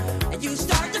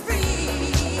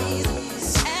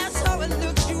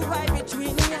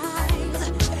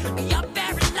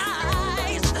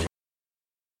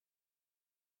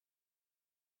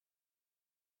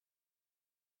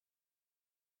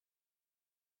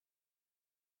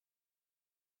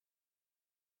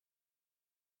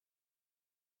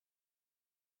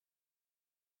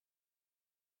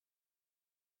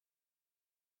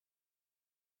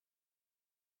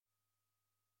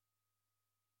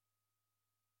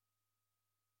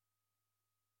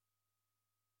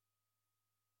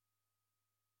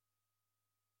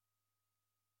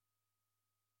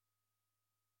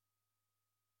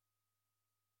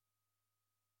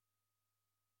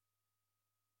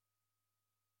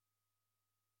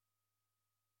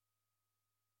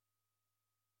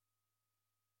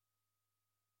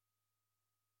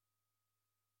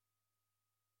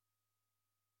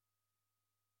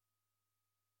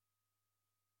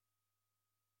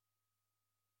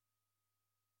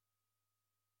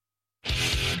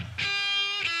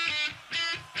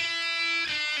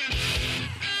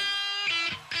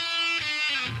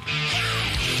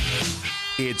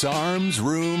It's Arms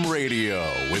Room Radio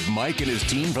with Mike and his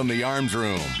team from the Arms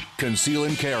Room. Conceal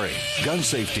and carry, gun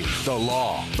safety, the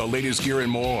law, the latest gear,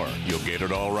 and more. You'll get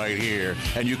it all right here,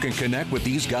 and you can connect with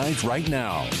these guys right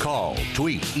now. Call,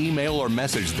 tweet, email, or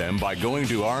message them by going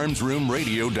to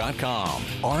armsroomradio.com.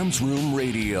 Arms Room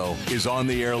Radio is on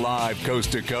the air live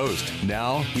coast to coast.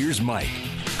 Now, here's Mike.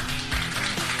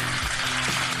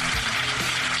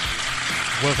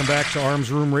 Welcome back to Arms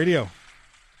Room Radio,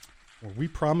 where we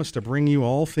promise to bring you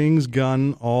all things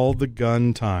gun, all the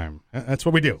gun time. That's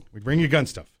what we do. We bring you gun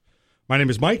stuff. My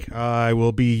name is Mike. I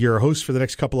will be your host for the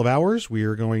next couple of hours. We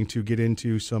are going to get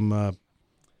into some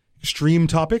extreme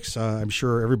topics. I'm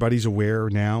sure everybody's aware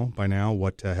by now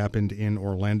what happened in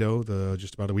Orlando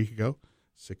just about a week ago,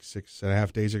 six and a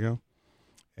half days ago,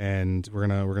 and we're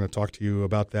gonna talk to you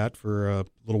about that for a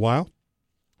little while.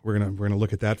 We're gonna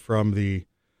look at that from the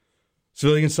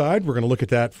civilian side. We're going to look at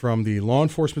that from the law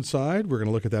enforcement side. We're going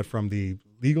to look at that from the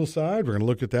legal side. We're going to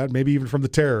look at that maybe even from the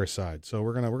terrorist side. So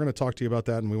we're going to talk to you about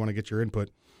that, and we want to get your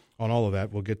input on all of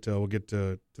that. We'll get to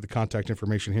the contact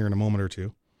information here in a moment or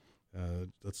two.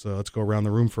 Let's go around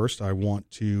the room first. I want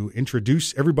to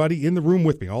introduce everybody in the room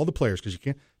with me, all the players, because you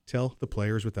can't tell the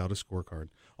players without a scorecard.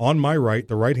 On my right,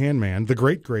 the right-hand man, the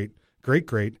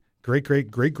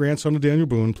great-great-great-great-great-great-grandson of Daniel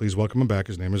Boone. Please welcome him back.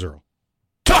 His name is Earl.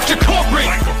 Dr. Corporate,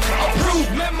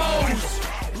 approved memos,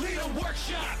 leader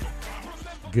workshop.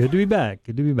 Good to be back.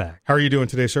 How are you doing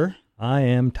today, sir? I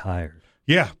am tired.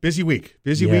 Yeah, busy week.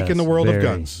 Busy week in the world of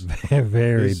guns.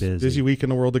 Very busy. Busy week in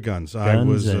the world of guns.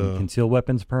 Guns and concealed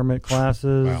weapons permit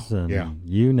classes, and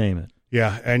you name it.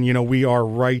 Yeah, and we are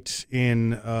right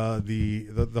in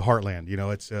the heartland.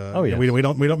 It's yes. we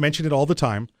don't mention it all the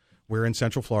time. We're in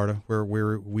Central Florida, where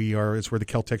we are. It's where the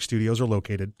Keltec studios are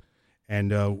located.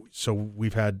 And so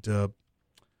we've had the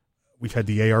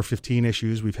AR-15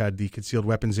 issues, we've had the concealed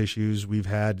weapons issues, we've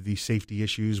had the safety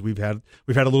issues, we've had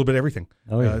a little bit of everything.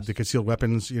 Yes. The concealed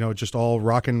weapons, just all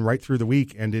rocking right through the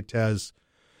week, and it has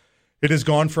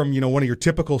gone from one of your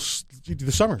typical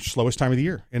the summer slowest time of the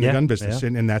year in the gun business,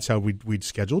 and that's how we'd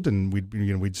scheduled and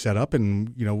we'd set up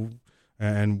and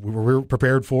and we were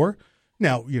prepared for.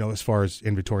 Now as far as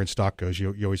inventory and stock goes,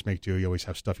 you always make do, you always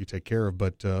have stuff you take care of,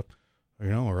 but.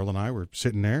 Earl and I were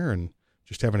sitting there and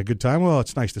just having a good time. Well,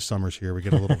 it's nice the summer's here. We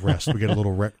get a little rest. We get a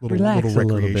little Relax recreation. A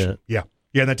little bit. Yeah,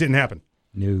 and that didn't happen.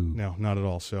 No, not at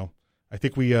all. So I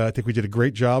think we did a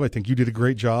great job. I think you did a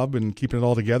great job in keeping it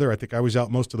all together. I think I was out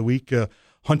most of the week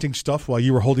hunting stuff while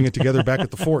you were holding it together back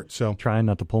at the fort. So trying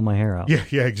not to pull my hair out.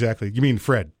 Yeah, exactly. You mean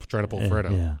Fred trying to pull Fred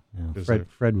out? Yeah.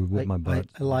 Fred would whip my butt.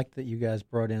 I like that you guys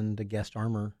brought in the guest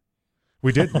armor.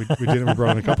 We did. We did. We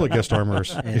brought in a couple of guest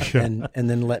armorers. And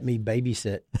then let me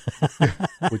babysit,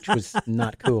 which was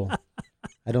not cool.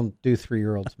 I don't do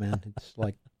 3-year-olds, man. It's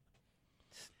like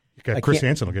Chris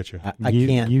Hansen will get you. I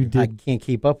can't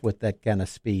keep up with that kind of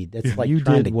speed. It's like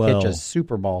trying to catch a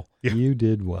Super Bowl. Yeah. You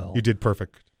did well. You did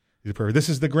perfect. This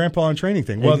is the grandpa in training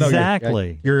thing. Well,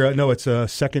 exactly. No, it's a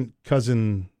second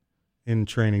cousin in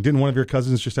training. Didn't one of your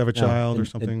cousins just have a child or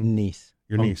something? A niece.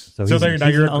 Your niece. So now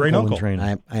you're a great uncle.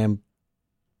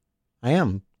 I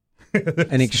am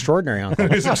an extraordinary uncle.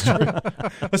 A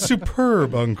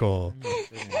superb uncle. There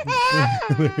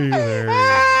he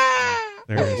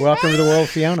is. Welcome to the world,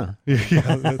 Fiona.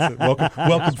 Yeah, that's it.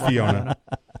 Welcome, Fiona.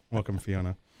 Welcome,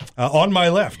 Fiona. On my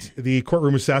left, the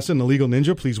courtroom assassin, the legal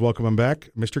ninja. Please welcome him back,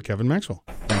 Mr. Kevin Maxwell.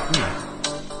 Thank you.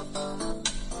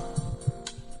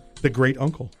 The great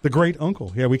uncle.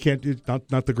 Yeah, we can't do not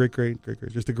the great,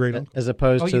 just the great uncle. As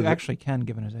opposed to you actually can,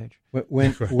 given his age.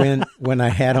 When I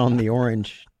had on the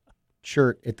orange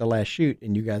shirt at the last shoot,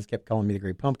 and you guys kept calling me the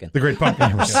Great Pumpkin. The Great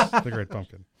Pumpkin. Yes, the Great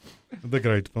Pumpkin. The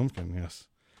Great Pumpkin. Yes.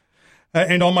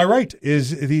 And on my right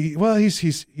is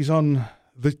he's on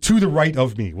to the right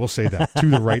of me. We'll say that to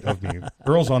the right of me.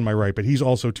 Earl's on my right, but he's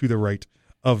also to the right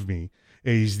of me.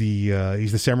 He's the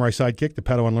samurai sidekick, the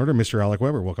Padawan learner, Mr. Alec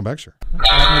Weber. Welcome back, sir.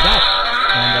 Having me back.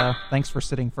 And thanks for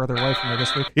sitting further away from me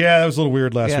this week. Yeah, that was a little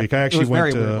weird last week. I actually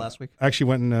very weird last week. I actually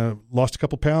went and lost a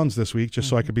couple pounds this week just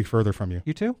so I could be further from you.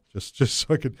 You too? Just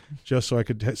so I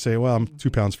could say, well, I'm 2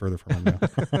 pounds further from him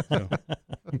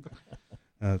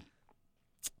now.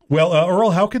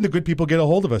 Earl, how can the good people get a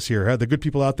hold of us here? The good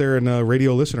people out there in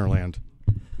radio listener land.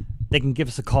 They can give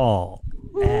us a call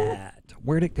at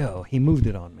where'd it go? He moved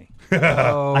it on me.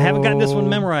 I haven't gotten this one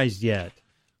memorized yet.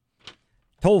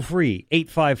 Toll free,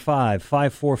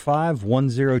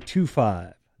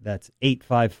 855-545-1025. That's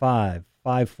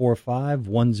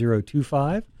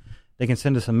 855-545-1025. They can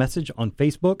send us a message on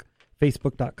Facebook,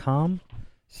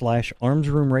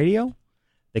 facebook.com/armsroomradio.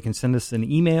 They can send us an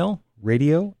email,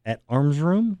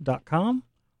 radio@armsroom.com,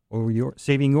 or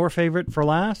saving your favorite for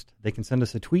last, they can send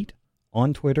us a tweet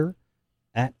on Twitter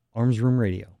at Arms Room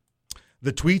Radio.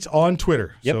 The tweets on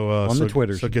Twitter. Yep, on the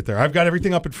Twitter. So get there. I've got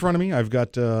everything up in front of me. I've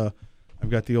got the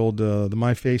old the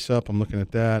My Face up. I'm looking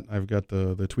at that. I've got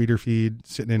the tweeter feed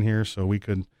sitting in here, so we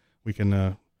can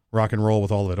rock and roll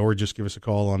with all of it, or just give us a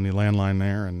call on the landline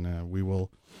there, and we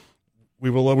will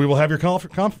have your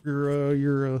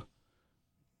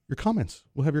comments.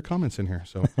 We'll have your comments in here.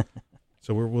 So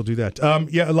we'll do that.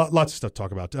 Lots of stuff to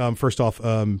talk about. First off,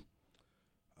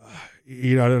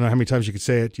 I don't know how many times you could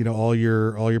say it. All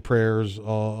your prayers,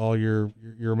 all your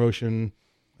emotion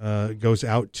goes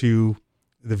out to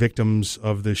the victims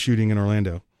of the shooting in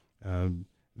Orlando.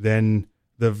 Then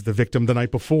the victim the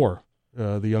night before,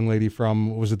 the young lady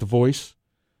from, was it The Voice,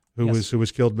 who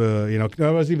was killed? No, it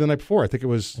wasn't even the night before. I think that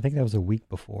was a week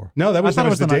before. No, that was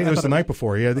the day. It was the night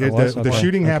before. Yeah, the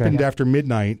shooting happened after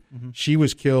midnight. Mm-hmm. She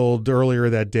was killed earlier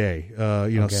that day.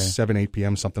 7-8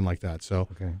 p.m. something like that. So.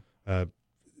 Okay.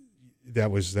 That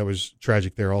was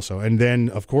tragic there also. And then,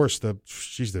 of course, the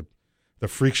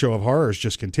freak show of horrors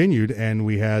just continued, and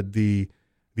we had the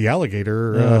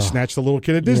alligator snatch the little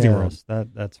kid at Disney World.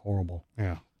 That's horrible.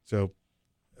 Yeah. So,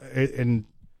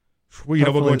 we'll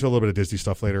go into a little bit of Disney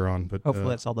stuff later on. But hopefully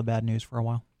that's all the bad news for a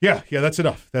while. Yeah, that's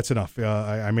enough. That's enough.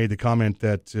 I made the comment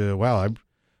that,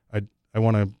 I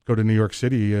want to go to New York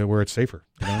City where it's safer,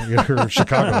 or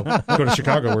Chicago. Go to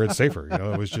Chicago where it's safer.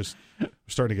 It was just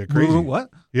starting to get crazy. What?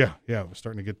 Yeah, it was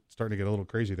starting to get a little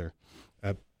crazy there.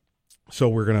 So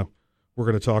we're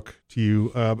gonna talk to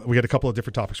you. We had a couple of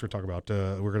different topics we're talking about.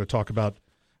 We're going to talk about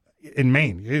in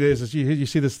Maine. It is you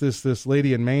see this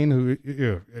lady in Maine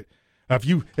who if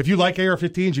you like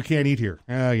AR-15s, you can't eat here.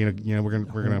 We're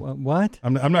gonna what?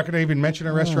 I'm not going to even mention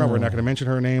her restaurant. We're not going to mention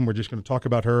her name. We're just going to talk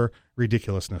about her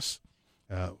ridiculousness.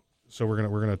 So we're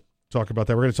gonna talk about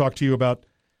that. We're going to talk to you about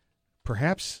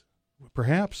perhaps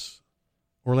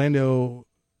Orlando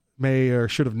may or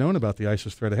should have known about the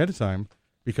ISIS threat ahead of time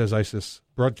because ISIS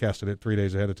broadcasted it 3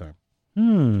 days ahead of time.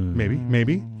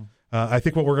 Maybe. I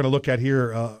think what we're going to look at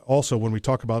here also when we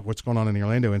talk about what's going on in the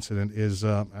Orlando incident is,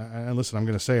 and listen, I'm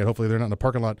going to say it. Hopefully they're not in the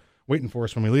parking lot waiting for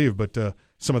us when we leave, but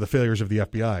some of the failures of the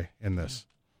FBI in this.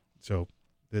 So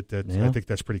I think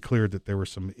that's pretty clear that there were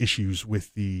some issues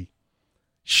with the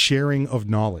sharing of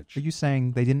knowledge. Are you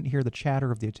saying they didn't hear the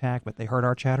chatter of the attack, but they heard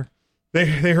our chatter? They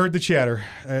heard the chatter,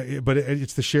 but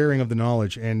it's the sharing of the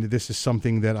knowledge, and this is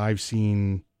something that I've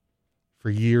seen for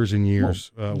years and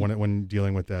years when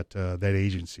dealing with that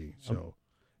agency. So,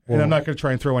 and I'm not going to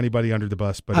try and throw anybody under the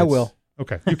bus, but I will.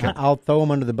 Okay, you can. I'll throw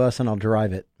them under the bus and I'll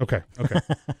drive it. Okay.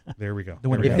 There we go.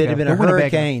 If it had been a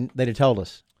hurricane, they'd have told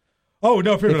us. Oh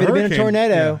no! If it had been a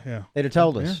tornado, they'd have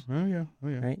told us. Yeah.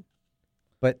 Right.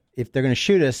 But if they're going to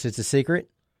shoot us, it's a secret.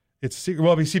 It's a secret.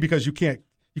 Well, you see, because you can't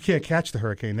catch the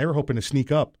hurricane. They were hoping to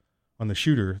sneak up on the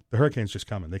shooter. The hurricane's just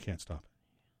coming. They can't stop it.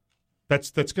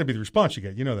 That's going to be the response you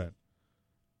get. You know that.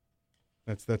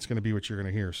 That's going to be what you're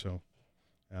going to hear. So,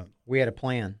 we had a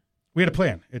plan. The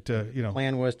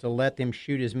plan was to let them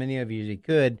shoot as many of you as he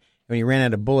could. When he ran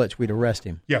out of bullets, we'd arrest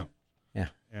him. Yeah.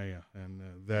 And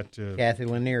that Kathy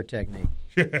Lanier technique.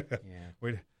 Yeah.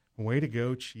 Way to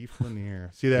go, Chief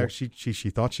Lanier. See that she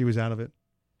thought she was out of it.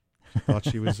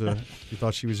 She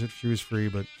thought she was free,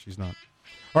 but she's not.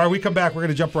 All right, we come back. We're going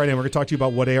to jump right in. We're going to talk to you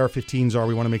about what AR-15s are.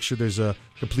 We want to make sure there's a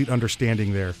complete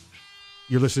understanding there.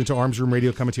 You're listening to Arms Room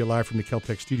Radio, coming to you live from the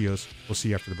Keltec studios. We'll see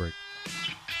you after the break.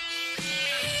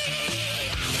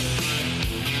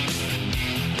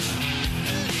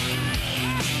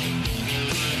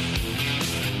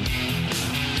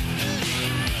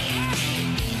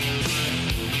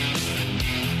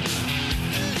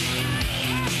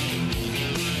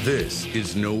 This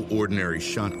is no ordinary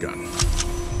shotgun.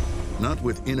 Not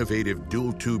with innovative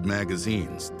dual-tube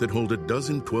magazines that hold a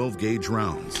dozen 12-gauge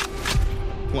rounds,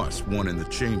 plus one in the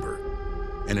chamber.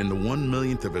 And in the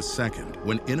 1/1,000,000th of a second,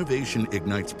 when innovation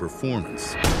ignites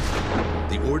performance,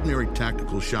 the ordinary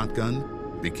tactical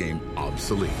shotgun became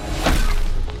obsolete.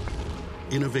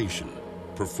 Innovation.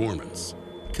 Performance.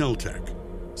 Keltec.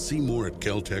 See more at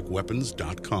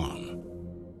keltecweapons.com.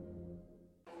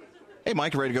 Hey,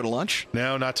 Mike, ready to go to lunch?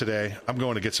 No, not today. I'm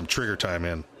going to get some trigger time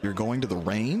in. You're going to the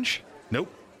range?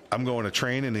 Nope. I'm going to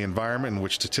train in the environment in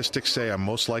which statistics say I'm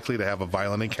most likely to have a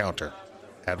violent encounter.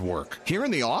 At work. Here in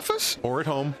the office? Or at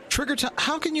home. Trigger time?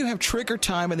 How can you have trigger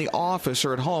time in the office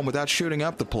or at home without shooting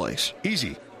up the place?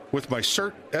 Easy. With my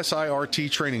CERT SIRT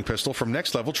training pistol from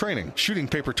Next Level Training. Shooting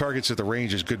paper targets at the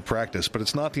range is good practice, but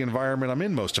it's not the environment I'm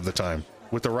in most of the time.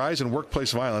 With the rise in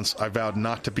workplace violence, I vowed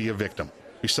not to be a victim.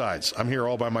 Besides, I'm here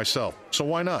all by myself, so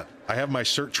why not? I have my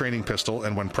CERT training pistol,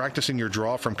 and when practicing your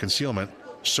draw from concealment,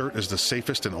 CERT is the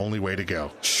safest and only way to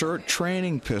go. CERT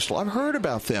training pistol. I've heard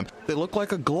about them. They look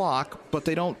like a Glock, but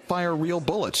they don't fire real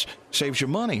bullets. Saves you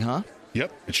money, huh?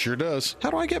 Yep, it sure does.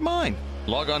 How do I get mine?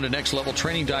 Log on to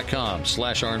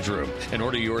nextleveltraining.com/armsroom and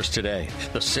order yours today.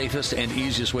 The safest and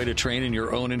easiest way to train in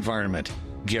your own environment.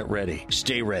 Get ready.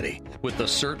 Stay ready with the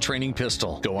CERT training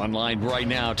pistol. Go online right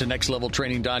now to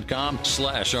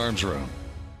nextleveltraining.com/armsroom.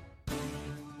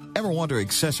 Ever want to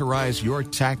accessorize your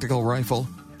tactical rifle?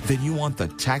 Then you want the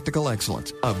tactical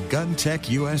excellence of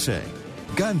GunTech USA.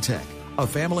 GunTech, a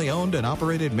family-owned and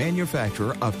operated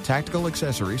manufacturer of tactical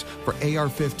accessories for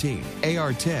AR-15,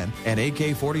 AR-10, and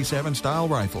AK-47 style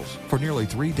rifles. For nearly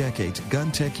 3 decades,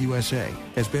 GunTech USA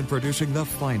has been producing the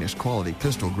finest quality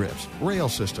pistol grips, rail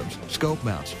systems, scope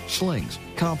mounts, slings,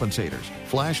 compensators,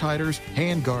 flash hiders,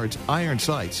 hand guards, iron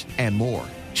sights, and more.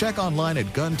 Check online at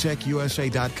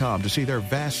GunTechUSA.com to see their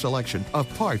vast selection of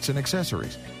parts and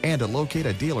accessories and to locate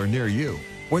a dealer near you.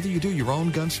 Whether you do your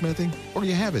own gunsmithing or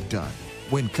you have it done,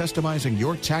 when customizing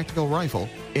your tactical rifle,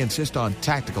 insist on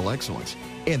tactical excellence.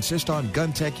 Insist on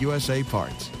GunTech USA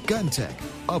parts. GunTech,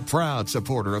 a proud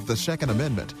supporter of the Second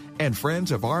Amendment and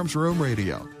friends of Arms Room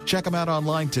Radio. Check them out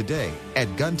online today at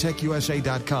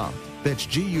GunTechUSA.com. That's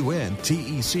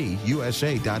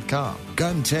GUNTECUSA.com.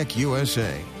 GunTech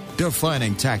USA.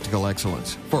 Defining tactical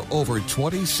excellence for over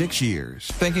 26 years.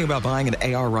 Thinking about buying an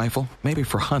AR rifle? Maybe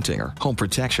for hunting or home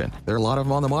protection. There are a lot of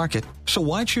them on the market. So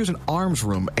why choose an Arms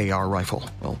Room AR rifle?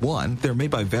 Well, 1, they're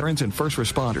made by veterans and first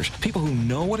responders, people who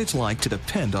know what it's like to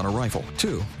depend on a rifle.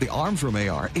 2, the Arms Room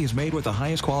AR is made with the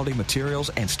highest quality materials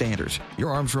and standards.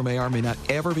 Your Arms Room AR may not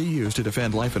ever be used to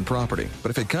defend life and property, but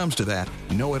if it comes to that,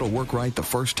 know it'll work right the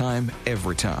first time,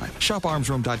 every time. Shop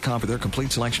armsroom.com for their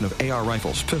complete selection of AR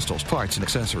rifles, pistols, parts, and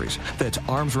accessories. That's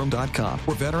armsroom.com,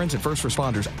 where veterans and first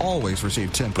responders always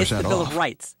receive 10% off. It's the Bill of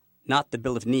Rights, not the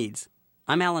Bill of Needs.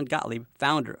 I'm Alan Gottlieb,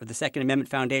 founder of the Second Amendment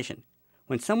Foundation.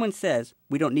 When someone says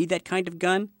we don't need that kind of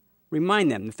gun,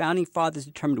 remind them the Founding Fathers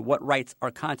determined what rights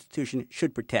our Constitution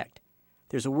should protect.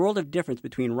 There's a world of difference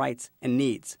between rights and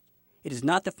needs. It is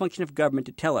not the function of government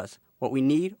to tell us what we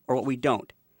need or what we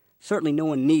don't. Certainly no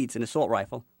one needs an assault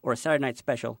rifle or a Saturday Night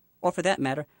Special, or for that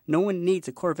matter, no one needs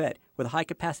a Corvette with a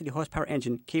high-capacity horsepower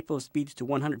engine capable of speeds to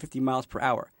 150 miles per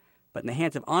hour. But in the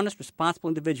hands of honest, responsible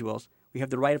individuals, we have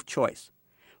the right of choice.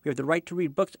 We have the right to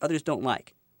read books others don't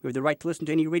like. We have the right to listen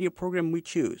to any radio program we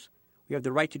choose. We have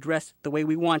the right to dress the way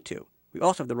we want to. We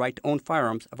also have the right to own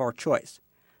firearms of our choice.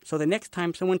 So the next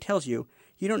time someone tells you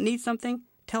you don't need something,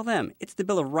 tell them it's the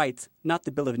Bill of Rights, not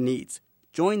the Bill of Needs.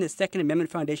 Join the Second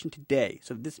Amendment Foundation today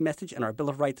so that this message and our Bill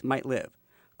of Rights might live.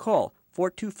 Call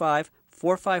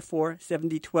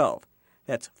 425-454-7012.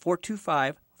 That's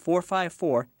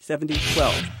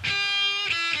 425-454-7012.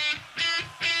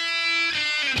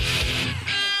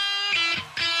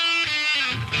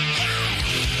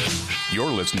 You're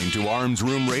listening to Arms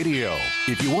Room Radio.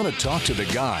 If you want to talk to the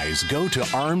guys, go to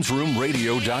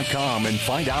armsroomradio.com and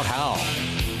find out how.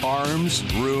 Arms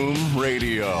Room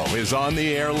Radio is on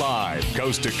the air live,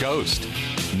 coast to coast.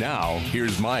 Now,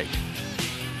 here's Mike.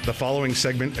 The following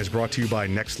segment is brought to you by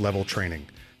Next Level Training.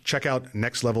 Check out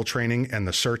Next Level Training and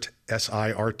the CERT,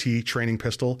 S-I-R-T training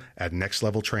pistol at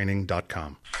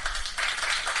nextleveltraining.com.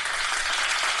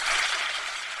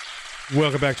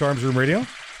 Welcome back to Arms Room Radio.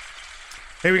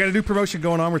 Hey, we got a new promotion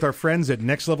going on with our friends at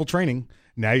Next Level Training.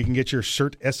 Now you can get your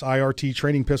CERT SIRT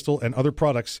training pistol and other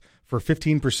products for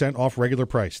 15% off regular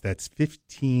price. That's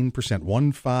 15%,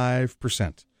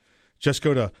 15%. Just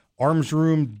go to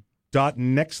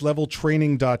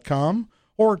armsroom.nextleveltraining.com,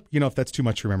 or, if that's too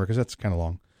much to remember because that's kind of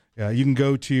long. You can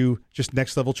go to just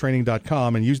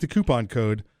nextleveltraining.com and use the coupon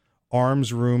code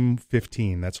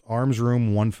ARMSROOM15. That's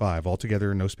ARMSROOM15, all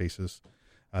together, no spaces.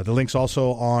 The link's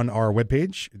also on our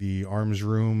webpage, the Arms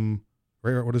Room.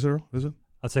 What is it, Earl? What is it?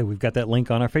 I'd say we've got that link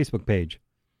on our Facebook page.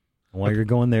 And while you're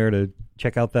going there to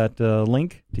check out that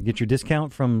link to get your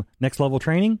discount from Next Level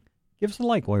Training, give us a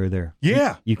like while you're there.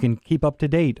 Yeah. You can keep up to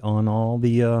date on all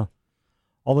the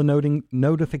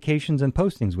notifications and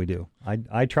postings we do.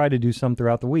 I try to do some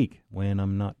throughout the week when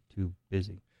I'm not too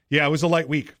busy. Yeah, it was a light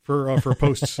week for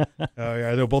posts.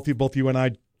 I know both you and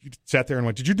I sat there and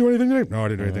went, "Did you do anything today?" No, I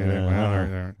didn't do anything today. Well, all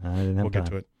right. I didn't have We'll time. get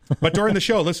to it. But during the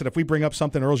show, listen, if we bring up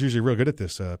something, Earl's usually real good at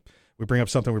this. We bring up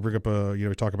something, we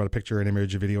talk about a picture, an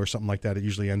image, a video, or something like that. It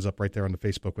usually ends up right there on the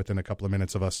Facebook within a couple of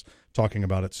minutes of us talking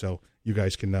about it. So you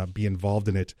guys can be involved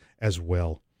in it as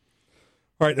well.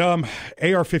 All right,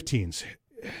 AR-15s.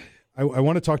 I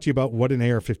want to talk to you about what an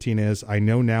AR-15 is. I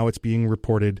know now it's being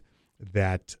reported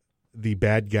that the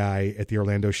bad guy at the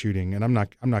Orlando shooting, and I'm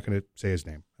not going to say his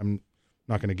name. I'm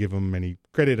Not going to give him any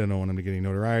credit. I don't want him to get any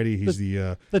notoriety. He's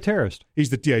the terrorist. He's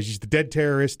the dead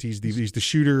terrorist. He's the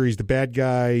shooter. He's the bad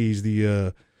guy. He's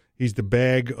the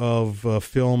bag of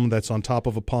film that's on top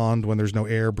of a pond when there's no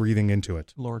air breathing into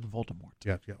it. Lord Voldemort.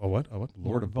 Yeah. Oh, what?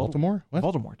 Lord of Baltimore? What?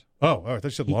 Voldemort. Oh, I thought you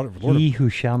said Lord of He who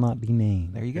shall not be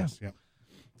named. There you go. Yes,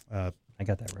 yeah. I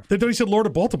got that reference. Then he said Lord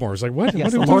of Baltimore. I was like, what?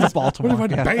 Yes, Lord of Baltimore.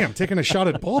 What bam, taking a shot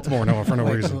at Baltimore now for no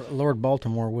reason. Lord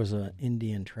Baltimore was an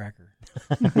Indian tracker.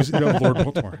 Lord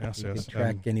Baltimore, yes. He could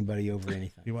track anybody over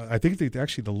anything. I think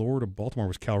actually the Lord of Baltimore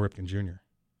was Cal Ripken Jr.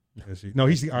 No,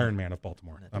 he's the Iron Man of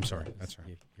Baltimore. I'm sorry. That's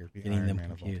right. You're getting them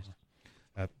confused.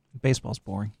 Baseball's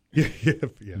boring. Yeah.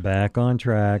 Back on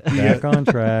track. Back on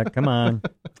track. Come on.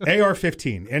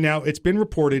 AR-15. And now it's been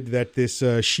reported that this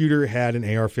shooter had an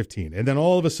AR-15. And then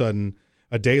all of a sudden,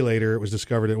 a day later, it was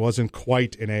discovered it wasn't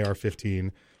quite an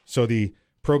AR-15. So the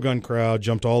pro-gun crowd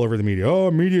jumped all over the media.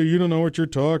 Oh, media, you don't know what you're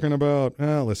talking about.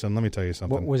 Listen, let me tell you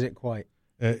something. What was it quite?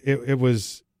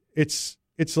 It's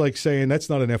like saying that's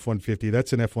not an F-150,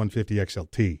 that's an F-150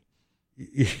 XLT.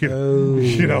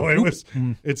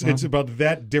 It's about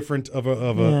that different of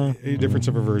a difference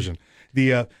of a version.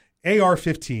 The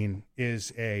AR-15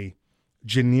 is a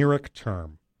generic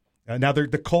term. Now the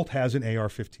Colt has an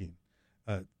AR-15.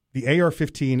 The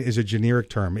AR-15 is a generic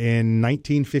term. In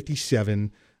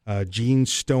 1957, Gene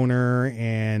Stoner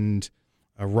and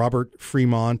Robert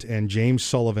Fremont and James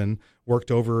Sullivan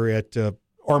worked over at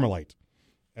Armalite.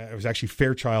 It was actually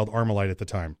Fairchild Armalite at the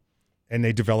time. And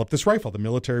they developed this rifle. The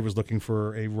military was looking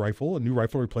for a new rifle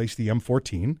to replace the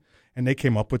M14. And they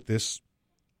came up with this,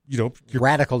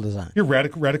 radical design. Your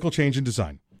radical change in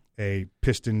design. Not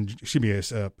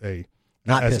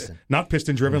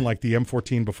piston driven like the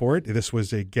M14 before it. This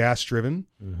was a gas driven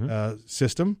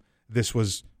system. This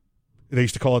was, they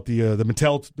used to call it the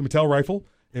Mattel rifle.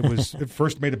 It was it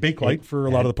first made a bakelite for a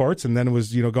lot of the parts, and then it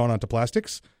was gone onto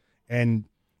plastics, and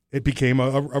it became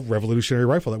a revolutionary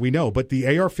rifle that we know. But the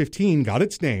AR-15 got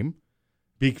its name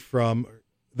from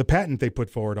the patent they put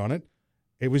forward on it.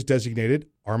 It was designated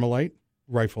Armalite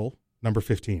Rifle number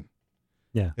 15.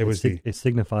 Yeah, it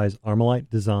signifies Armalite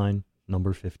design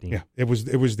number 15. Yeah, it was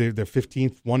the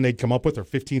 15th one they'd come up with, or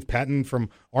 15th patent from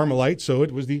Armalite, so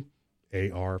it was the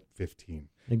AR-15.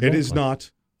 Exactly. It is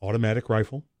not automatic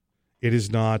rifle. It is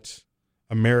not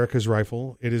America's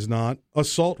rifle. It is not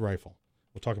assault rifle.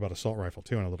 We'll talk about assault rifle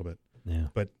too in a little bit. Yeah,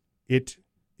 but it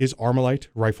is Armalite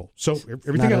rifle. So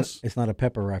everything else, it's not a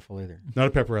pepper rifle either. Not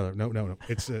a pepper rifle. No.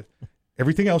 It's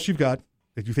everything else you've got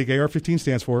that you think AR-15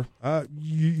 stands for.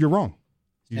 You're wrong.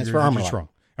 It's for Armalite. Just wrong.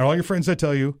 And all your friends that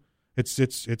tell you it's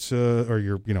or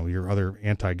your other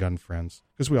anti-gun friends,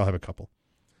 because we all have a couple.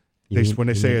 When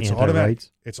they say it's automatic,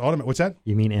 it's automatic. What's that?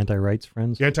 You mean anti-rights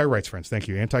friends? Anti-rights friends. Thank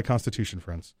you. Anti-Constitution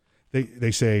friends.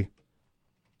 They say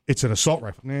it's an assault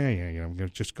rifle.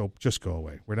 Just go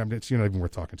away. You're not even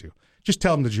worth talking to. Just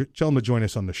tell them to join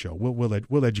us on the show.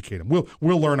 We'll educate them.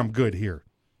 We'll learn them good here.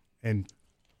 And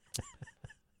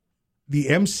the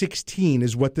M16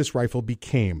 is what this rifle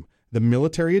became. The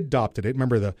military adopted it.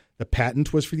 Remember, the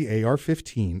patent was for the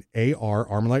AR-15,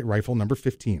 Armalite Rifle number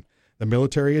 15. The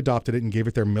military adopted it and gave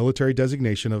it their military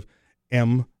designation of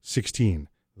M16.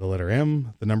 The letter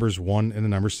M, the numbers 1, and the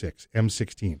number 6,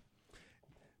 M16.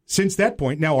 Since that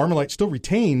point, now Armalite still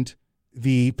retained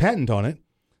the patent on it.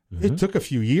 Mm-hmm. It took a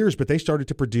few years, but they started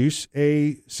to produce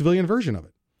a civilian version of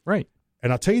it. Right.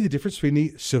 And I'll tell you the difference between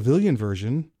the civilian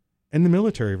version and the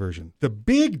military version. The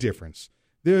big difference,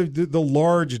 the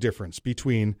large difference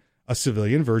between a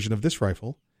civilian version of this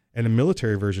rifle and a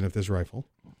military version of this rifle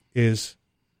is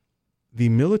the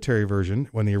military version,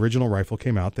 when the original rifle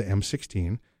came out, the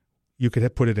M16, you could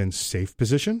have put it in safe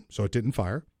position, so it didn't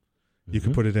fire. Mm-hmm. You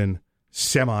could put it in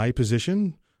semi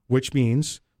position, which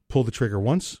means pull the trigger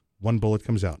once, one bullet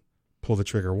comes out. Pull the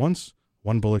trigger once,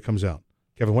 one bullet comes out.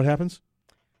 Kevin, what happens?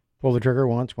 Pull the trigger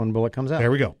once, one bullet comes out.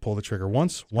 There we go. Pull the trigger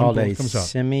once, one bullet comes out.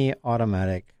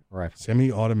 Semi-automatic rifle.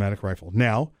 Semi-automatic rifle.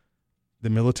 Now, the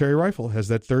military rifle has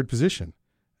that third position.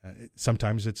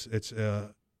 Sometimes it's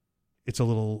a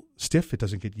little stiff. It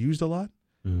doesn't get used a lot.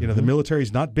 Mm-hmm. The military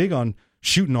is not big on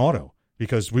shooting auto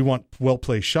because we want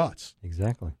well-placed shots.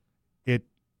 Exactly.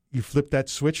 You flip that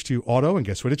switch to auto, and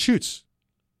guess what? It shoots.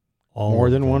 More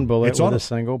than one bullet with a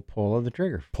single pull of the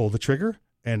trigger. Pull the trigger,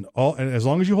 and as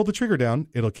long as you hold the trigger down,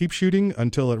 it'll keep shooting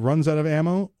until it runs out of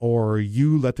ammo or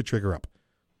you let the trigger up.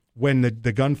 When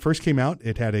the gun first came out,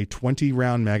 it had a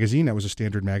 20-round magazine. That was a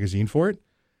standard magazine for it.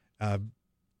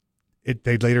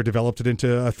 They later developed it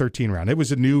into a 13-round. It was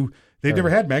they'd never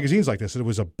had magazines like this. It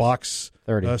was a box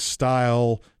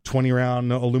style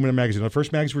 20-round aluminum magazine. The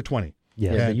first mags were 20.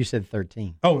 Yeah, but you said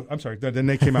 13. Oh, I'm sorry. Then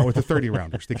they came out with the 30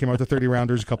 rounders. They came out with the 30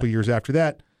 rounders a couple of years after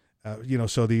that.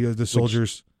 So the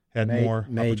soldiers had more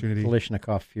opportunity.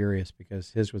 Kalashnikov furious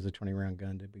because his was a 20-round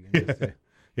gun to begin with.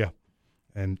 Yeah,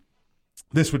 and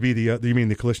this would be the you mean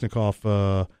the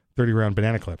Kalashnikov 30-round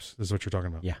banana clips? This is what you're talking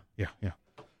about. Yeah.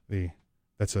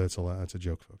 That's a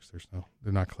joke, folks.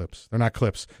 They're not clips. They're not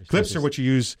clips. Clips are what you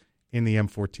use in the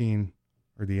M14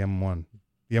 or the M1.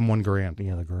 The M1 Garand.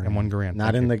 Yeah, the Garand. M1 Garand.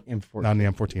 Not in the M14. Not in the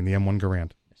M14. The M1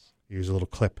 Garand. Yes. You use a little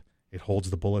clip. It holds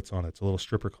the bullets on it. It's a little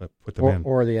stripper clip. Put them in.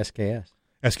 Or the SKS.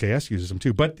 SKS uses them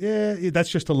too, but that's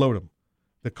just to load them.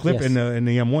 The clip in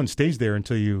the M1 stays there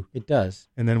until you. It does.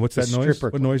 And then what's that noise?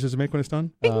 What noise does it make when it's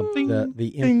done?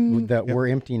 We're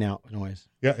emptying out noise.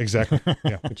 Yeah, exactly.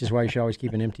 Yeah. Which is why you should always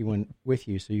keep an empty one with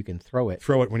you so you can throw it.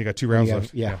 Throw it when you got 2 rounds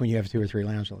left. Yeah, when you have 2 or 3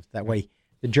 rounds left. That way,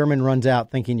 the German runs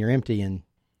out thinking you're empty and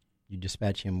you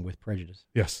dispatch him with prejudice.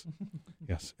 Yes,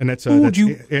 yes, and that's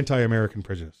anti-American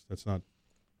prejudice. That's not.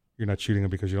 You're not shooting them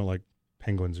because you don't like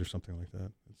penguins or something like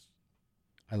that.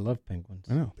 I love penguins.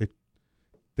 I know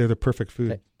they're the perfect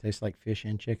food. Tastes like fish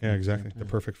and chicken. Yeah, exactly. The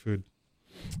perfect food.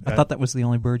 I thought that was the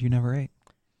only bird you never ate.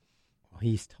 Well,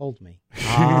 he's told me.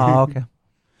 Okay.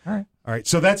 All right.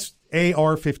 So that's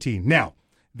AR-15. Now,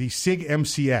 the SIG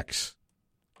MCX.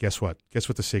 Guess what? Guess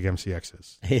what the SIG MCX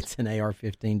is? It's an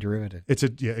AR-15 derivative.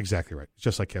 Yeah, exactly right.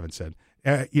 Just like Kevin said.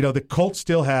 The Colt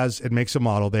still has, it makes a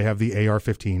model. They have the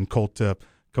AR-15.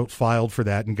 Colt filed for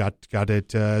that and got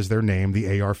it as their name,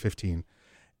 the AR-15.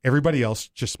 Everybody else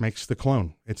just makes the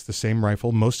clone. It's the same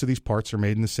rifle. Most of these parts are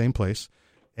made in the same place,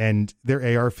 and they're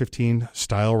AR-15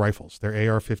 style rifles.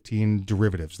 They're AR-15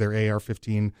 derivatives. They're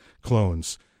AR-15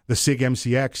 clones. The SIG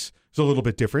MCX is a little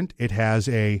bit different. It has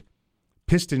a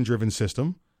piston-driven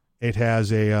system. It has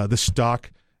the stock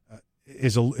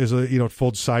is a it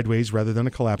folds sideways rather than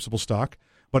a collapsible stock.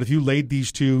 But if you laid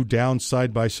these two down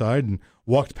side by side and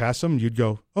walked past them, you'd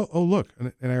go, oh look,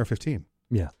 an AR-15.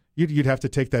 Yeah. You'd have to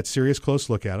take that serious close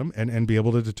look at them and be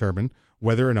able to determine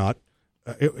whether or not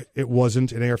it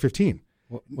wasn't an AR-15.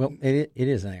 Well, it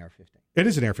is an AR-15. It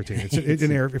is an AR-15. It's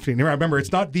an AR-15. Now, remember,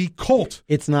 it's not the Colt.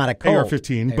 It's not a Colt.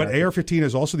 AR-15, but AR-15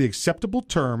 is also the acceptable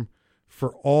term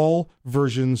for all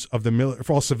versions of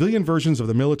for all civilian versions of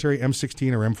the military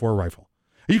M16 or M4 rifle.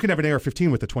 You can have an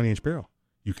AR-15 with a 20-inch barrel.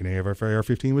 You can have an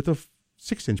AR-15 with a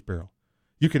 6-inch barrel.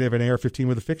 You can have an AR-15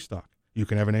 with a fixed stock. You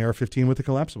can have an AR-15 with a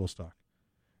collapsible stock.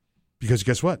 Because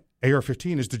guess what?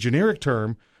 AR-15 is the generic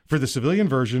term for the civilian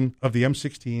version of the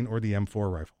M16 or the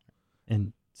M4 rifle.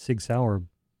 And Sig Sauer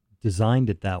designed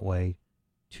it that way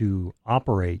to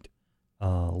operate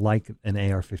like an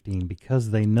AR-15 because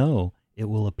they know it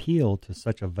will appeal to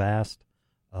such a vast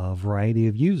variety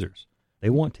of users.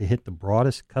 They want to hit the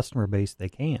broadest customer base they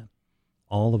can.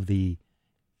 All of the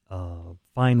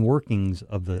fine workings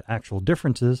of the actual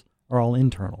differences are all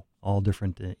internal, all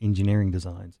different engineering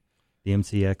designs. The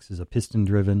MCX is a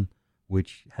piston-driven,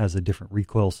 which has a different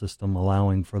recoil system,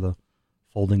 allowing for the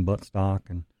folding buttstock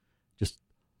and just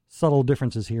subtle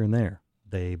differences here and there.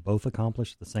 They both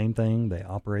accomplish the same thing. They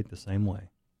operate the same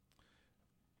way.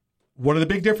 One of the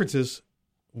big differences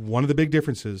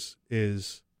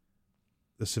is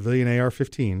the civilian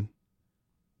AR-15.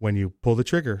 When you pull the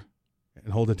trigger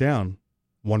and hold it down,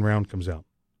 1 round comes out.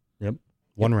 Yep.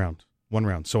 One round.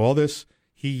 So all this,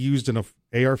 he used an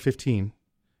AR-15.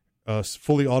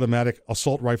 Fully automatic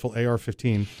assault rifle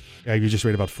AR-15. Yeah, you just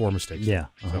made about 4 mistakes. Yeah,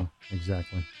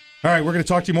 exactly. All right, we're going to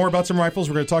talk to you more about some rifles.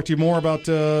 We're going to talk to you more about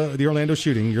the Orlando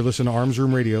shooting. You're listening to Arms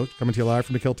Room Radio, coming to you live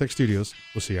from the Kel-Tec Studios.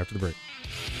 We'll see you after the break.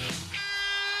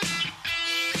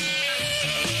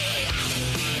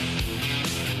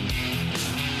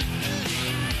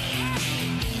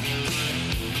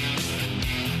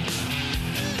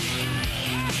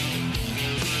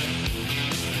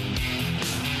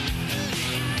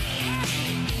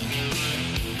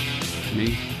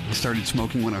 Me, I started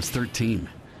smoking when I was 13.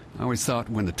 I always thought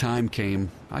when the time came,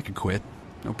 I could quit.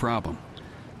 No problem.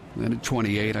 Then at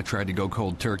 28, I tried to go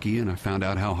cold turkey, and I found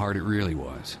out how hard it really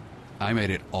was. I made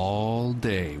it all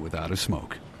day without a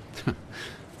smoke.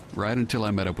 Right until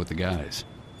I met up with the guys.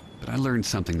 But I learned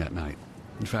something that night.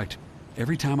 In fact,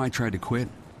 every time I tried to quit,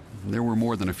 there were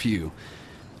more than a few,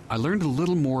 I learned a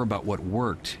little more about what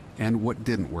worked and what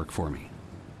didn't work for me.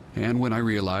 And when I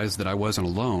realized that I wasn't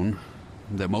alone,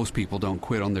 that most people don't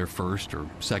quit on their first or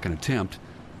second attempt,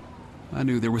 I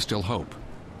knew there was still hope.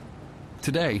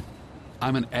 Today,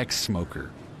 I'm an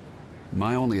ex-smoker.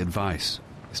 My only advice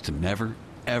is to never,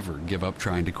 ever give up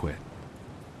trying to quit.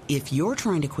 If you're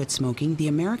trying to quit smoking, the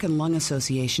American Lung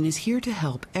Association is here to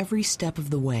help every step of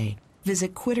the way.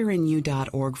 Visit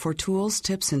quitterinu.org for tools,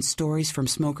 tips, and stories from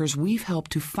smokers we've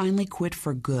helped to finally quit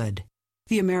for good.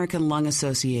 The American Lung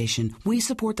Association. We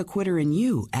support the quitter in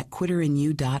you at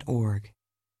quitterinYou.org.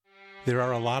 There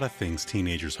are a lot of things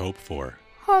teenagers hope for.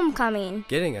 Homecoming.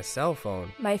 Getting a cell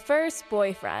phone. My first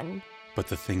boyfriend. But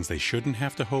the things they shouldn't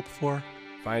have to hope for?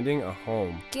 Finding a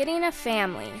home. Getting a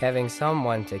family. Having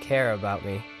someone to care about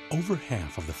me. Over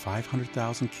half of the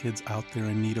 500,000 kids out there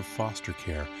in need of foster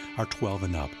care are 12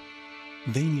 and up.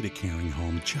 They need a caring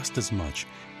home just as much,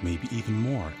 maybe even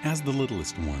more, as the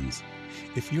littlest ones.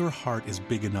 If your heart is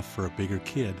big enough for a bigger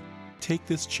kid, take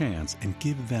this chance and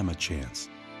give them a chance.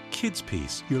 Kids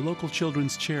Peace, your local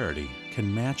children's charity,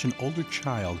 can match an older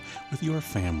child with your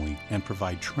family and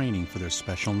provide training for their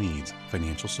special needs,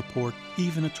 financial support,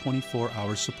 even a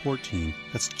 24-hour support team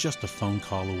that's just a phone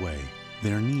call away.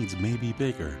 Their needs may be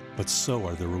bigger, but so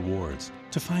are the rewards.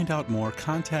 To find out more,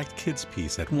 contact Kids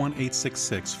Peace at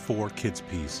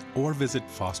 1-866-4-KIDS-PEACE or visit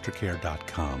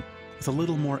fostercare.com. With a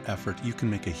little more effort, you can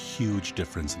make a huge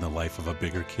difference in the life of a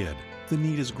bigger kid. The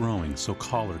need is growing, so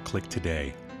call or click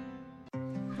today.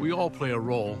 We all play a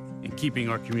role in keeping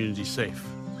our community safe.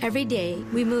 Every day,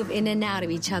 we move in and out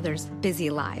of each other's busy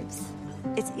lives.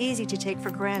 It's easy to take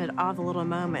for granted all the little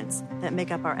moments that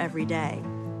make up our everyday.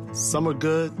 Some are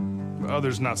good,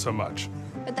 others not so much.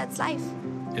 But that's life.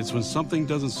 It's when something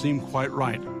doesn't seem quite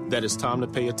right that it's time to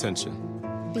pay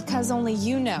attention. Because only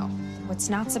you know what's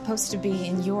not supposed to be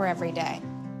in your everyday.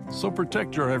 So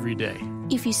protect your everyday.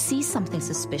 If you see something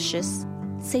suspicious,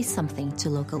 say something to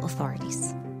local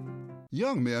authorities.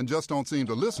 Young men just don't seem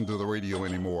to listen to the radio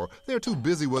anymore. They're too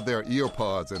busy with their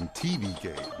earpods and TV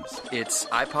games. It's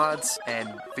iPods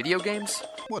and video games?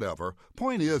 Whatever.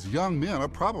 Point is, young men are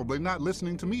probably not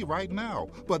listening to me right now,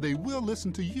 but they will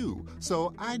listen to you.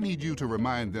 So I need you to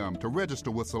remind them to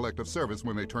register with Selective Service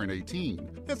when they turn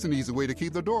 18. It's an easy way to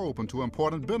keep the door open to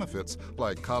important benefits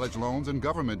like college loans and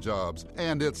government jobs,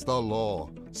 and it's the law.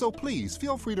 So please,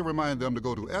 feel free to remind them to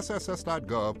go to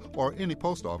sss.gov or any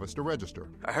post office to register.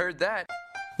 I heard that.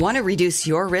 Want to reduce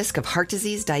your risk of heart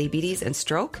disease, diabetes, and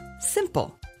stroke?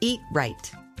 Simple. Eat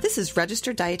right. This is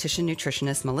registered dietitian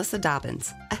nutritionist Melissa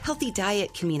Dobbins. A healthy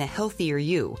diet can mean a healthier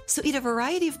you, so eat a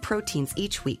variety of proteins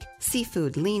each week.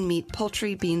 Seafood, lean meat,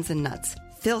 poultry, beans, and nuts.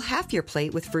 Fill half your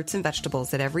plate with fruits and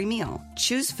vegetables at every meal.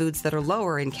 Choose foods that are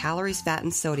lower in calories, fat,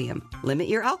 and sodium. Limit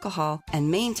your alcohol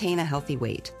and maintain a healthy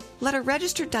weight. Let a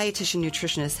registered dietitian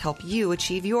nutritionist help you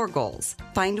achieve your goals.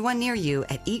 Find one near you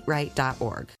at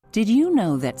eatright.org. Did you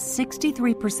know that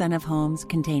 63% of homes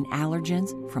contain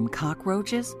allergens from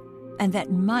cockroaches? And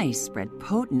that mice spread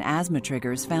potent asthma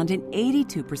triggers found in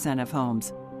 82% of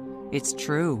homes? It's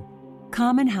true.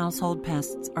 Common household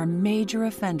pests are major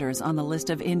offenders on the list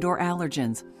of indoor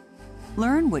allergens.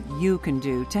 Learn what you can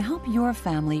do to help your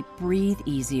family breathe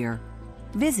easier.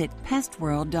 Visit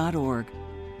pestworld.org.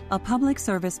 A public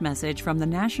service message from the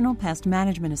National Pest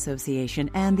Management Association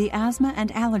and the Asthma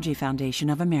and Allergy Foundation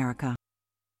of America.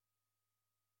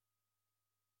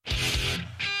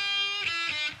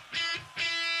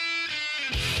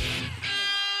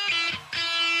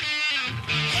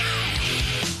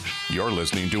 You're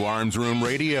listening to Arms Room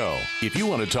Radio. If you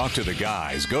want to talk to the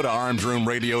guys, go to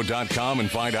armsroomradio.com and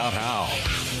find out how.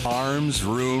 Arms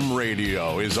Room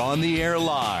Radio is on the air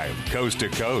live, coast to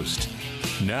coast.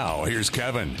 Now, here's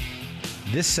Kevin.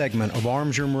 This segment of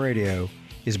Arms Room Radio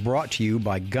is brought to you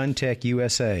by GunTech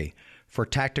USA. For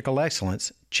tactical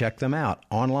excellence, check them out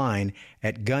online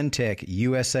at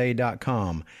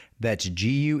GunTechUSA.com. That's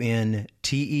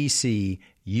GUNTEC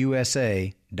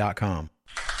USA.com.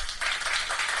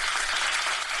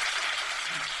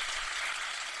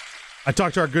 I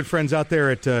talked to our good friends out there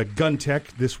at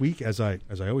GunTech this week, as I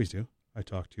always do. I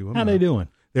talked to them. How they doing?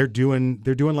 They're doing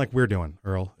like we're doing,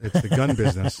 Earl. It's the gun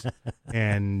business,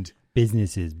 and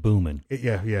business is booming.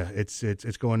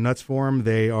 It's going nuts for them.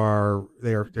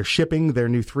 They're shipping their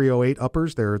new 308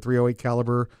 uppers. Their 308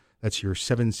 caliber. That's your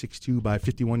 7.62 by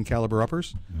 51 caliber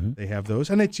uppers. Mm-hmm. They have those,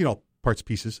 and it's parts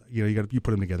pieces. You put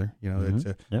them together.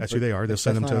 That's who they are. They'll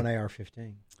send them to an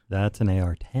AR-15. That's an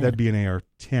AR-10. That'd be an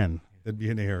AR-10. That'd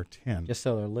be an AR-10. Just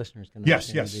so our listeners can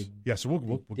understand. Yes.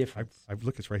 We'll I've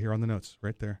looked. It's right here on the notes,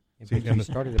 right there. See, you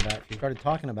started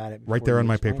talking about it. Right there on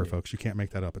my paper, folks. You can't make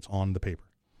that up. It's on the paper.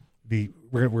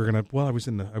 We're gonna. Well, I was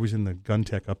in the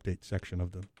GunTech update section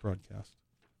of the broadcast.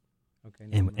 Okay.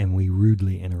 And we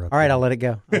rudely interrupted. All right, I'll let it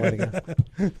go. I'm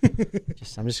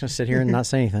just gonna sit here and not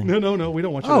say anything. No. We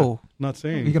don't want you to not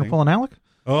say anything. You gonna pull an Alec?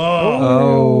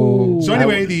 Oh. So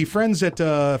anyway, the friends at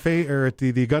the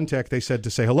GunTech, they said to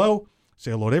say hello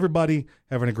to everybody,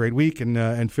 having a great week,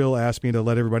 and Phil asked me to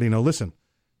let everybody know. Listen,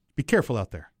 be careful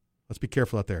out there. Let's be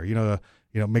careful out there.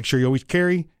 Make sure you always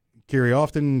carry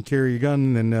often, carry your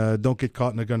gun, and don't get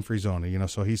caught in a gun-free zone.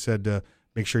 So he said,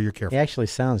 make sure you're careful. He actually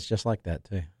sounds just like that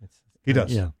too. He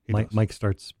does. Yeah, He does. Mike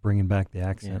starts bringing back the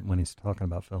accent when he's talking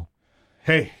about Phil.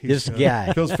 Hey, this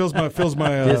guy. Phil's my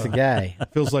this guy.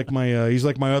 Phil's like my he's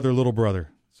like my other little brother.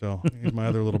 So he's my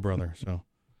other little brother.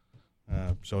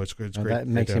 So it's great. That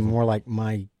makes him more like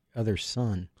my other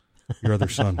son. Your other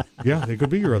son. Yeah, it could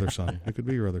be your other son. It could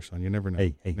be your other son. You never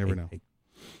know. Never know.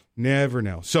 Never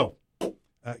know. So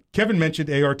Kevin mentioned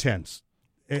AR-10s.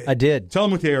 I did. Tell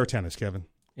him what the AR-10 is, Kevin.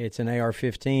 It's an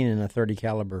AR-15 in a 30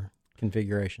 caliber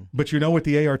configuration. But you know what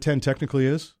the AR-10 technically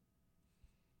is?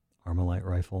 Armalite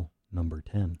rifle number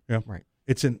 10. Yeah, right.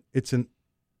 It's an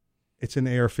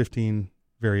AR-15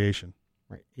 variation.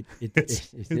 Right.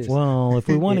 Well, if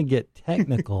we want to get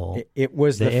technical, it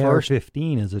was the first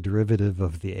AR-15 is a derivative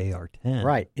of the AR-10.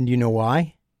 Right. And do you know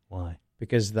why? Why?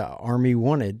 Because the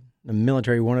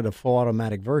military wanted a full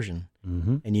automatic version.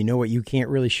 Mm-hmm. And you know what you can't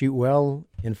really shoot well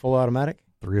in full automatic?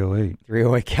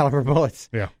 308 caliber bullets.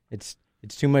 Yeah. It's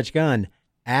too much gun.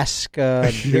 Ask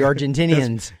the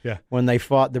Argentinians when they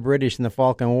fought the British in the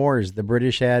Falkland Wars. The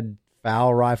British had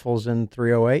FAL rifles in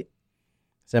 308,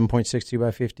 7.62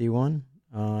 by 51.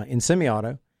 In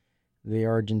semi-auto, the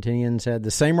Argentinians had the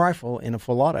same rifle in a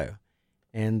full auto,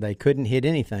 and they couldn't hit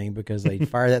anything because they'd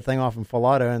fire that thing off in full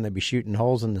auto and they'd be shooting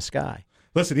holes in the sky.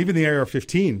 Listen, even the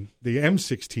AR-15, the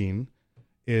M16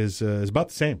 is about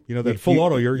the same. You know, that full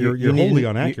auto, you're wholly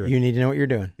inaccurate. You need to know what you're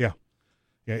doing. Yeah.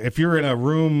 Yeah, if you're in a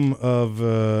room of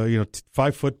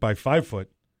 5 foot by 5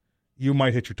 foot, you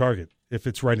might hit your target if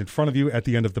it's right in front of you at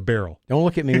the end of the barrel. Don't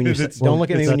look at me when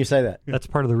you say that. That's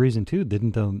part of the reason too.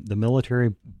 Didn't the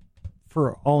military,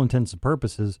 for all intents and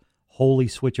purposes, wholly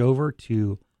switch over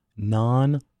to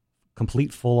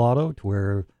non-complete full auto, to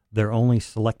where their only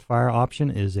select fire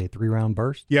option is a 3-round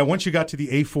burst? Yeah, once you got to the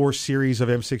A4 series of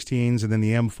M16s and then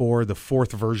the M4, the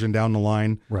fourth version down the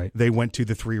line, right, they went to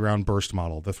the 3-round burst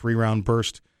model. The 3-round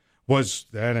burst was,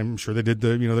 and I'm sure they did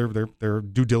their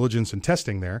due diligence and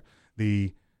testing there.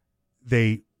 They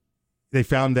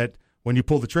found that when you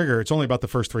pull the trigger, it's only about the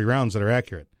first 3 rounds that are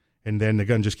accurate, and then the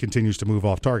gun just continues to move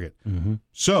off target. Mm-hmm.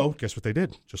 So guess what they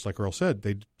did? Just like Earl said,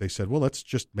 they said, well, let's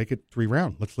just make it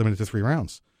 3-round. Let's limit it to 3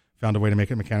 rounds. Found a way to make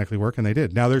it mechanically work, and they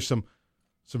did. Now there's some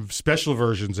special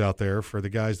versions out there for the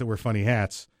guys that wear funny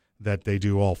hats that they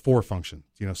do all 4 functions.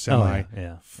 Semi,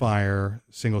 fire,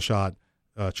 single shot,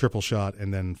 triple shot,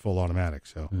 and then full automatic.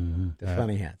 So the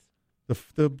funny hats,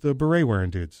 the beret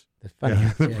wearing dudes. The funny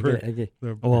hats. I get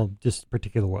it. Well, just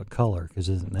particular what color? Because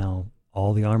isn't now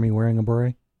all the Army wearing a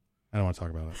beret? I don't want to talk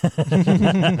about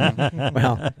it.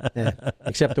 Well,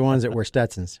 except the ones that wear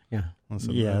Stetsons. Yeah.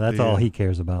 Yeah, that's all he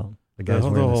cares about. The guys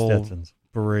wearing the Stetsons.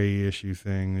 Beret issue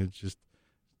thing. It's just,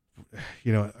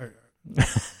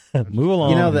 move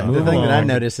along. The thing that I've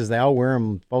noticed is they all wear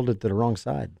them folded to the wrong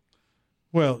side.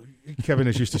 Well, Kevin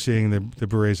is used to seeing the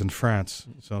berets in France.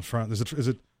 So France is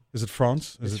it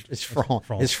France? It's France.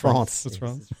 It's France. It's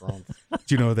France.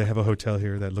 Do you know they have a hotel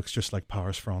here that looks just like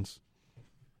Paris, France?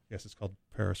 Yes, it's called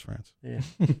Paris, France. Yeah.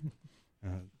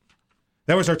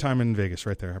 That was our time in Vegas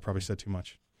right there. I probably said too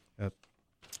much.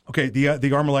 Okay, the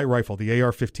Armalite rifle, the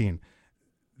AR-15.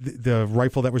 The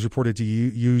rifle that was reported to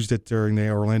used it during the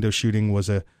Orlando shooting was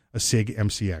a SIG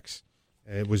MCX.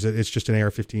 It's just an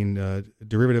AR-15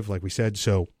 derivative, like we said.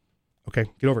 So, okay,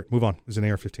 get over it. Move on. It's an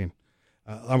AR-15.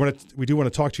 We do want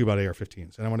to talk to you about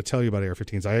AR-15s, and I want to tell you about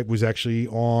AR-15s. I was actually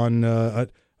on a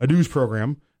news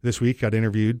program this week. Got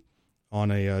interviewed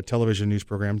on a television news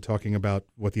program talking about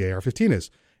what the AR-15 is,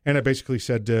 and I basically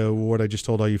said what I just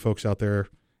told all you folks out there,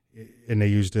 and they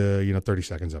used 30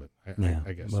 seconds of it.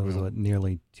 I guess. What was it?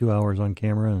 Nearly 2 hours on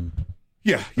camera and.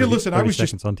 Yeah. Listen, I was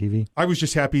just on TV. I was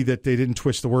just happy that they didn't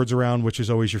twist the words around, which is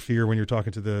always your fear when you're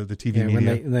talking to the TV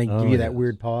media. When they give you that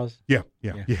weird pause. Yeah,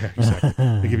 exactly.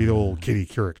 They give you the old Kitty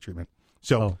Couric treatment.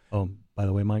 So, by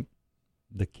the way, Mike,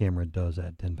 the camera does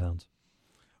add 10 pounds.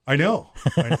 I know.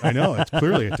 I know.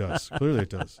 Clearly it does.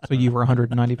 So you were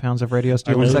 190 pounds of radio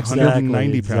steel and sex appeal?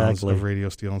 190 pounds of radio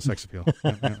steel and sex appeal.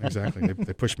 Yeah, exactly.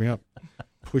 They pushed me up.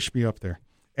 There.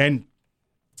 And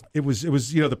it was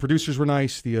the producers were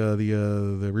nice.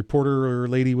 The reporter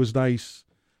lady was nice.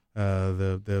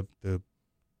 The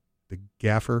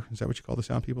gaffer, is that what you call the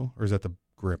sound people, or is that the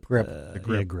grip? Grip. The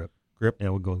grip. Yeah, grip. Grip. Yeah,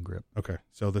 we'll go with grip. Okay.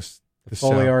 So the Foley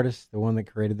sound artist, the one that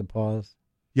created the pause.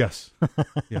 Yes,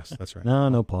 that's right.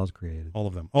 No pause created. All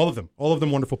of them,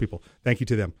 wonderful people. Thank you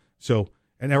to them. So,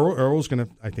 and Errol's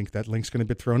I think that link's going to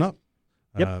be thrown up.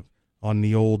 Yep. On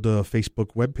the old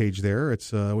Facebook webpage there. It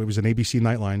was an ABC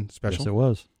Nightline special. Yes, it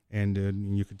was.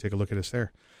 And you can take a look at us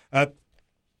there.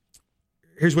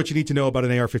 Here's what you need to know about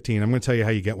an AR-15. I'm going to tell you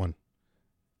how you get one.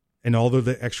 and all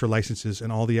the extra licenses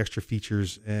and all the extra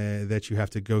features that you have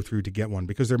to go through to get one,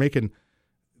 because they're making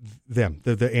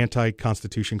the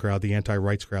anti-Constitution crowd, the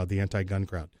anti-rights crowd, the anti-gun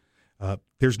crowd.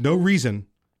 There's no reason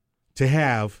to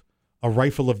have a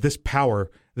rifle of this power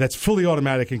that's fully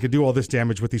automatic and can do all this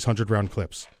damage with these 100-round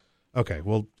clips. Okay,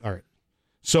 well, all right.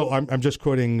 So I'm just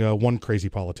quoting one crazy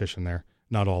politician there,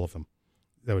 not all of them.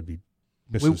 That would be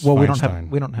Mrs. Feinstein.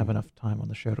 We don't have enough time on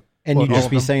the show to and you quote just all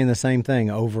be of them. saying the same thing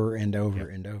over and over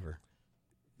and over.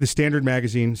 The standard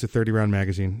magazine is a 30-round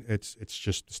magazine. It's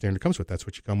just the standard comes with. That's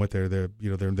what you come with. They're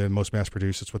the most mass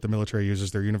produced. It's what the military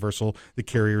uses. They're universal. The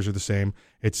carriers are the same.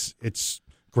 It's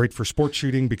great for sport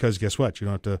shooting because guess what? You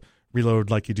don't have to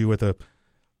reload like you do with a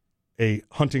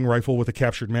hunting rifle with a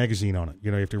captured magazine on it.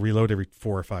 You have to reload every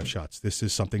 4 or 5 shots. This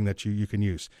is something that you can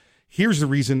use. Here's the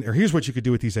reason, or here's what you could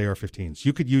do with these AR-15s.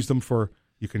 You can use them for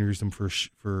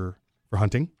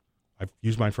hunting. I've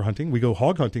used mine for hunting. We go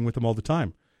hog hunting with them all the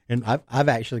time. And I've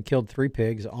actually killed 3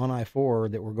 pigs on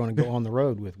I-4 that were going to go on the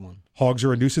road with one. Hogs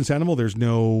are a nuisance animal. There's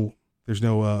no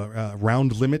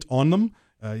round limit on them.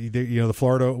 The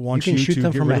Florida wants you to shoot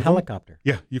them get from rid a of them. helicopter.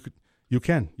 Yeah, you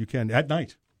can at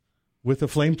night with a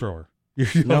flamethrower.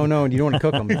 No, you don't want to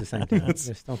cook them at the same time.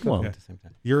 Just don't cook them at the same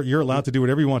time. You're allowed to do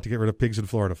whatever you want to get rid of pigs in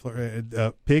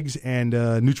Florida. Pigs and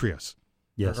nutrias.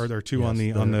 Yes, are there two on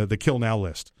the kill now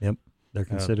list? Yep, they're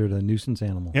considered a nuisance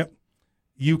animal. Yep.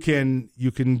 You can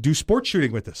do sport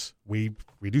shooting with this. We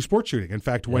do sport shooting. In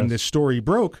fact, when this story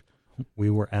broke,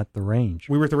 we were at the range.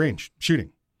 We were at the range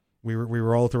shooting. We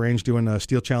were all at the range doing a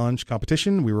steel challenge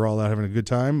competition. We were all out having a good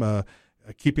time,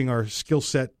 keeping our skill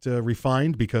set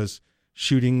refined because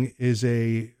shooting is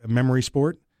a memory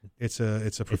sport. It's a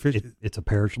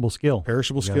perishable skill.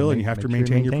 And you have to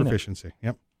maintain your proficiency.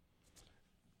 Yep.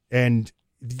 And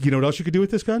you know what else you could do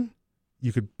with this gun?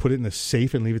 You could put it in a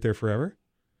safe and leave it there forever.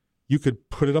 You could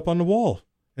put it up on the wall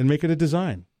and make it a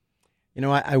design.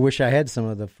 I wish I had some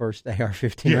of the first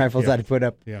AR-15 rifles I'd put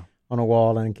up on a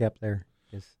wall and kept there.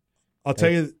 I'll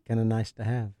tell you, kind of nice to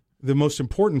have. The most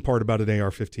important part about an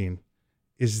AR-15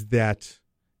 is that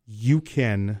you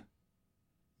can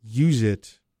use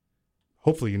it,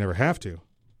 hopefully you never have to,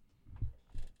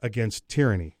 against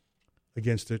tyranny,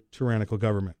 against a tyrannical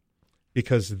government,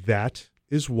 because that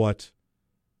is what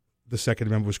the Second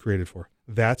Amendment was created for.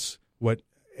 That's what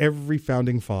every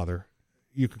founding father,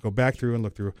 you could go back through and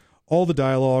look through all the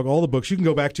dialogue, all the books. You can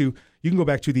go back to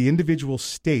the individual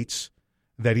states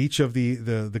that each of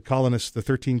the colonists, the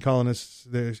 13 colonists,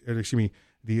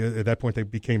 at that point they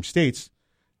became states,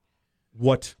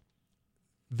 what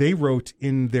they wrote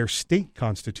in their state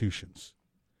constitutions.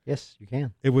 Yes, you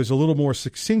can. It was a little more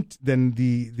succinct than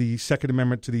the Second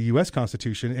Amendment to the U.S.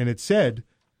 Constitution, and it said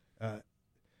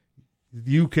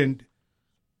you can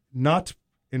not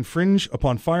infringe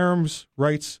upon firearms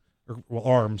rights,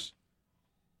 arms,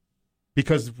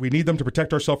 because we need them to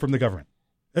protect ourselves from the government.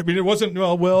 I mean, it wasn't,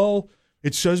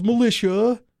 it says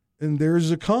militia, and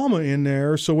there's a comma in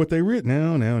there, so what they read,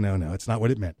 no, it's not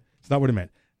what it meant. It's not what it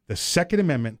meant. The Second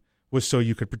Amendment was so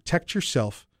you could protect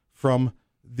yourself from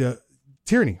the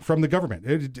tyranny, from the government.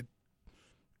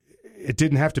 It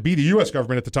didn't have to be the U.S.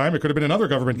 government at the time. It could have been another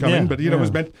government coming, but it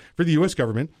was meant for the U.S.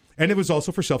 government, and it was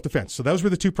also for self-defense. So those were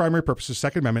the two primary purposes.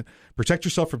 Second Amendment: protect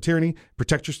yourself from tyranny,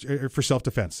 for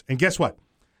self-defense. And guess what?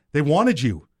 They wanted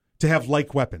you to have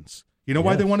like weapons. You know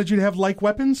why they wanted you to have like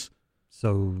weapons?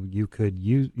 So you could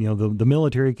use, the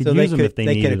military could use them if they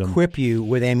needed them. They could equip you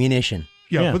with ammunition.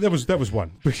 Yeah, but that was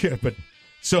one. But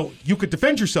so you could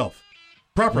defend yourself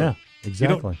properly. Yeah,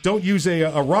 exactly. Don't use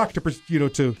a rock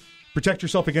to protect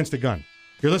yourself against a gun.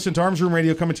 You're listening to Arms Room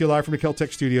Radio, coming to you live from the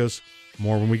Kel-Tec studios.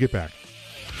 More when we get back.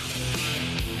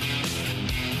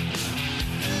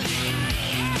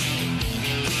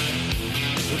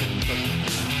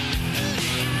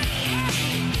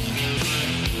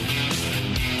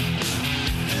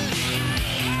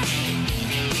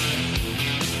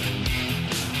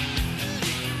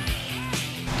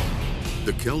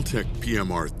 The Kel-Tec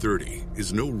PMR-30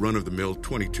 is no run-of-the-mill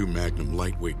 .22 Magnum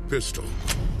lightweight pistol,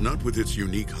 not with its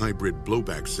unique hybrid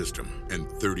blowback system and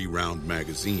 30-round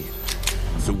magazine.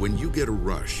 So when you get a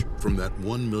rush from that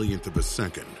 1/1,000,000th of a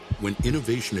second, when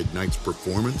innovation ignites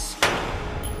performance,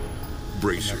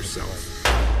 brace yourself.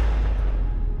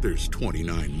 There's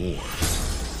 29 more.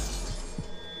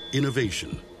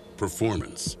 Innovation,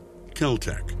 performance,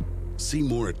 Kel-Tec. See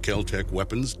more at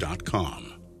keltecweapons.com.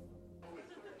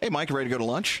 Hey, Mike, you ready to go to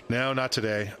lunch? No, not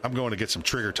today. I'm going to get some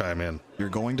trigger time in. You're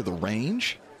going to the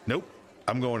range? Nope.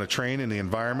 I'm going to train in the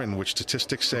environment in which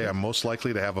statistics say I'm most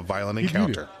likely to have a violent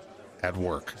encounter at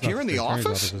work. Here in the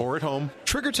office? Or at home.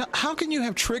 Trigger time? How can you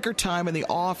have trigger time in the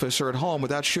office or at home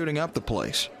without shooting up the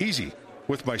place? Easy.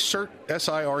 with my SIRT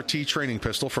SIRT training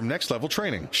pistol from Next Level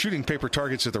Training. Shooting paper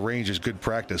targets at the range is good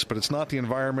practice, but it's not the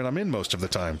environment I'm in most of the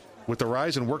time. With the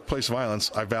rise in workplace violence,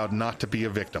 I vowed not to be a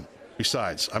victim.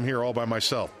 Besides, I'm here all by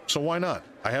myself, so why not?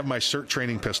 I have my SIRT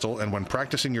training pistol, and when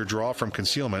practicing your draw from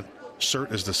concealment,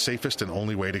 SIRT is the safest and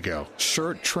only way to go.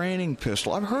 SIRT training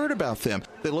pistol. I've heard about them.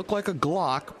 They look like a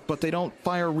Glock, but they don't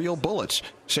fire real bullets.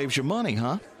 Saves you money,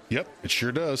 huh? Yep, it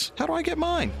sure does. How do I get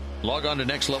mine? Log on to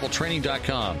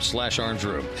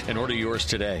nextleveltraining.com/armsroom and order yours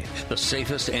today. The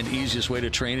safest and easiest way to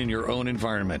train in your own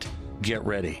environment. Get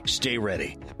ready. Stay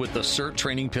ready with the SIRT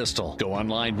training pistol. Go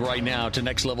online right now to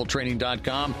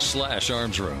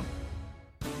nextleveltraining.com/armsroom.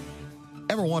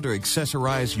 Ever want to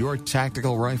accessorize your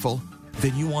tactical rifle?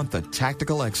 Then you want the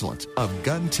tactical excellence of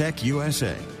GunTech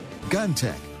USA.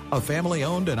 GunTech, a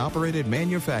family-owned and operated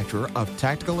manufacturer of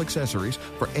tactical accessories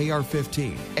for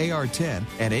AR-15, AR-10,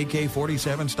 and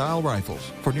AK-47 style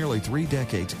rifles. For nearly 3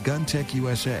 decades, GunTech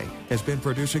USA has been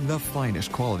producing the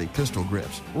finest quality pistol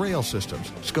grips, rail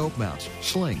systems, scope mounts,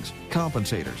 slings,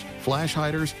 compensators, flash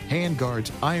hiders, hand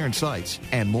guards, iron sights,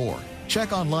 and more.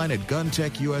 Check online at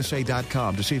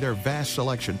GunTechUSA.com to see their vast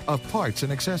selection of parts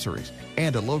and accessories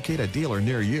and to locate a dealer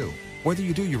near you. Whether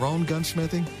you do your own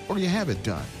gunsmithing or you have it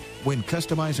done, when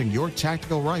customizing your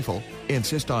tactical rifle,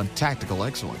 insist on tactical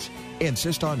excellence.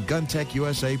 Insist on GunTech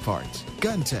USA parts.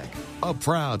 GunTech, a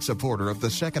proud supporter of the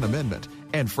Second Amendment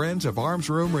and friends of Arms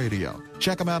Room Radio.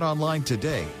 Check them out online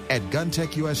today at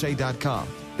GunTechUSA.com.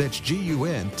 That's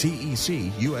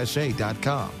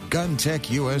GUNTECUSA.com. GunTech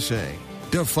USA.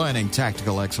 Defining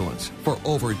tactical excellence for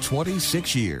over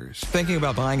 26 years. Thinking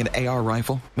about buying an AR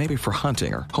rifle? Maybe for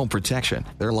hunting or home protection.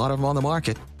 There are a lot of them on the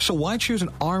market. So why choose an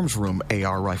Arms Room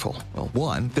AR rifle? Well,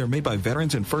 1, they're made by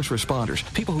veterans and first responders,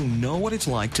 people who know what it's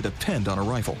like to depend on a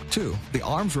rifle. 2, the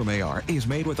Arms Room AR is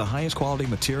made with the highest quality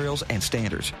materials and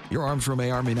standards. Your Arms Room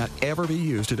AR may not ever be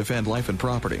used to defend life and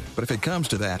property, but if it comes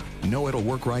to that, know it'll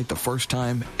work right the first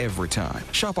time, every time.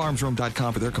 Shop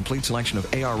armsroom.com for their complete selection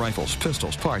of AR rifles,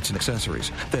 pistols, parts, and accessories.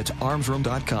 That's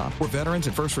armsroom.com, where veterans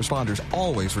and first responders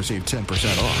always receive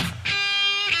 10% off.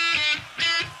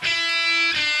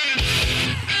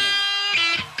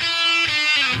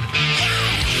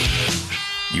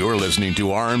 You're listening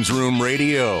to Arms Room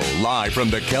Radio, live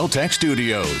from the Keltec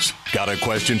studios. Got a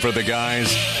question for the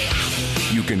guys?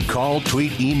 You can call,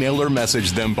 tweet, email, or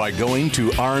message them by going to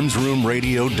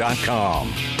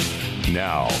armsroomradio.com.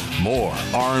 Now, more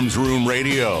Arms Room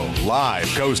Radio, live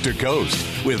coast to coast,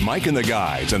 with Mike and the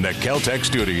guys in the Keltec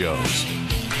studios.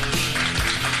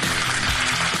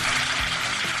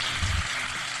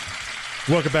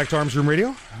 Welcome back to Arms Room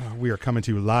Radio. We are coming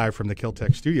to you live from the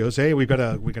Keltec studios. Hey, we've got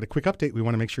a quick update we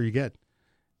want to make sure you get.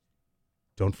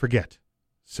 Don't forget,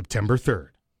 September 3rd,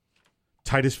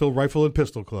 Titusville Rifle and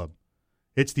Pistol Club.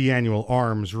 It's the annual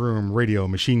Arms Room Radio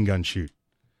Machine Gun Shoot.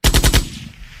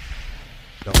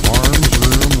 The Arms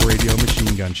Room Radio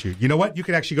Machine Gun Shoot. You know what? You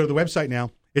can actually go to the website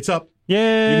now. It's up. Yay!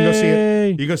 You can go see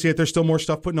it. You can go see it. There's still more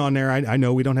stuff putting on there. I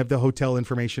know we don't have the hotel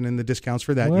information and the discounts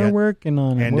for that yet. We're working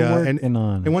on it.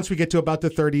 And once we get to about the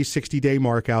 30, 60-day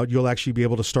mark out, you'll actually be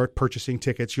able to start purchasing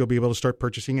tickets. You'll be able to start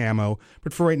purchasing ammo.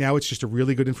 But for right now, it's just a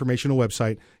really good informational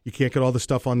website. You can't get all the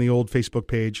stuff on the old Facebook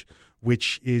page,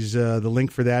 which is the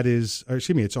link for that is, it's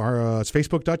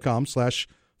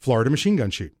facebook.com/Florida Machine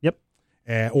Gun Shoot. Yep.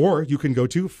 Or you can go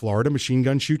to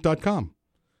FloridaMachineGunShoot.com.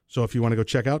 So if you want to go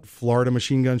check out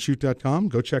FloridaMachineGunShoot.com,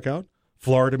 go check out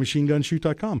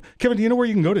FloridaMachineGunShoot.com. Kevin, do you know where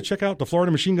you can go to check out the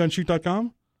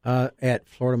FloridaMachineGunShoot.com? At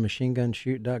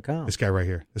FloridaMachineGunShoot.com. This guy right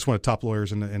here. This is one of the top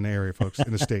lawyers in the area, folks,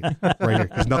 in the state. Right here,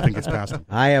 because nothing gets past him.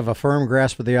 I have a firm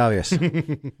grasp of the obvious.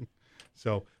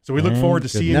 So we look forward to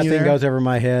seeing you there. Nothing goes over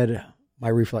my head. My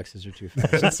reflexes are too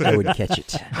fast. I would catch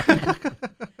it.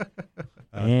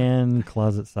 And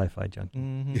closet sci-fi junkie.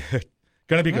 Mm-hmm.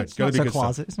 Gonna be good. It's not so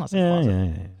closet. It's not so closet.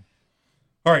 Yeah.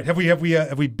 All right. Have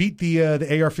we beat the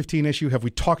AR-15 issue? Have we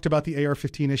talked about the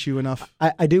AR-15 issue enough?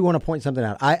 I do want to point something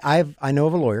out. I know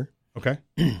of a lawyer. Okay.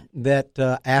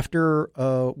 That after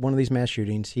one of these mass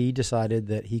shootings, he decided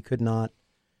that he could not,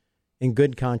 in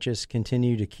good conscience,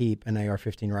 continue to keep an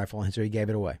AR-15 rifle, and so he gave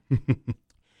it away.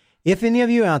 If any of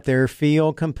you out there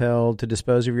feel compelled to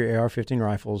dispose of your AR-15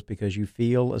 rifles because you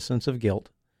feel a sense of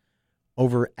guilt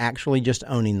over actually just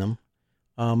owning them,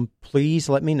 please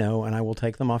let me know, and I will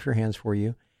take them off your hands for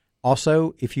you.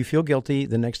 Also, if you feel guilty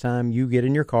the next time you get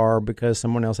in your car because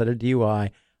someone else had a DUI,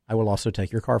 I will also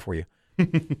take your car for you.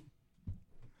 Give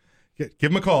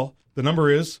them a call. The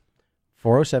number is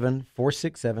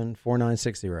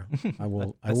 407-467-4960. I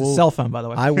will. That's a cell phone, by the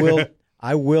way.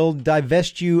 I will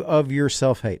divest you of your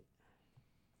self-hate.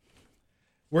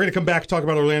 We're going to come back and talk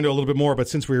about Orlando a little bit more, but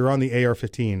since we were on the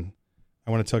AR-15,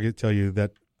 I want to tell you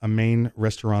that a Maine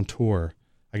restaurateur,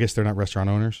 I guess they're not restaurant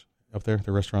owners up there,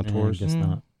 they're restaurateurs. I guess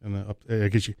not. And I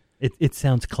guess It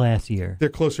sounds classier. they're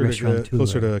closer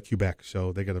to Quebec,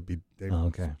 so they got to be.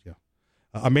 Okay. Yeah.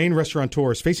 A Maine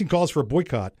restaurateur is facing calls for a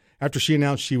boycott after she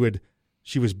announced she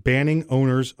was banning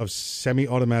owners of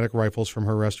semi-automatic rifles from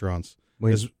her restaurants.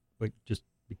 Wait, just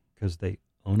because they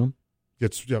own them?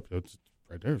 It's right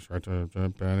there. It's right there.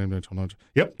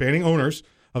 Yep, banning owners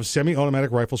of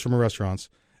semi-automatic rifles from her restaurants,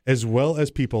 as well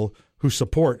as people who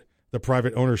support the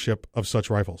private ownership of such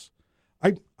rifles.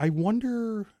 I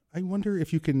wonder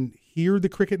if you can hear the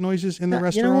cricket noises in the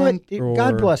restaurant. You know what?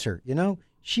 God bless her.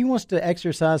 She wants to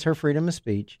exercise her freedom of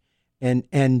speech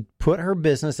and put her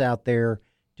business out there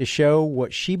to show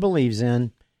what she believes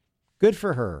in. Good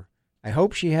for her. I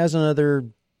hope she has another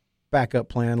backup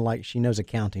plan, like she knows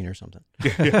accounting or something.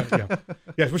 Yeah.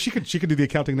 Well, she could do the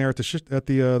accounting there at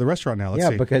the restaurant now. Let's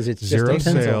see. Because it's zero just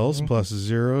a pencil. sales plus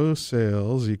 0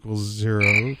 sales equals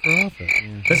 0 profit.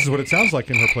 This is what it sounds like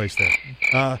in her place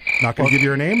there. Not going to give you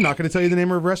her name. Not going to tell you the name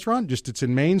of her restaurant. Just it's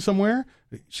in Maine somewhere.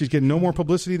 She's getting no more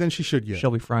publicity than she should get.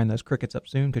 She'll be frying those crickets up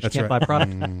soon because she can't right. buy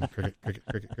product.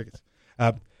 Crickets.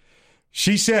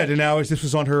 She said, and now this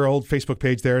was on her old Facebook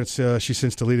page there, she's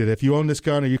since deleted it. If you own this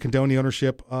gun or you condone the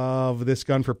ownership of this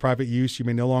gun for private use, you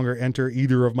may no longer enter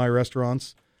either of my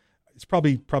restaurants. It's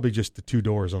probably just the two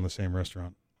doors on the same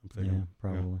restaurant. I'm thinking. Yeah,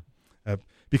 probably.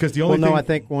 Because the only thing... I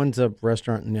think one's a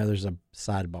restaurant and the other's a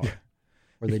sidebar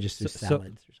where they just do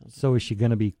salads or something. So is she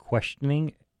going to be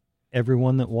questioning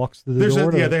everyone that walks through the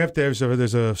door?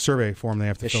 There's a survey form they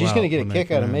have to fill out. She's going to get a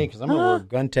kick out of me because I'm going to wear a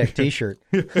Gun Tech T-shirt.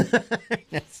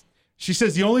 She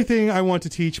says, the only thing I want to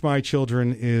teach my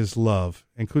children is love,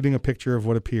 including a picture of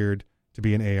what appeared to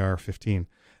be an AR-15.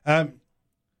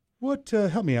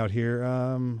 Help me out here.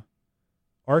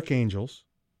 Archangels.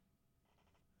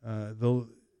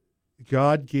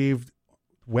 God gave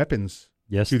weapons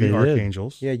to the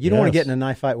archangels. Yeah, you don't want to get in a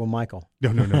knife fight with Michael.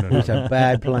 No. It's a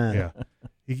bad plan. Yeah.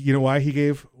 You know why he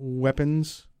gave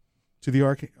weapons to the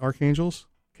archangels?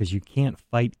 Because you can't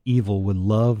fight evil with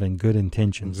love and good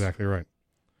intentions. Exactly right.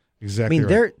 Exactly. I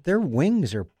mean, their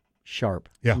wings are sharp.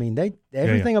 Yeah. I mean,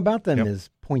 everything about them is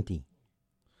pointy.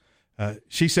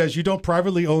 She says you don't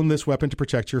privately own this weapon to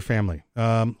protect your family.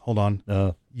 Hold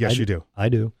on. Yes, you do. I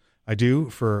do. I do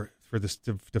for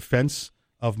the defense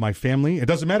of my family. It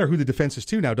doesn't matter who the defense is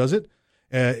to now, does it?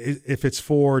 If it's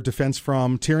for defense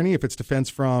from tyranny, if it's defense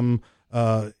from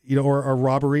or a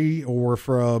robbery or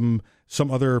from some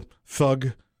other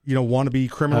thug, wannabe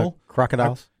criminal,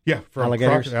 crocodiles. For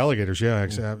alligators. Alligators, yeah,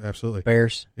 absolutely.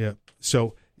 Bears. Yeah.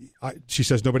 So she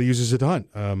says nobody uses it to hunt.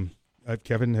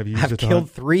 Kevin, have you used it to killed hunt?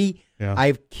 3. Yeah.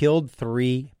 I've killed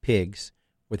 3 pigs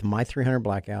with my 300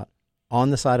 Blackout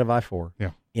on the side of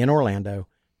I-4 in Orlando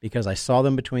because I saw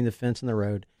them between the fence and the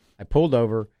road. I pulled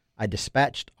over. I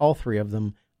dispatched all 3 of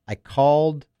them. I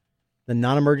called the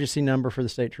non-emergency number for the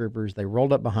state troopers. They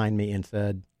rolled up behind me and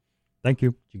said, "Thank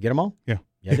you." Did you get them all? Yeah.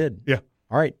 Yeah, I did. Yeah.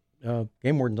 All right.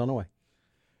 Game warden's on the way.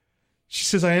 She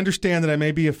says, I understand that I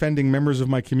may be offending members of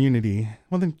my community.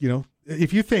 Well, then,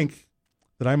 if you think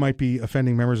that I might be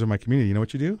offending members of my community, you know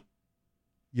what you do?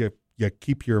 You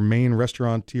keep your main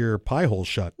restaurateur pie hole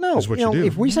shut. No, is what you do.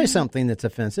 If we say something that's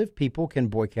offensive, people can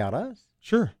boycott us.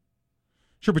 Sure,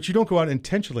 but you don't go out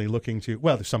intentionally looking to.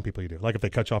 Well, there's some people you do. Like if they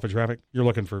cut you off in traffic, you're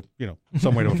looking for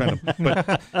some way to offend them.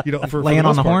 But for laying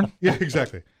on the horn. Yeah,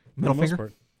 exactly. Middle finger. For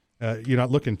the most part, you're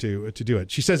not looking to do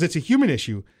it. She says it's a human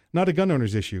issue, not a gun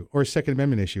owner's issue or a Second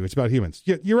Amendment issue. It's about humans.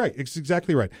 Yeah, you're right. It's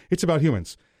exactly right. It's about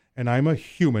humans, and I'm a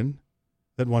human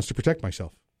that wants to protect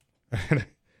myself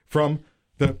from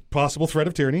the possible threat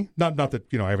of tyranny. Not that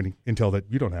I have any intel that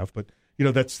you don't have, but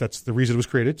that's the reason it was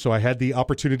created. So I had the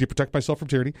opportunity to protect myself from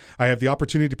tyranny. I have the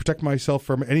opportunity to protect myself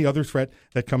from any other threat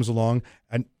that comes along,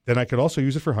 and then I could also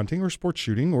use it for hunting or sports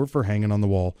shooting or for hanging on the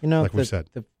wall, like we said.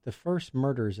 The first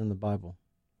murders in the Bible.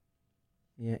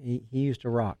 Yeah, he used a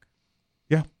rock.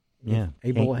 Yeah. Yeah.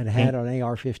 Abel had an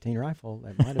AR-15 rifle.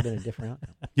 That might have been a different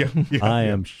outcome. Yeah. I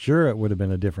am sure it would have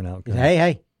been a different outcome.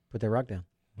 Hey, put that rock down.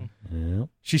 Yeah.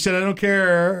 She said, I don't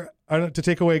care to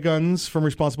take away guns from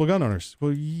responsible gun owners.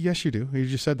 Well, yes, you do. You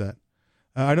just said that.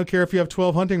 I don't care if you have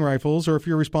 12 hunting rifles or if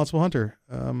you're a responsible hunter.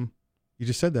 You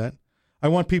just said that. I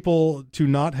want people to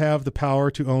not have the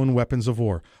power to own weapons of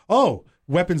war. Oh,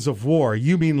 weapons of war.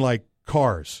 You mean like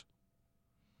cars?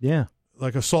 Yeah.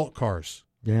 Like assault cars.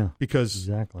 Yeah.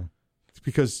 Exactly.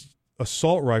 Because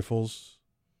assault rifles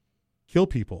kill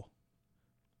people.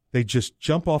 They just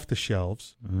jump off the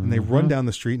shelves and they run down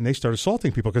the street and they start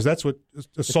assaulting people because that's what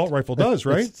assault rifle does,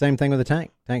 right? It's the same thing with a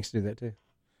tank. Tanks do that too.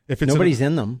 If it's nobody's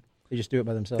in them. They just do it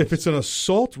by themselves. If it's an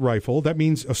assault rifle, that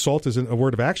means assault isn't a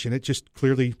word of action. It just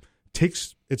clearly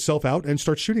takes itself out and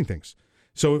starts shooting things.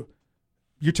 So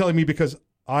you're telling me because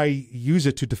I use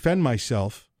it to defend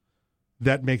myself,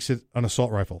 that makes it an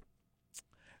assault rifle.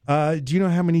 Do you know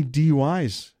how many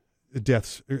DUIs,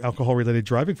 deaths, alcohol-related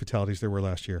driving fatalities there were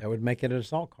last year? That would make it an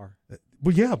assault car.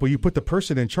 Well, yeah, but you put the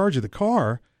person in charge of the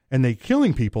car and they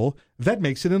killing people, that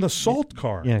makes it an assault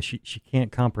car. Yeah, she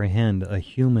can't comprehend a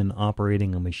human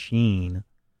operating a machine.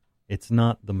 It's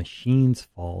not the machine's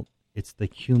fault. It's the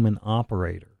human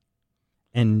operator.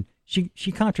 And she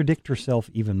contradicted herself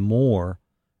even more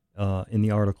in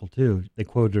the article, too. They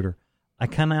quoted her, I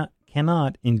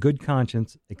cannot, in good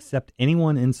conscience, accept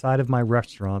anyone inside of my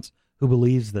restaurants who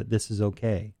believes that this is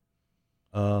okay.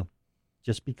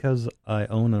 Just because I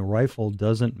own a rifle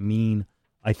doesn't mean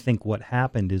I think what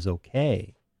happened is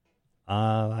okay.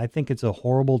 I think it's a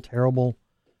horrible, terrible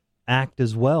act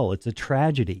as well. It's a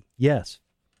tragedy. Yes,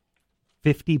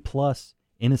 50-plus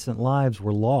innocent lives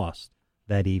were lost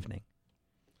that evening.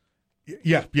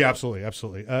 Yeah, absolutely.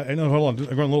 And hold on,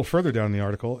 I'm going a little further down in the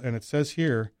article, and it says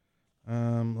here,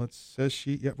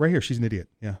 right here, she's an idiot.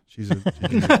 Yeah, she's an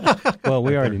idiot. Well,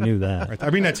 we already knew that. Right. I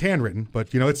mean, that's handwritten,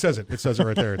 but it says it. It says it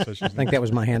right there. It says she's I think that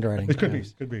was my handwriting. It could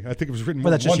be. I think it was written.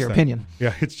 Well, that's just your opinion.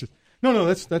 Yeah, it's just no.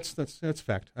 That's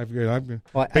fact. I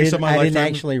didn't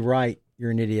actually write.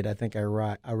 You're an idiot. I think I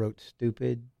wrote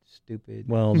stupid.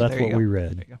 Well, that's what we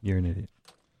read. You're an idiot.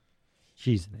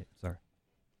 She's an idiot. Sorry.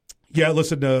 Yeah,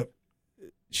 listen.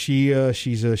 She's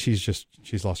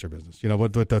lost her business.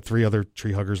 With the 3 other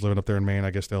tree huggers living up there in Maine,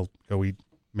 I guess they'll go eat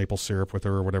maple syrup with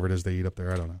her or whatever it is they eat up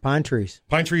there. I don't know. Pine trees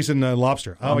and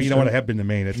lobster. Oh, you know what? I have been to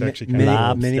Maine. It's actually kind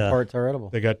of many parts are edible.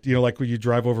 They got like when you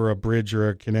drive over a bridge or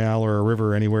a canal or a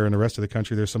river anywhere in the rest of the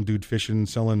country, there's some dude fishing,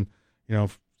 selling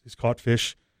he's caught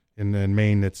fish. In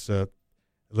Maine, it's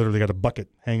literally got a bucket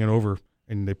hanging over.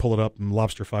 And they pull it up and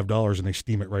lobster $5 and they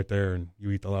steam it right there and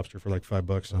you eat the lobster for like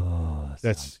 $5.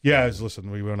 So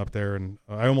listen, we went up there and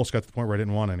I almost got to the point where I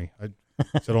didn't want any. I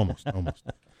said almost. All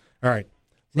right.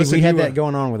 Listen, we had that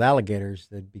going on with alligators.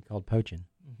 That'd be called poaching.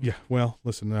 Yeah. Well,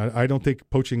 listen, I don't think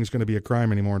poaching is going to be a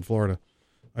crime anymore in Florida.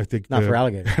 I think not for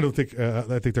alligators. I don't think. I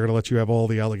think they're going to let you have all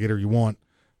the alligator you want.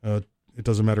 It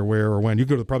doesn't matter where or when. You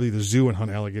go to probably the zoo and hunt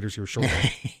alligators here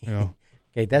shortly.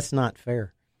 Okay, that's not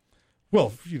fair.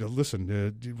 Well, listen,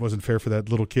 it wasn't fair for that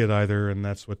little kid either, and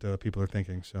that's what people are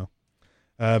thinking. So,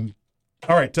 all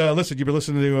right, listen, you've been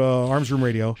listening to Arms Room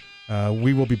Radio.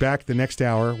 We will be back the next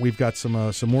hour. We've got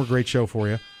some more great show for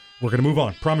you. We're going to move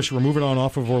on. Promise you, we're moving on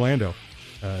off of Orlando.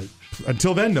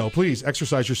 Until then, though, please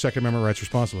exercise your Second Amendment rights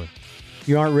responsibly. If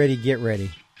you aren't ready, get ready.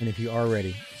 And if you are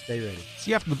ready, stay ready.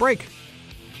 See you after the break.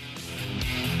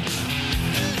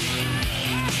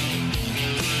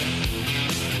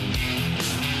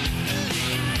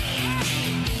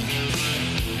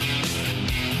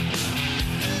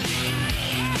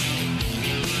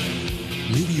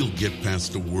 Maybe you'll get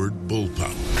past the word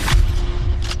bullpup.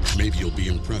 Maybe you'll be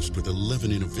impressed with 11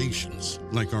 innovations,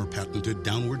 like our patented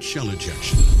downward shell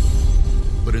ejection.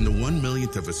 But in the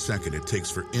 1/1,000,000th of a second it takes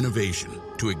for innovation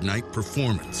to ignite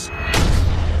performance,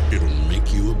 it'll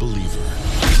make you a believer.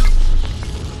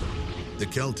 The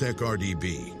Kel-Tec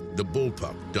RDB, the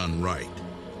bullpup done right.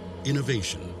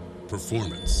 Innovation,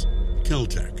 performance,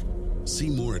 Kel-Tec.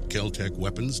 See more at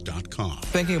keltecweapons.com.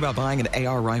 Thinking about buying an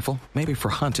AR rifle? Maybe for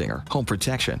hunting or home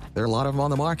protection. There are a lot of them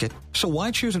on the market. So why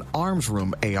choose an Arms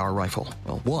Room AR rifle?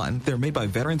 Well, 1, they're made by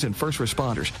veterans and first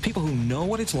responders, people who know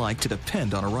what it's like to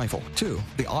depend on a rifle. 2,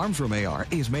 the Arms Room AR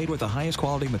is made with the highest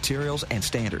quality materials and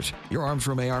standards. Your Arms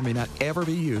Room AR may not ever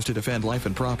be used to defend life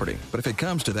and property, but if it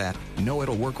comes to that, know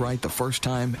it'll work right the first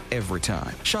time, every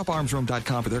time. Shop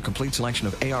armsroom.com for their complete selection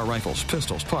of AR rifles,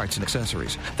 pistols, parts, and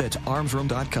accessories. That's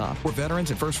armsroom.com, where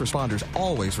veterans and first responders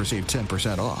always receive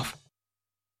 10% off.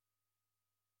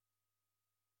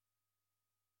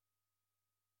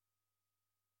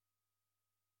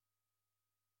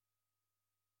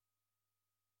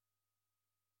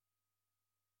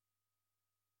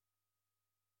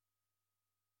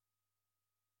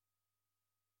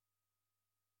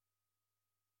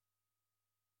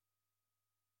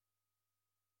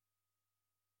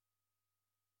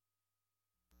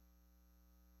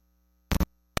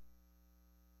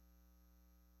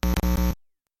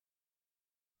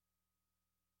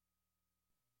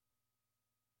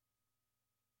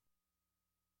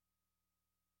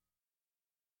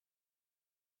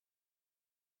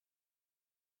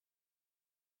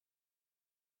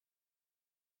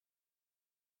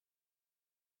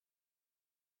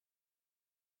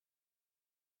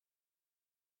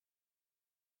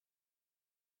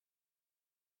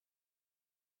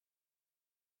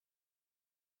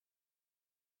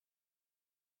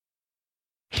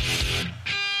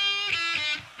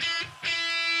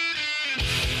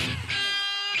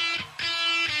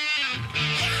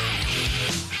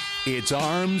 It's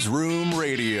Arms Room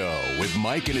Radio with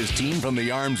Mike and his team from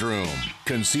the Arms Room.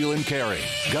 Conceal and carry,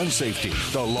 gun safety,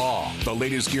 the law, the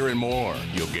latest gear, and more.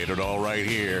 You'll get it all right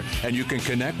here, and you can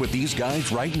connect with these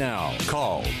guys right now.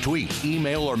 Call, tweet,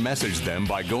 email, or message them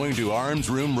by going to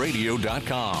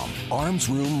armsroomradio.com. Arms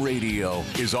Room Radio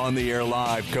is on the air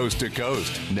live coast to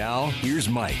coast. Now, here's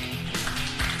Mike.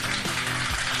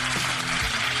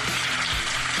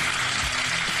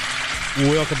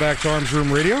 Welcome back to Arms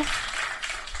Room Radio,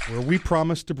 where we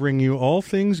promise to bring you all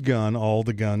things gun, all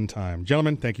the gun time.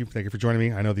 Gentlemen, thank you for joining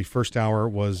me. I know the first hour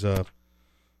was a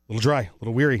little dry, a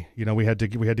little weary. You know, we had to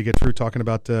get through talking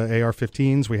about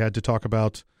AR-15s. We had to talk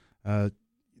about the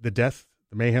death,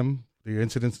 the mayhem, the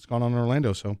incidents that's gone on in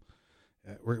Orlando. So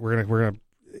we're gonna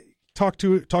talk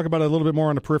about it a little bit more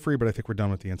on the periphery, but I think we're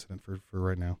done with the incident for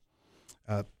right now.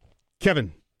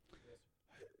 Kevin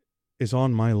is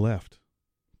on my left.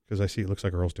 Because I see it looks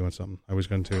like Earl's doing something. I was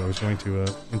going to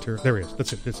enter. There he is.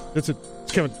 That's it. It's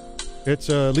Kevin. It's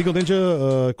Legal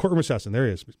Ninja, Courtroom Assassin. There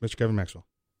he is, Mr. Kevin Maxwell.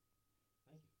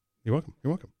 You're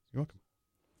welcome.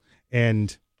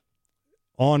 And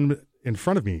in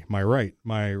front of me, my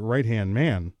right-hand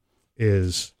man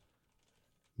is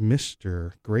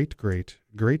Mr.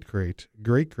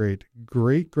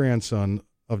 great-grandson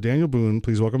of Daniel Boone.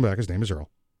 Please welcome back. His name is Earl.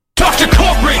 Talk to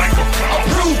corporate,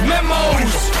 approve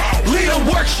memos, lead a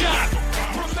workshop,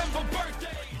 remember birthday.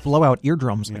 Blow out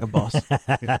eardrums like a boss.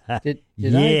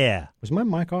 Was my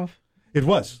mic off? It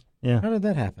was. Yeah. How did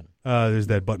that happen? There's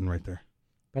that button right there.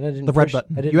 But I didn't. The red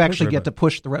button. You actually get to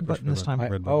push the red button this time.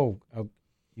 Red button.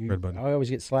 Red button. I always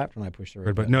get slapped when I push the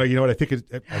red button. No, you know what? I think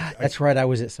that's right. I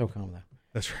was at SOCOM though.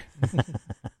 That's right.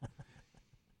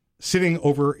 Sitting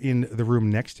over in the room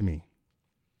next to me.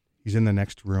 He's in the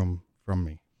next room from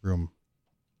me. Room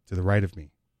to the right of me.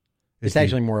 It's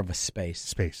actually more of a space.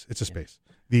 Space. It's a space.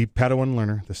 The Padawan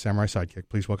learner, the samurai sidekick.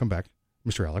 Please welcome back,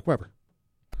 Mr. Alec Weber.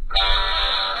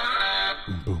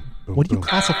 Boom, boom, boom, what do you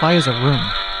classify as a room?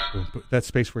 Boom, boom. That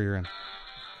space where you're in.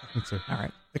 All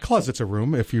right. A closet's a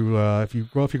room. If you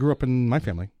grew up in my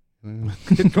family,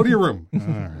 go to your room. All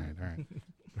right.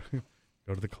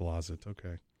 Go to the closet.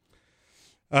 Okay.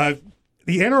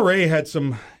 The NRA had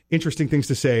some interesting things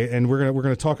to say, and we're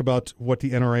gonna talk about what the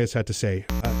NRA has had to say.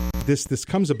 This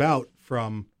comes about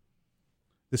from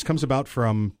the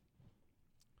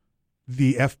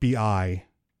FBI.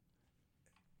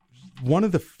 One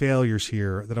of the failures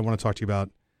here that I want to talk to you about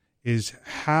is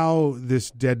how this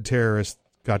dead terrorist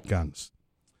got guns.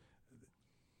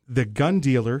 The gun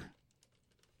dealer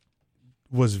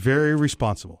was very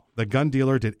responsible. The gun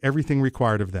dealer did everything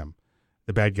required of them.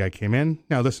 The bad guy came in.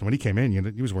 Now, listen, when he came in,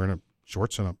 he was wearing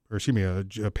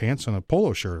pants and a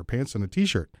polo shirt, or pants and a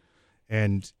T-shirt,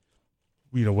 and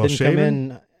well shaven. Didn't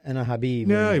come in a Habib.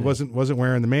 No, he wasn't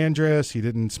wearing the man dress. He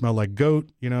didn't smell like goat.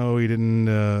 He didn't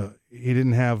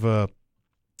have a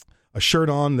shirt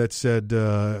on that said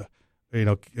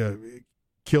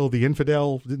kill the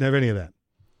infidel. Didn't have any of that.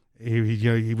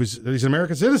 He's an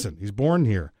American citizen. He's born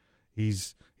here.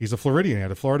 He's a Floridian. He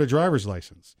had a Florida driver's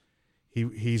license.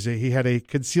 He had a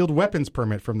concealed weapons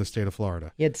permit from the state of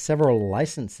Florida. He had several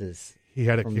licenses.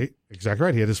 Exactly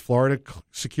right. He had his Florida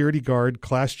security guard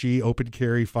Class G open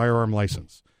carry firearm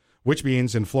license, which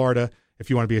means in Florida, if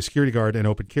you want to be a security guard and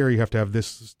open carry, you have to have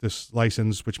this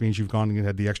license, which means you've gone and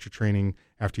had the extra training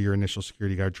after your initial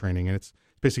security guard training, and it's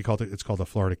basically called a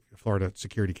Florida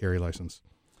security carry license.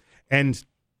 And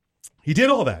he did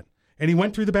all that, and he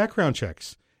went through the background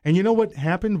checks. And you know what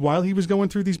happened while he was going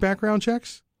through these background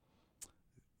checks?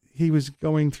 He was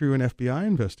going through an FBI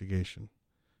investigation,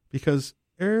 because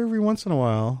every once in a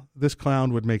while, this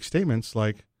clown would make statements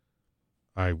like,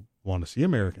 I want to see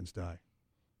Americans die,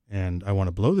 and I want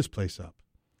to blow this place up.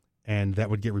 And that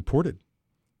would get reported,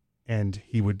 and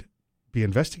he would be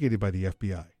investigated by the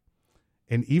FBI.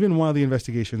 And even while the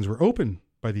investigations were open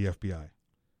by the FBI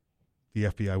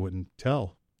wouldn't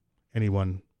tell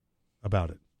anyone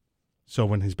about it. So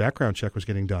when his background check was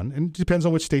getting done, and it depends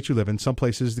on which state you live in, some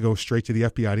places they go straight to the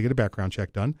FBI to get a background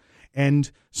check done, and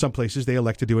some places they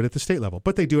elect to do it at the state level.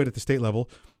 But they do it at the state level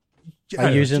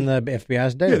using the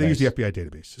FBI's database. Yeah, they use the FBI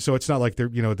database. So it's not like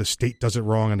the state does it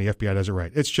wrong and the FBI does it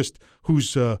right. It's just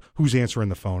who's answering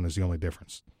the phone is the only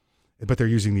difference. But they're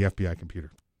using the FBI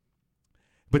computer.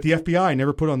 But the FBI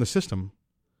never put on the system,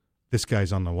 this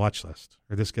guy's on the watch list,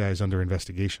 or this guy's under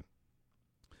investigation.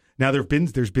 Now,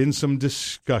 there's been some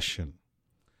discussion.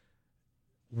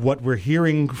 What we're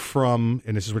hearing from,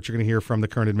 and this is what you're going to hear from the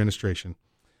current administration,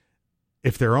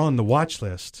 if they're on the watch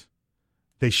list,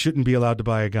 they shouldn't be allowed to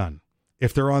buy a gun.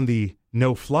 If they're on the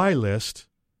no-fly list,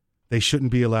 they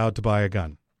shouldn't be allowed to buy a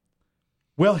gun.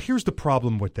 Well, here's the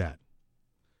problem with that.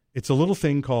 It's a little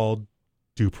thing called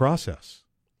due process.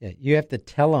 Yeah, you have to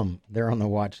tell them they're on the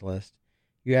watch list.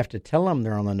 You have to tell them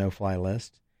they're on the no-fly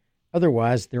list.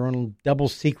 Otherwise, they're on double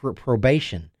secret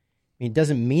probation. I mean, it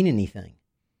doesn't mean anything.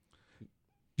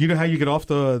 Do you know how you get off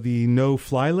the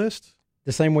no-fly list?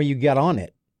 The same way you got on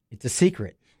it. It's a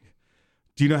secret.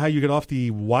 Do you know how you get off the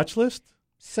watch list?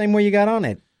 Same way you got on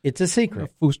it. It's a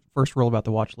secret. First rule about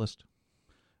the watch list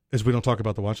is we don't talk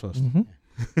about the watch list.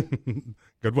 Mm-hmm.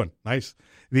 Good one. Nice.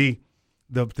 The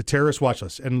terrorist watch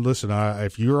list. And listen,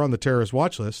 if you're on the terrorist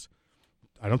watch list,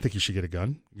 I don't think you should get a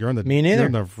gun. You're on the Me neither. You're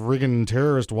on the friggin'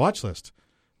 terrorist watch list.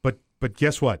 But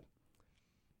guess what?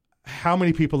 How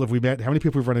many people have we met? How many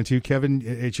people we've run into? Kevin,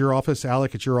 at your office,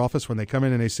 Alec, at your office, when they come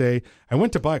in and they say, I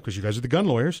went to buy, because you guys are the gun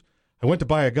lawyers, I went to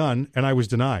buy a gun and I was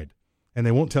denied. And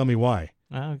they won't tell me why.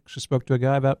 I actually spoke to a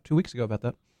guy about 2 weeks ago about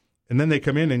that. And then they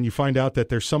come in and you find out that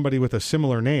there's somebody with a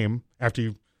similar name after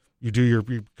you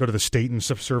go to the state and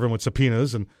serve them with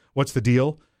subpoenas and what's the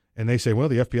deal? And they say, well,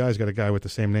 the FBI's got a guy with the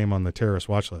same name on the terrorist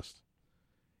watch list.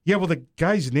 Yeah, well, the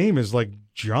guy's name is like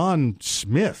John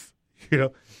Smith.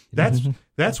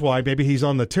 That's why maybe he's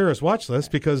on the terrorist watch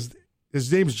list, because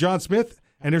his name's John Smith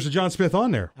and there's a John Smith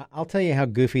on there. I'll tell you how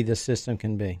goofy this system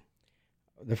can be.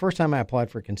 The first time I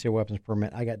applied for a concealed weapons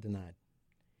permit, I got denied.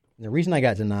 And the reason I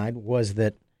got denied was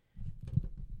that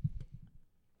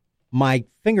my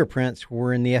fingerprints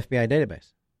were in the FBI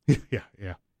database. Yeah.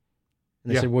 And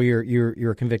they said, well,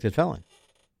 you're a convicted felon.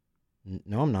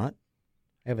 No, I'm not.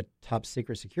 I have a top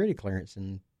secret security clearance,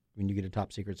 and when you get a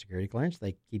top secret security clearance,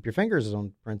 they keep your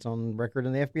prints on record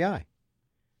in the FBI.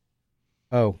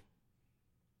 Oh,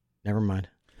 never mind.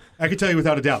 I can tell you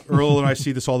without a doubt. Earl and I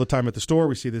see this all the time at the store.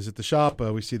 We see this at the shop.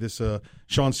 We see this.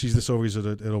 Sean sees this always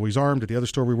at Always Armed at the other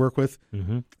store we work with.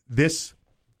 Mm-hmm. This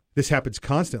happens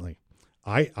constantly.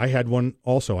 I had one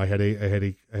also. I have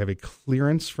a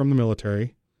clearance from the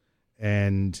military,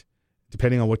 and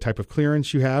depending on what type of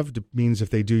clearance you have, means if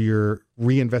they do your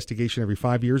reinvestigation every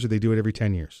 5 years or they do it every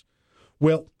 10 years.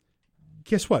 Well,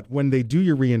 guess what? When they do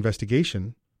your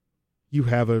reinvestigation, you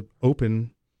have an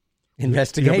open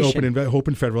investigation. You have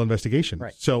open federal investigation.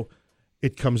 Right. So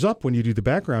it comes up when you do the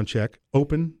background check,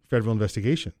 open federal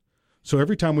investigation. So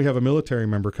every time we have a military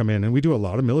member come in, and we do a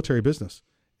lot of military business,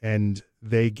 and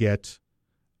they get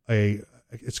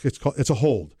it's a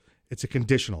hold. It's a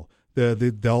conditional.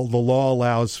 The law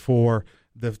allows for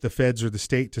the feds or the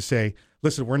state to say,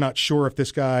 listen, we're not sure if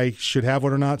this guy should have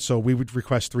one or not, so we would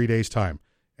request 3 days' time,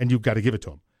 and you've got to give it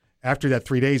to him. After that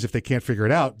 3 days, if they can't figure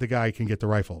it out, the guy can get the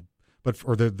rifle,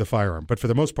 or the firearm. But for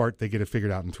the most part, they get it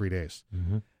figured out in 3 days.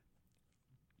 Mm-hmm.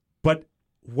 But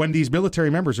when these military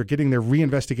members are getting their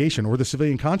reinvestigation, or the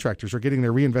civilian contractors are getting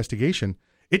their reinvestigation,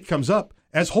 it comes up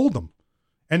as hold them,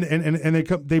 and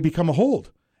they become a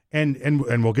hold.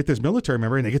 And we'll get this military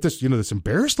member, and they get this this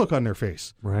embarrassed look on their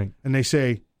face, right? And they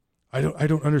say, "I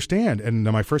don't understand." And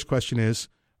my first question is,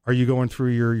 "Are you going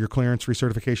through your clearance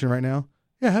recertification right now?"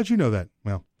 Yeah. How'd you know that?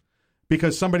 Well,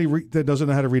 because somebody that doesn't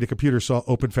know how to read a computer saw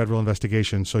open federal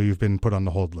investigation, so you've been put on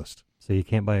the hold list. So you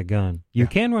can't buy a gun. You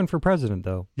can run for president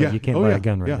though, but you can't buy a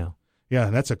gun right now. Yeah,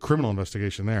 that's a criminal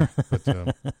investigation there.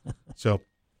 But, so.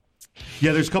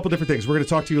 Yeah, there's a couple different things. We're going to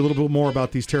talk to you a little bit more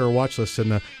about these terror watch lists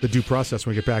and the due process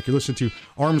when we get back. You listen to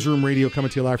Arms Room Radio coming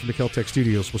to you live from the Kel-Tec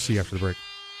studios. We'll see you after the break.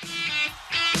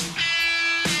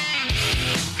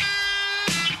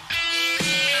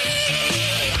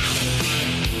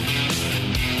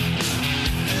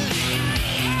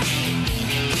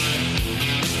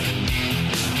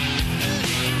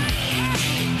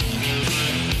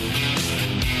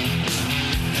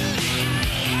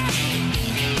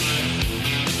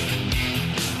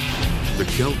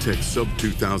 The Kel-Tec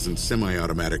Sub-2000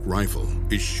 semi-automatic rifle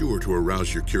is sure to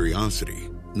arouse your curiosity,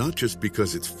 not just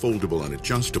because it's foldable and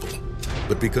adjustable,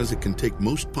 but because it can take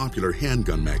most popular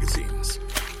handgun magazines.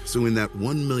 So in that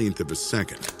 1/1,000,000th of a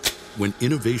second, when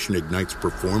innovation ignites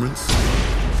performance,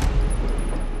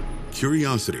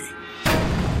 curiosity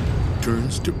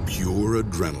turns to pure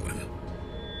adrenaline.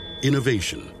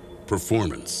 Innovation,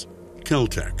 performance,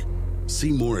 Kel-Tec.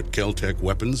 See more at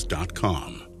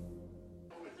keltecweapons.com.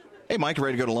 Hey, Mike,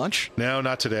 ready to go to lunch? No,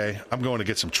 not today. I'm going to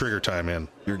get some trigger time in.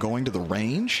 You're going to the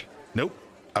range? Nope.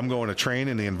 I'm going to train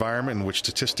in the environment in which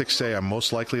statistics say I'm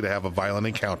most likely to have a violent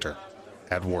encounter.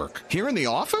 At work. Here in the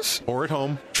office? Or at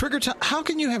home. Trigger time? How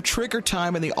can you have trigger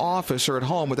time in the office or at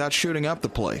home without shooting up the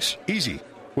place? Easy.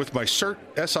 With my SIRT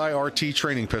SIRT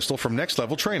training pistol from Next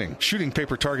Level Training. Shooting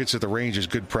paper targets at the range is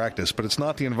good practice, but it's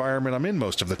not the environment I'm in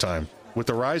most of the time. With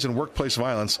the rise in workplace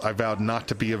violence, I vowed not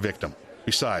to be a victim.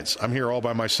 Besides, I'm here all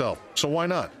by myself, so why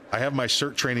not? I have my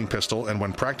SIRT training pistol, and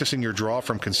when practicing your draw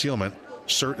from concealment,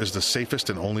 CERT is the safest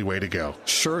and only way to go.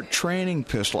 CERT training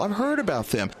pistol. I've heard about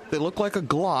them. They look like a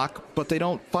Glock, but they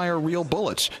don't fire real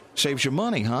bullets. Saves you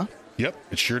money, huh? Yep,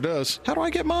 it sure does. How do I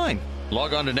get mine?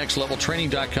 Log on to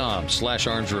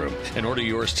nextleveltraining.com/armsroom and order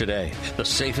yours today. The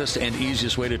safest and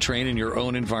easiest way to train in your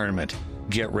own environment.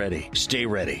 Get ready. Stay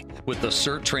ready with the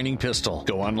CERT training pistol.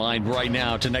 Go online right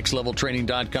now to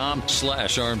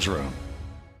nextleveltraining.com/armsroom.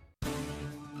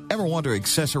 Ever want to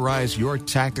accessorize your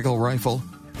tactical rifle?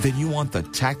 Then you want the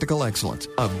tactical excellence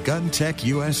of GunTech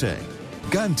USA.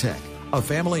 GunTech, a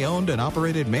family-owned and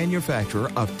operated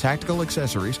manufacturer of tactical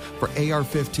accessories for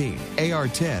AR-15,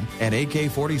 AR-10, and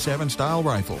AK-47 style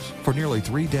rifles. For nearly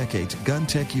 3 decades,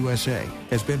 GunTech USA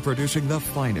has been producing the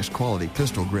finest quality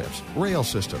pistol grips, rail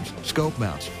systems, scope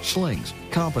mounts, slings,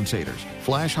 compensators,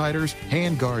 flash hiders,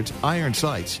 hand guards, iron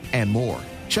sights, and more.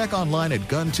 Check online at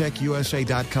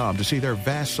GunTechUSA.com to see their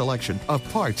vast selection of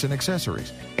parts and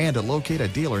accessories and to locate a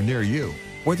dealer near you.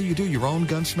 Whether you do your own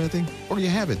gunsmithing or you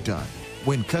have it done,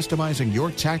 when customizing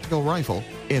your tactical rifle,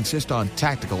 insist on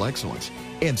tactical excellence.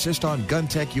 Insist on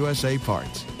GunTech USA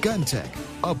parts. GunTech,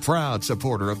 a proud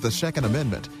supporter of the Second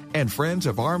Amendment and friends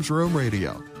of Arms Room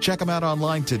Radio. Check them out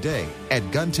online today at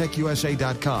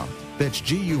GunTechUSA.com. That's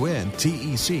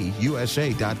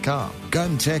GUNTECUSA.com.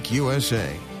 GunTech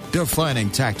USA. Defining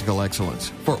tactical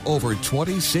excellence for over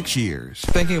 26 years.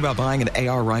 Thinking about buying an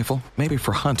AR rifle? Maybe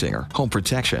for hunting or home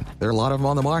protection. There are a lot of them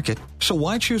on the market. So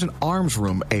why choose an Arms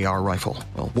Room AR rifle?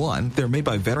 Well, 1, they're made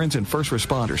by veterans and first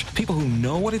responders, people who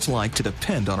know what it's like to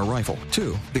depend on a rifle.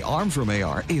 2, the Arms Room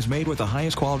AR is made with the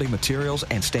highest quality materials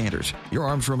and standards. Your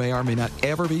Arms Room AR may not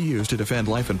ever be used to defend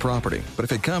life and property, but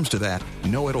if it comes to that,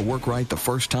 know it'll work right the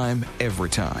first time, every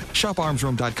time. Shop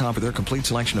armsroom.com for their complete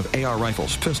selection of AR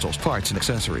rifles, pistols, parts, and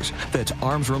accessories. That's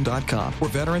armsroom.com, where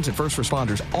veterans and first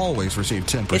responders always receive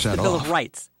 10% off. It's the Bill of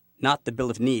Rights, not the Bill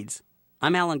of Needs.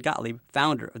 I'm Alan Gottlieb,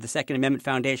 founder of the Second Amendment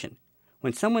Foundation.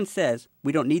 When someone says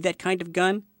we don't need that kind of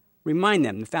gun, remind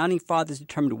them the Founding Fathers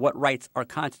determined what rights our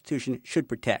Constitution should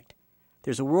protect.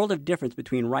 There's a world of difference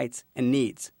between rights and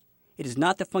needs. It is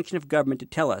not the function of government to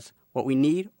tell us what we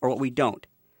need or what we don't.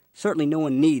 Certainly no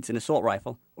one needs an assault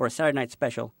rifle or a Saturday Night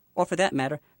Special, or for that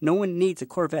matter, no one needs a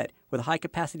Corvette with a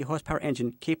high-capacity horsepower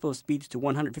engine capable of speeds to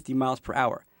 150 miles per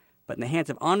hour. But in the hands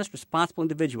of honest, responsible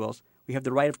individuals, we have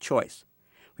the right of choice.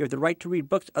 We have the right to read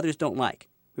books others don't like.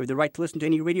 We have the right to listen to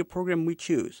any radio program we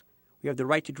choose. We have the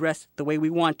right to dress the way we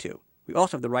want to. We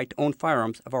also have the right to own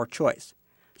firearms of our choice.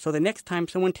 So the next time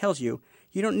someone tells you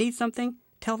you don't need something,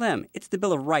 tell them it's the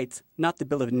Bill of Rights, not the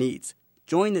Bill of Needs.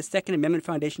 Join the Second Amendment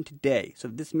Foundation today so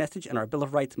that this message and our Bill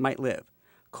of Rights might live.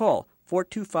 Call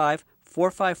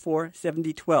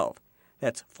 425-454-7012.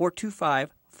 That's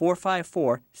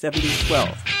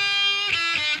 425-454-7012.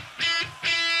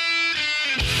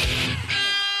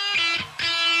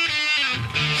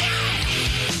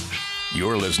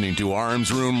 You're listening to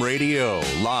Arms Room Radio,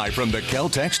 live from the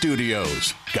Kel-Tec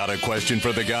studios. Got a question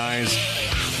for the guys?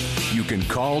 You can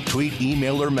call, tweet,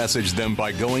 email, or message them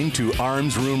by going to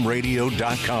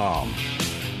armsroomradio.com.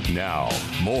 Now,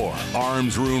 more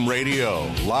Arms Room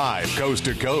Radio, live coast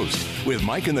to coast, with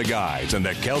Mike and the guys in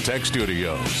the Kel-Tec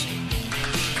studios.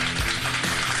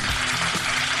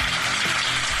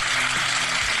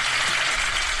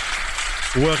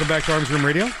 Welcome back to Arms Room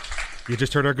Radio. You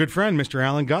just heard our good friend, Mr.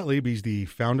 Alan Gottlieb. He's the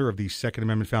founder of the Second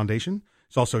Amendment Foundation.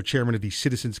 He's also chairman of the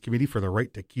Citizens Committee for the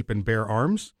Right to Keep and Bear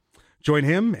Arms. Join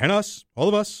him and us, all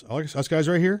of us, us guys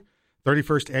right here,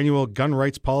 31st Annual Gun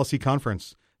Rights Policy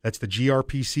Conference. That's the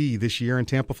GRPC this year in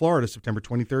Tampa, Florida, September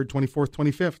 23rd, 24th,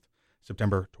 25th.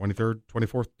 September 23rd,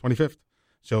 24th, 25th.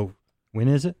 So when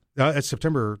is it? It's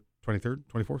September 23rd,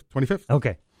 24th, 25th.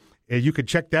 Okay. You could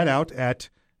check that out at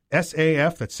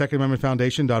SAF, that's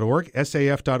SecondAmendmentFoundation.org,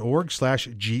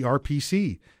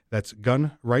 SAF.org/GRPC. That's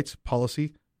Gun Rights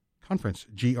Policy Conference,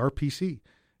 GRPC.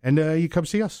 And you come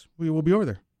see us. We will be over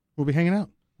there. We'll be hanging out.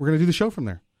 We're going to do the show from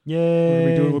there.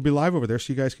 Yay! We'll be live over there,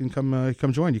 so you guys can come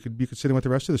join. You could sit in with the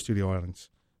rest of the studio audience.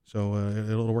 So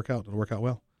it'll work out. It'll work out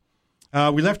well.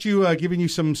 We left you giving you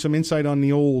some insight on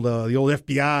the old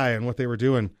FBI and what they were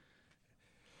doing.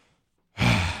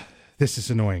 This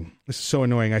is annoying. This is so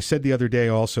annoying. I said the other day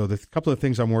also the couple of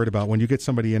things I'm worried about when you get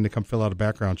somebody in to come fill out a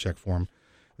background check form.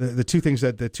 The two things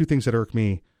that irk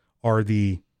me are have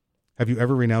you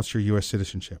ever renounced your U.S.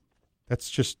 citizenship?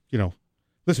 That's just,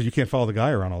 listen, you can't follow the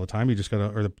guy around all the time. You just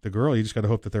gotta, or the girl, you just gotta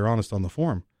hope that they're honest on the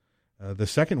form. The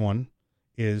second one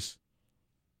is,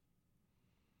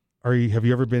 have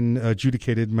you ever been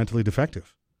adjudicated mentally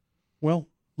defective? Well,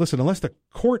 listen, unless the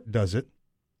court does it,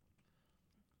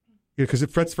 because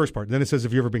that's the first part. Then it says,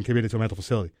 have you ever been committed to a mental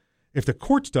facility? If the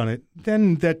court's done it,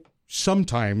 then that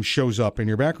sometimes shows up in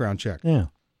your background check. Yeah.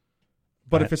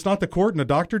 But if it's not the court and a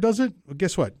doctor does it, well,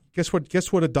 guess what? Guess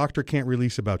what a doctor can't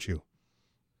release about you?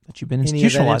 That you've been Any of that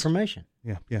institutionalized. information.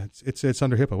 Yeah. It's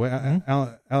under HIPAA. Wait,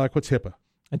 Alec, what's HIPAA?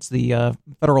 It's the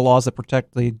federal laws that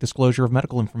protect the disclosure of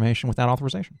medical information without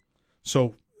authorization.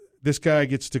 So this guy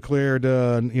gets declared,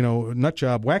 nut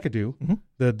job wackadoo. Mm-hmm.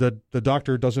 The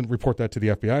doctor doesn't report that to the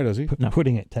FBI, does he?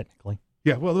 Putting it technically.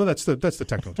 Yeah, well, that's the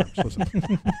technical terms. Listen.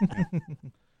 Yeah.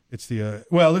 It's the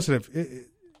listen,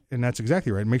 and that's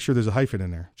exactly right. Make sure there's a hyphen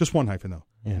in there. Just one hyphen though.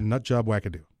 Yeah. Nut job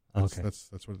wackadoo. Okay. That's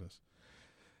what it is.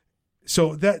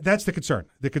 So that's the concern.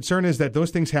 The concern is that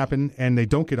those things happen and they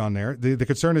don't get on there. The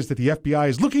concern is that the FBI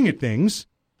is looking at things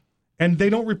and they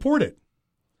don't report it.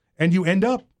 And you end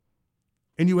up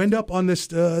on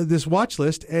this watch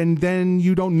list, and then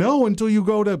you don't know until you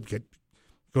go to get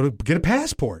a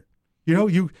passport.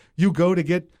 You go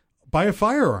to buy a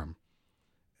firearm,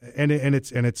 and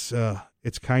it's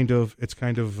kind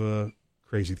of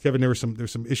crazy. Kevin, there's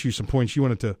some issues, some points you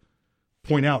wanted to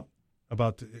point out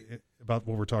about what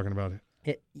we're talking about.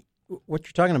 What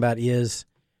you're talking about is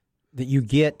that you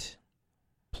get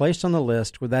placed on the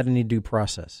list without any due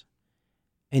process,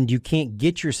 and you can't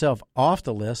get yourself off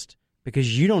the list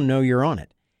because you don't know you're on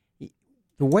it.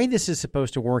 The way this is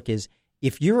supposed to work is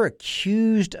if you're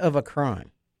accused of a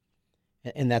crime,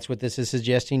 and that's what this is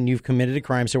suggesting, you've committed a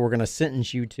crime, so we're going to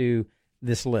sentence you to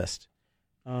this list.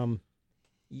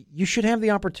 You should have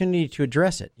the opportunity to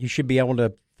address it. You should be able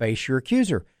to face your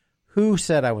accuser. Who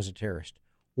said I was a terrorist?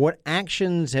 What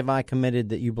actions have I committed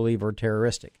that you believe are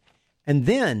terroristic? And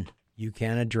then you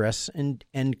can address and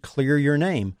clear your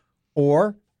name,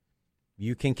 or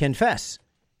you can confess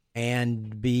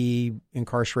and be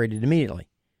incarcerated immediately.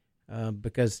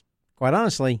 Because, quite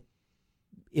honestly,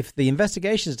 if the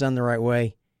investigation is done the right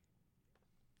way,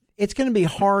 it's going to be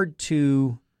hard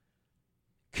to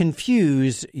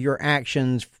confuse your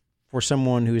actions for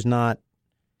someone who's not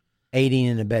aiding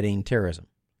and abetting terrorism.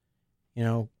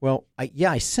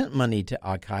 I sent money to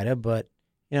Al-Qaeda, but,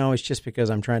 it's just because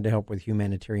I'm trying to help with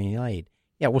humanitarian aid.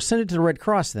 Yeah, we'll send it to the Red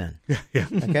Cross then. Yeah.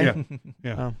 Okay?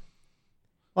 Yeah.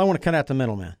 I want to cut out the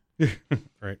middleman.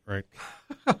 Right.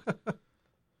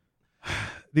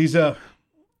 These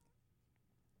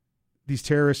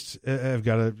terrorists have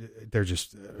got to. They're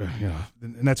just,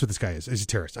 and that's what this guy is. He's a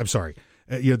terrorist. I'm sorry.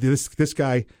 This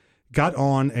guy got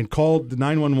on and called the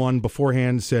 911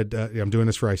 beforehand. Said, "I'm doing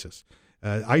this for ISIS."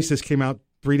 ISIS came out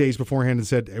 3 days beforehand and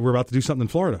said, "We're about to do something in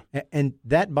Florida." And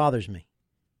that bothers me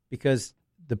because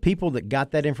the people that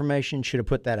got that information should have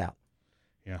put that out.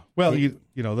 Yeah. Well,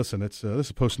 listen, this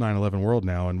is a post 9/11 world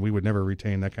now, and we would never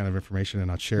retain that kind of information and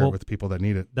not share it with the people that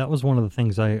need it. That was one of the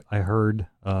things I heard.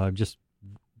 Just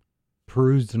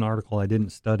perused an article. I didn't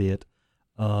study it.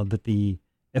 That the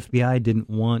FBI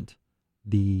didn't want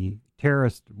the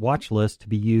terrorist watch list to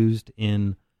be used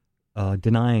in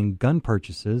denying gun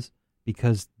purchases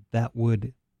because that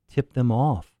would tip them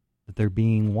off that they're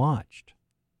being watched.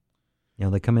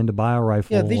 They come in to buy a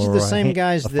rifle. Yeah, these are the same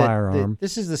guys firearm.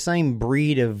 This is the same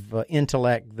breed of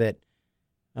intellect that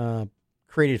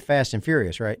created Fast and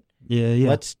Furious, right?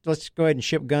 Yeah. Let's go ahead and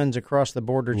ship guns across the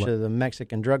border to the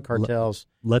Mexican drug cartels.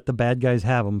 Let the bad guys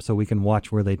have them so we can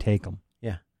watch where they take them.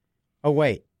 Yeah. Oh,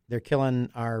 wait. They're killing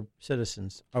our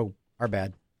citizens. Oh, our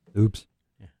bad. Oops.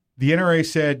 Yeah. The NRA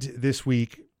said this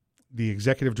week, the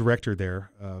executive director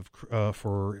there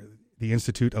for the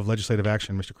Institute of Legislative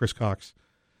Action, Mr. Chris Cox,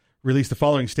 released the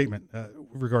following statement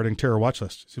regarding terror watch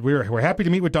lists. He said, we're happy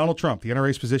to meet with Donald Trump. The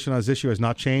NRA's position on this issue has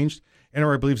not changed.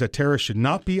 NRA believes that terrorists should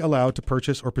not be allowed to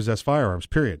purchase or possess firearms,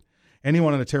 period.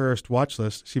 Anyone on a terror watch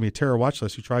list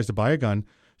who tries to buy a gun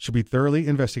should be thoroughly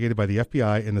investigated by the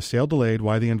FBI and the sale delayed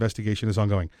while the investigation is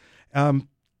ongoing.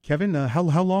 Kevin, how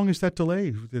long is that delay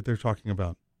that they're talking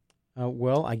about?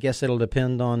 Well, I guess it'll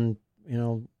depend on,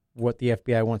 what the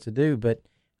FBI wants to do, but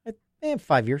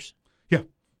 5 years.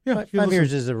 Yeah, 5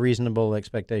 years is a reasonable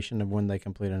expectation of when they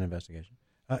complete an investigation.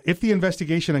 If the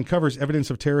investigation uncovers evidence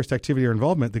of terrorist activity or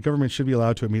involvement, the government should be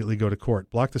allowed to immediately go to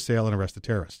court, block the sale, and arrest the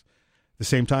terrorist. At the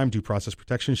same time, due process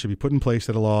protection should be put in place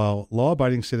that allow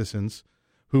law-abiding citizens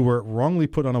who were wrongly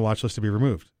put on a watch list to be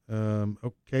removed.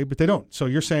 Okay, but they don't. So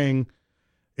you're saying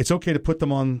it's okay to put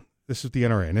them on, this is the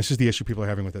NRA, and this is the issue people are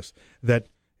having with this, that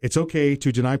it's okay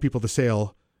to deny people the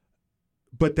sale,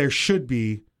 but there should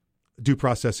be due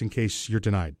process in case you're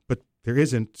denied, but there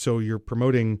isn't. So you're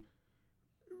promoting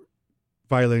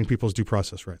violating people's due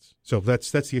process rights. So that's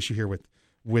the issue here with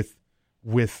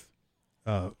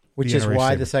which is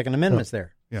why the Second Amendment's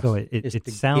there. Yes. So it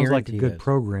sounds like a good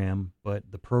program, but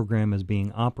the program is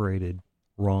being operated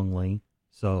wrongly,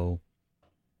 so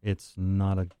it's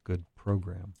not a good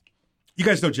program. You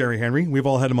guys know Jerry Henry. We've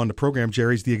all had him on the program.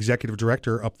 Jerry's the executive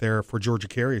director up there for Georgia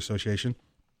Carry Association.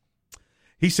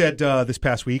 He said this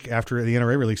past week after the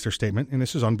NRA released their statement, and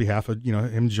this is on behalf of him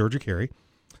and Georgia Carry,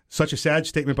 such a sad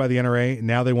statement by the NRA.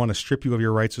 Now they want to strip you of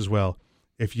your rights as well.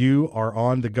 If you are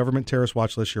on the government terrorist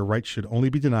watch list, your rights should only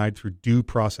be denied through due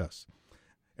process.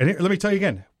 And here, let me tell you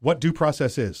again what due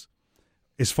process is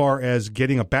as far as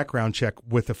getting a background check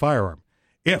with a firearm.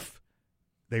 If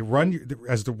they run,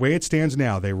 as the way it stands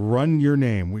now, they run your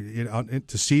name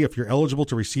to see if you're eligible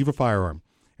to receive a firearm,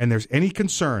 and there's any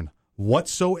concern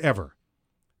whatsoever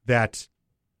that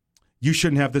you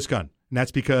shouldn't have this gun. And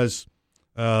that's because,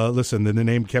 the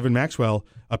name Kevin Maxwell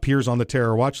appears on the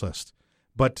terror watch list.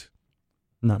 But,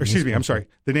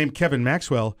 the name Kevin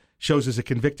Maxwell shows as a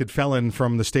convicted felon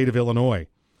from the state of Illinois.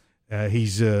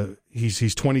 He's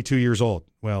 22 years old.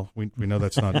 Well, we know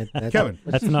that's not Kevin.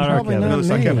 That's not our Kevin. No, that's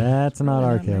not Kevin. That's not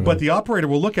our Kevin. But the operator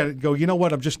will look at it and go, you know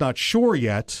what, I'm just not sure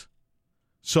yet,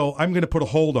 so I'm going to put a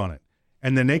hold on it.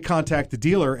 And then they contact the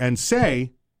dealer and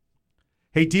say,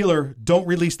 hey, dealer, don't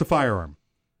release the firearm.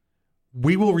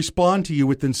 We will respond to you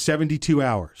within 72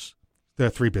 hours. There are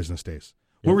 3 business days.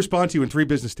 Yep. We'll respond to you in 3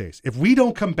 business days. If we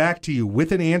don't come back to you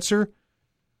with an answer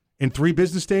in 3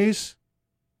 business days,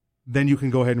 then you can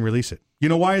go ahead and release it. You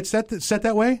know why it's set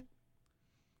that way?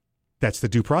 That's the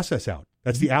due process out.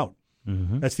 That's the out.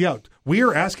 Mm-hmm. That's the out. We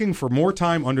are asking for more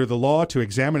time under the law to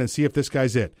examine and see if this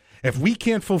guy's it. If we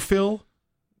can't fulfill,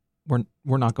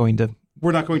 we're not going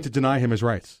to deny him his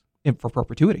rights for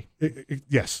perpetuity.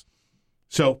 Yes.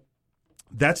 So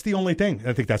that's the only thing.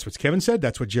 I think that's what Kevin said.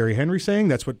 That's what Jerry Henry's saying.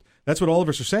 That's what all of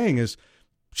us are saying is,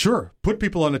 sure, put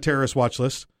people on the terrorist watch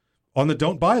list, on the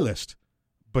don't buy list,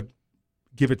 but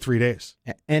give it 3 days.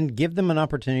 And give them an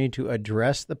opportunity to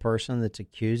address the person that's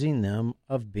accusing them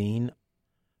of being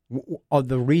of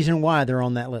the reason why they're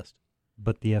on that list.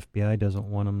 But the FBI doesn't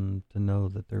want them to know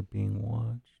that they're being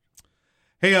watched.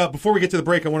 Hey, before we get to the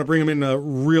break, I want to bring him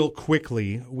in real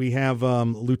quickly. We have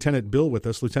Lieutenant Bill with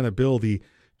us. Lieutenant Bill, the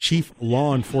Chief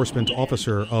Law Enforcement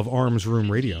Officer of Arms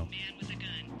Room Radio.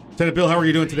 Lieutenant Bill, how are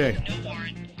you doing today?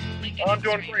 I'm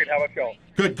doing great. How about y'all?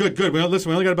 Good. Well, listen,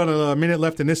 we only got about a minute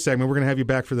left in this segment. We're going to have you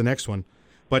back for the next one.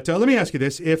 But let me ask you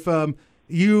this. If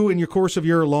you, in your course of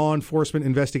your law enforcement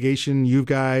investigation, you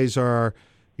guys are,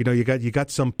 you got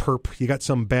some perp, you got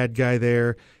some bad guy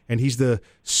there, and he's the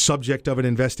subject of an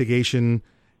investigation,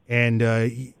 and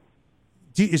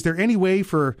is there any way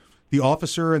for the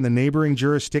officer in the neighboring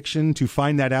jurisdiction to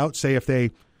find that out, say if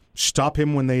they stop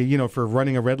him when they, for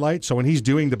running a red light? So when he's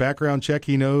doing the background check,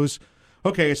 he knows,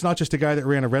 okay, it's not just a guy that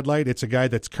ran a red light, it's a guy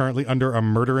that's currently under a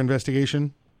murder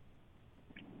investigation?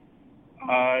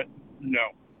 No.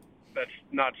 That's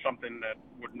not something that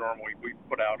would normally be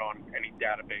put out on any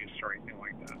database or anything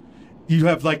like that. You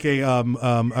have like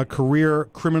a career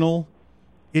criminal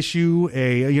issue,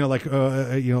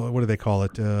 what do they call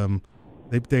it?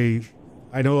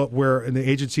 I know where in the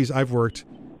agencies I've worked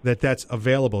that's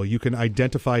available. You can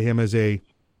identify him as a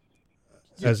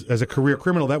career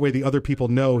criminal. That way, the other people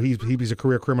know he's a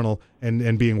career criminal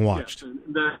and being watched.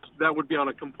 Yes, that would be on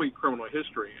a complete criminal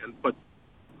history, but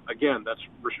again, that's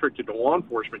restricted to law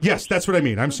enforcement. Yes, that's what I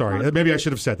mean. I'm sorry. Maybe I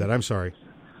should have said that. I'm sorry.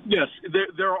 Yes,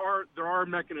 there are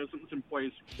mechanisms in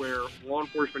place where law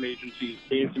enforcement agencies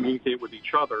can communicate with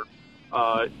each other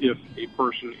if a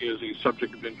person is a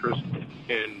subject of interest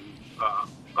in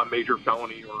a major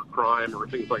felony or crime or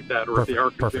things like that, or if they are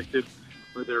convicted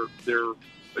or they're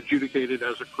adjudicated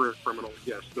as a career criminal.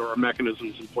 Yes, there are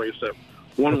mechanisms in place that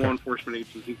one law enforcement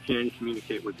agency can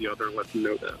communicate with the other and let them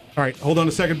know that. All right, hold on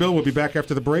a second, Bill. We'll be back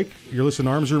after the break. You're listening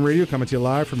to Arms Room Radio, coming to you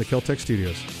live from the Kel-Tec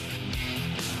studios.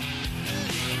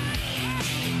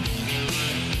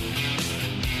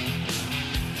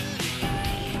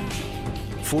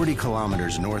 "40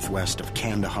 kilometers northwest of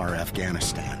Kandahar,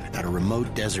 Afghanistan, at a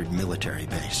remote desert military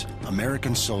base,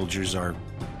 American soldiers are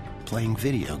playing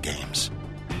video games.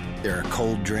 There are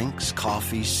cold drinks,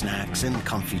 coffee, snacks, and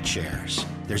comfy chairs.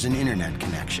 There's an internet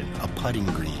connection, a putting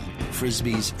green,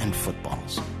 frisbees, and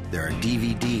footballs. There are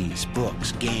DVDs,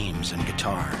 books, games, and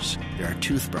guitars. There are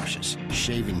toothbrushes,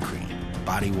 shaving cream,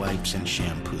 body wipes, and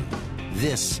shampoo.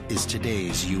 This is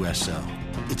today's USO.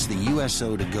 It's the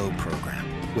USO To Go program,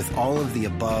 with all of the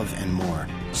above and more,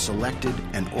 selected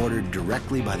and ordered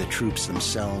directly by the troops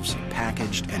themselves,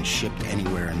 packaged and shipped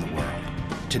anywhere in the world.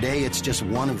 Today, it's just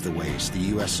one of the ways the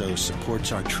USO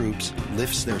supports our troops,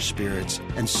 lifts their spirits,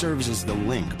 and serves as the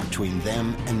link between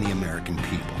them and the American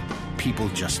people. People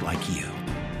just like you.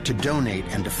 To donate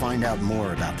and to find out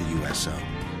more about the USO,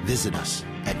 visit us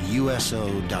at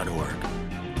USO.org.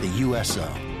 The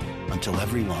USO, until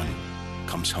everyone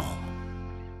comes home.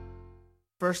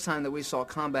 First time that we saw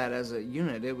combat as a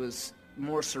unit, it was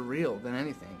more surreal than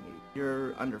anything.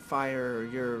 You're under fire,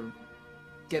 you're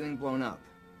getting blown up.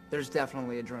 There's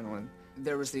definitely adrenaline.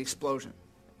 There was the explosion,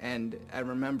 and I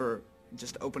remember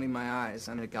just opening my eyes,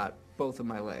 and it got both of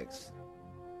my legs.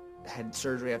 I had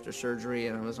surgery after surgery,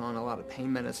 and I was on a lot of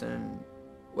pain medicine.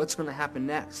 What's going to happen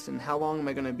next, and how long am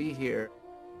I going to be here?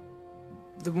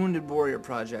 The Wounded Warrior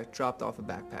Project dropped off a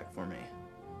backpack for me,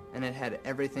 and it had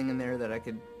everything in there that I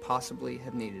could possibly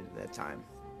have needed at that time.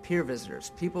 Peer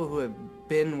visitors, people who have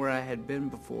been where I had been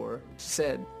before,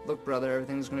 said, look, brother,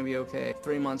 everything's going to be okay.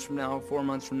 3 months from now, 4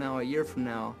 months from now, a year from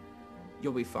now,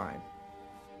 you'll be fine.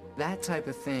 That type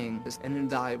of thing is an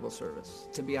invaluable service.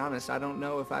 To be honest, I don't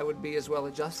know if I would be as well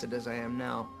adjusted as I am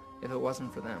now if it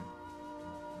wasn't for them.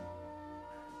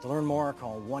 To learn more,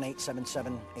 call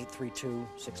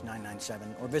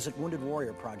 1-877-832-6997 or visit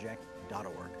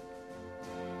woundedwarriorproject.org.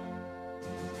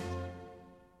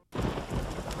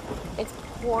 It's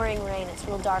pouring rain. It's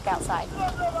real dark outside.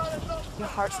 Your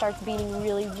heart starts beating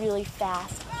really, really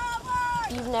fast.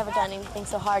 You've never done anything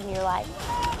so hard in your life.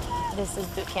 This is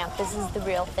boot camp. This is the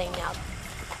real thing now.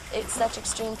 It's such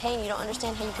extreme pain, you don't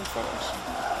understand how you can finish.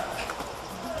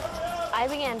 I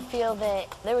began to feel that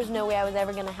there was no way I was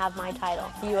ever going to have my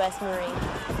title, U.S. Marine.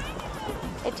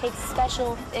 It takes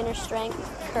special inner strength,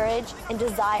 courage, and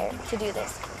desire to do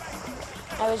this.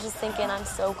 I was just thinking, I'm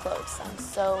so close. I'm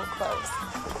so close.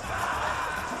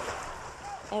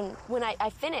 And when I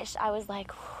finished, I was like,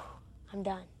 I'm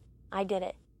done. I did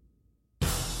it.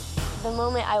 The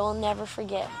moment I will never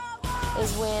forget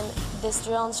is when this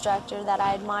drill instructor that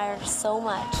I admired so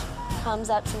much comes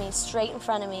up to me straight in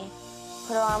front of me,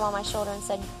 put her arm on my shoulder and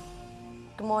said,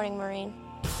 "Good morning, Marine."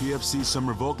 PFC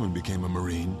Summer Volkman became a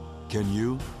Marine. Can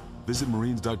you? Visit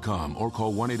Marines.com or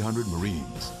call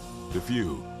 1-800-MARINES. The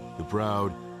few, the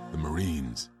proud, the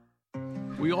Marines.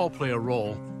 We all play a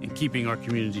role in keeping our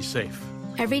community safe.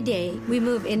 Every day, we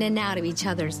move in and out of each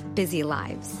other's busy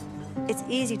lives. It's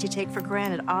easy to take for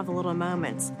granted all the little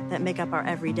moments that make up our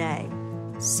everyday.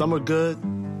 Some are good,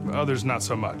 others not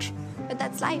so much. But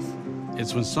that's life.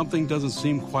 It's when something doesn't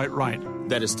seem quite right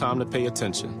that it's time to pay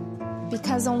attention.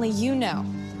 Because only you know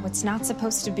what's not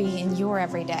supposed to be in your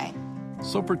everyday.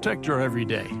 So protect your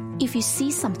everyday. If you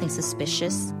see something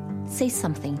suspicious, say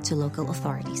something to local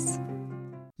authorities.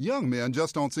 Young men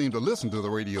just don't seem to listen to the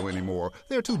radio anymore.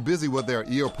 They're too busy with their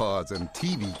earpods and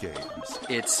TV games.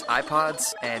 It's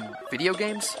iPods and video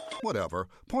games? Whatever.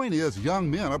 Point is, young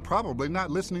men are probably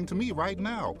not listening to me right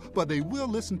now, but they will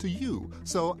listen to you.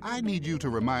 So I need you to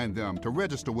remind them to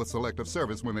register with Selective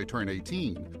Service when they turn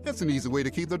 18. It's an easy way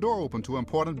to keep the door open to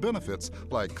important benefits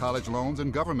like college loans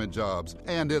and government jobs,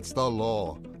 and it's the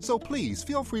law. So please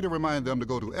feel free to remind them to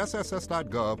go to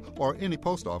sss.gov or any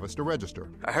post office to register.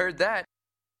 I heard that.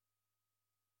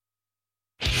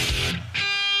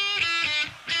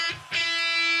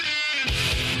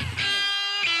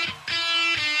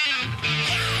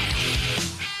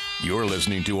 You're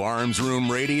listening to Arms Room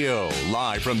Radio,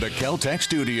 live from the Kel-Tec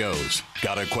studios.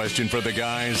 Got a question for the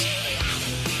guys?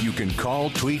 You can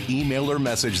call, tweet, email, or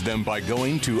message them by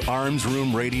going to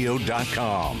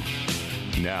armsroomradio.com.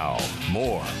 Now,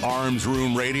 more Arms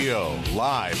Room Radio,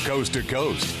 live coast to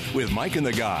coast, with Mike and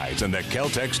the guys in the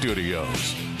Kel-Tec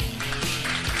studios.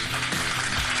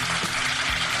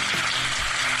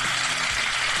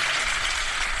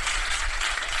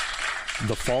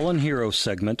 The Fallen Heroes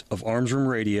segment of Arms Room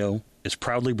Radio is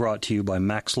proudly brought to you by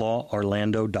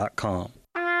MaxLawOrlando.com.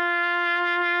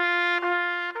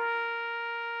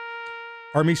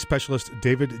 Army Specialist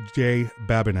David J.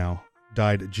 Babineau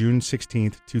died June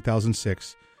 16,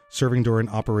 2006, serving during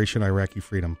Operation Iraqi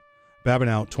Freedom.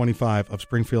 Babineau, 25, of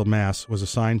Springfield, Mass., was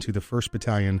assigned to the 1st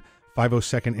Battalion,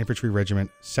 502nd Infantry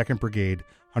Regiment, 2nd Brigade,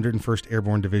 101st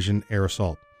Airborne Division Air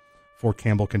Assault, Fort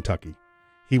Campbell, Kentucky.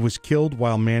 He was killed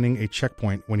while manning a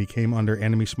checkpoint when he came under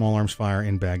enemy small arms fire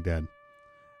in Baghdad.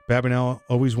 Babineau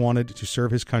always wanted to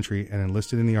serve his country and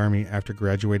enlisted in the Army after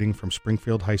graduating from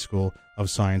Springfield High School of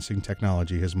Science and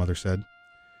Technology, his mother said.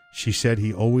 She said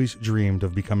he always dreamed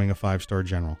of becoming a 5-star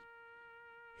general.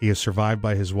 He is survived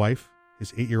by his wife,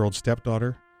 his 8-year-old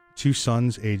stepdaughter, 2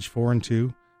 sons aged 4 and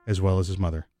 2, as well as his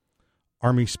mother.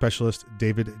 Army Specialist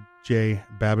David J.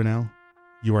 Babineau,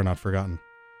 you are not forgotten.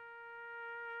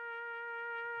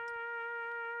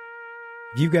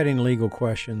 If you've got any legal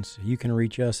questions, you can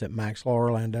reach us at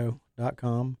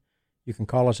maxlaworlando.com. You can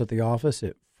call us at the office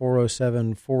at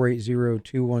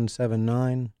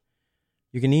 407-480-2179.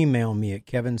 You can email me at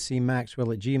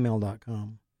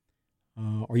kevincmaxwell@gmail.com.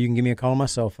 Or you can give me a call on my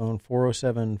cell phone,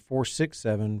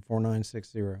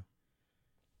 407-467-4960.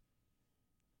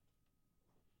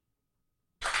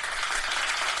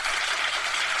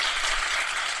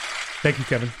 Thank you,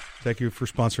 Kevin. Thank you for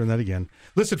sponsoring that again.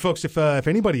 Listen, folks, if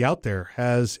anybody out there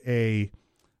has a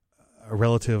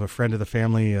relative, a friend of the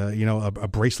family, a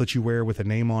bracelet you wear with a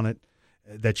name on it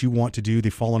that you want to do the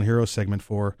Fallen Hero segment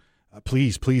for,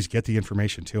 please get the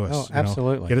information to us. Oh,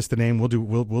 absolutely. Get us the name.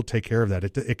 We'll take care of that.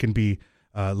 It can be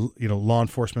law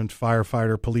enforcement,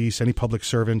 firefighter, police, any public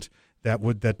servant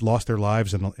that lost their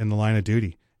lives in the line of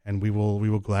duty, and we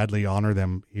will gladly honor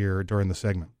them here during the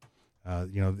segment.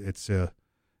 It's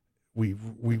we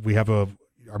have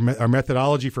our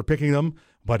methodology for picking them,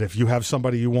 but if you have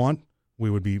somebody you want, we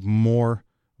would be more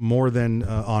than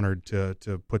honored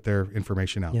to put their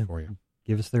information out for you.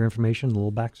 Give us their information, a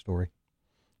little backstory.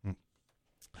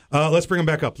 Let's bring him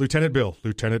back up. Lieutenant Bill,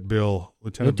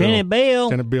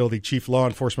 the Chief Law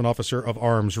Enforcement Officer of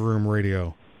Arms Room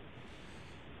Radio.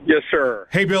 Yes, sir.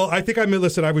 Hey, Bill. I think I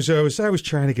was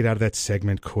trying to get out of that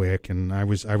segment quick, and I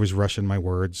was rushing my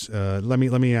words. Let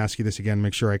me ask you this again.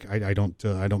 Make sure I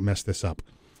don't mess this up.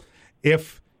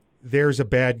 If there's a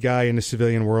bad guy in the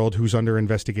civilian world who's under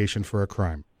investigation for a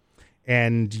crime,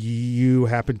 and you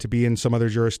happen to be in some other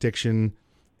jurisdiction,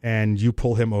 and you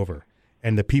pull him over,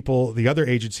 and the other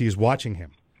agency is watching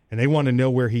him, and they want to know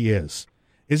where he is,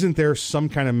 isn't there some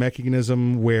kind of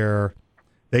mechanism where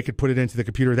they could put it into the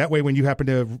computer? That way, when you happen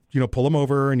to pull him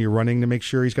over and you're running to make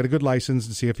sure he's got a good license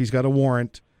and see if he's got a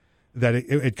warrant, that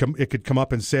it could come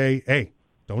up and say, "Hey,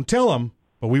 don't tell him,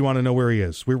 but we want to know where he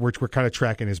is. We're kind of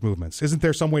tracking his movements." Isn't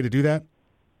there some way to do that?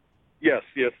 Yes,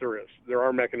 there is. There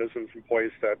are mechanisms in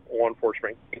place that law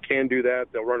enforcement can do that.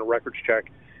 They'll run a records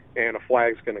check, and a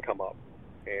flag's going to come up.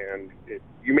 And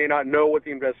you may not know what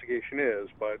the investigation is,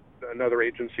 but another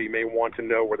agency may want to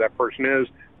know where that person is.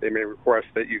 They may request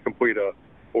that you complete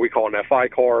what we call an FI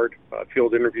card, a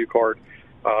field interview card,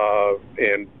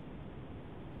 and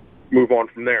move on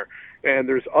from there. And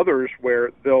there's others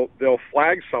where they'll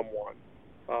flag someone,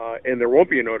 and there won't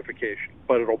be a notification,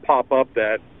 but it'll pop up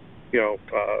that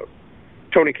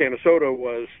Tony Canisoto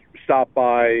was stopped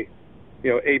by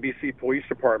ABC Police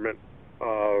Department,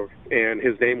 and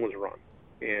his name was run,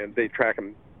 and they track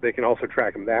him. They can also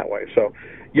track him that way. So,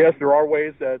 yes, there are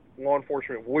ways that law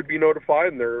enforcement would be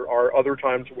notified, and there are other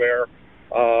times where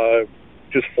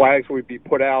just flags would be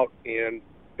put out, and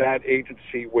that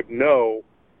agency would know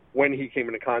when he came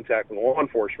into contact with law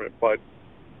enforcement, but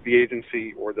the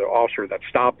agency or the officer that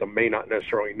stopped them may not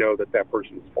necessarily know that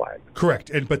person is flagged.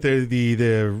 Correct, but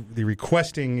the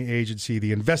requesting agency,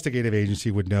 the investigative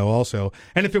agency, would know also.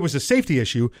 And if it was a safety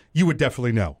issue, you would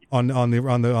definitely know on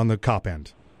the cop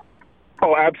end.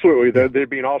 Oh, absolutely. There'd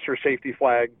be an officer safety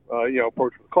flag,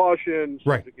 approach with caution,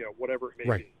 right? Whatever it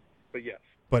may be. But yes.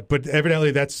 But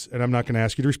evidently that's, and I'm not going to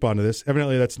ask you to respond to this,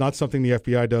 evidently that's not something the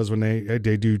FBI does when they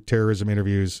do terrorism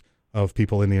interviews of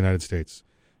people in the United States.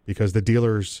 Because the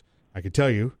dealers, I could tell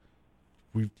you,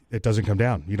 it doesn't come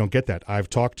down. You don't get that. I've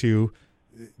talked to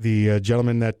the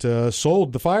gentleman that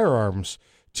sold the firearms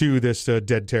to this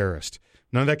dead terrorist.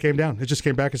 None of that came down. It just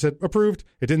came back and said, approved.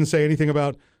 It didn't say anything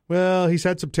about, well, he's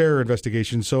had some terror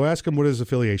investigations, so ask him what his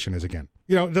affiliation is again.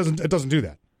 It doesn't do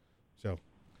that. So,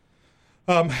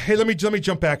 hey, let me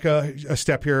jump back a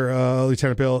step here,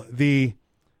 Lieutenant Bill. The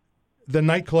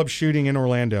nightclub shooting in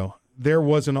Orlando. There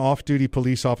was an off-duty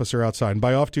police officer outside. And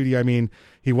by off-duty, I mean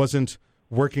he wasn't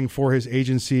working for his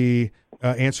agency,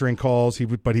 answering calls,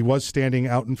 but he was standing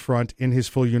out in front in his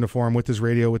full uniform with his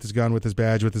radio, with his gun, with his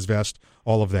badge, with his vest,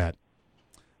 all of that.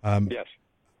 Yes.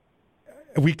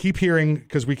 We keep hearing,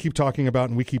 because we keep talking about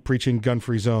and we keep preaching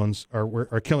gun-free zones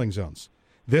or killing zones.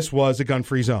 This was a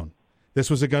gun-free zone. It's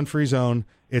an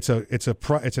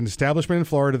establishment in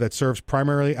Florida that serves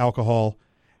primarily alcohol,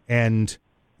 and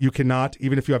you cannot,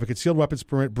 even if you have a concealed weapons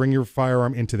permit, bring your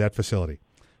firearm into that facility.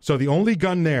 So the only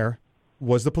gun there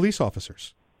was the police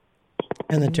officers.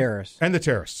 And the terrorists.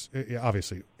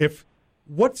 Obviously.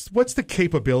 What's the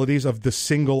capabilities of the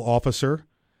single officer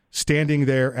standing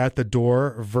there at the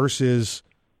door versus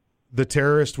the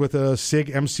terrorist with a SIG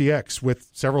MCX with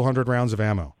several hundred rounds of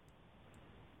ammo?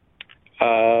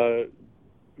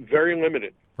 Very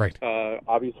limited. Right.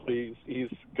 Obviously, he's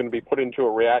going to be put into a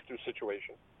reactive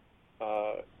situation.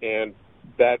 And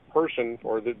that person,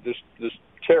 or this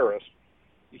terrorist,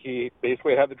 he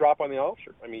basically had the drop on the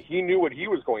officer. I mean, he knew what he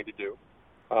was going to do.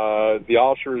 The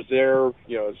officer is there,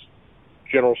 as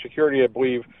general security. I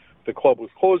believe the club was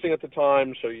closing at the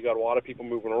time, so you got a lot of people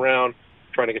moving around,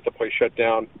 trying to get the place shut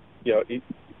down.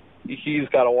 He's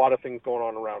got a lot of things going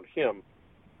on around him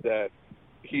that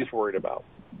he's worried about.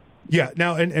 Yeah.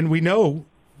 Now, and we know,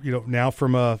 now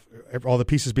from all the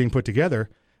pieces being put together,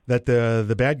 that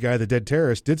the bad guy, the dead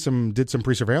terrorist, did some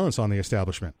pre-surveillance on the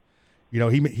establishment.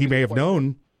 He may have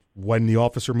known when the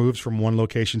officer moves from one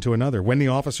location to another, when the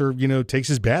officer, takes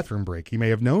his bathroom break. He may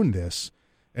have known this.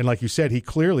 And like you said, he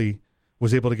clearly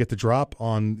was able to get the drop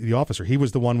on the officer. He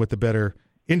was the one with the better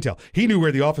intel. He knew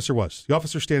where the officer was. The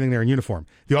officer standing there in uniform.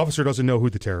 The officer doesn't know who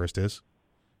the terrorist is.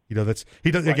 He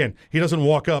doesn't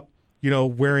walk up,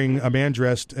 wearing a man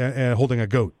dressed and holding a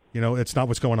goat. It's not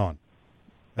what's going on.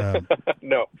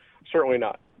 No, certainly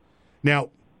not. Now,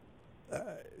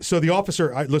 so the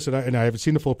officer, I haven't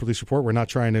seen the full police report. We're not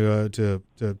trying to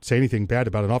say anything bad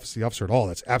about the officer at all.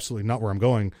 That's absolutely not where I'm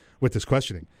going with this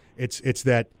questioning. It's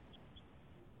that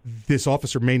this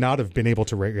officer may not have been able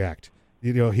to react.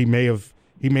 He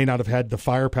may not have had the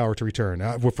firepower to return.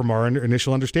 From our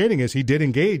initial understanding is he did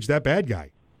engage that bad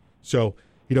guy. So,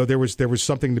 there was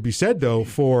something to be said, though,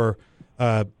 for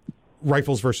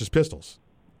rifles versus pistols.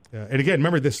 And again,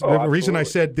 remember this. The reason I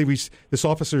said this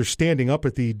officer standing up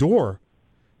at the door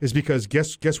is because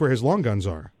guess where his long guns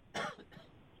are?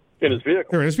 In his vehicle.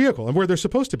 They're in his vehicle, and where they're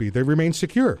supposed to be. They remain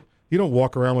secure. You don't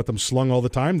walk around with them slung all the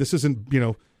time. This isn't,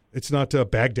 it's not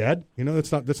Baghdad.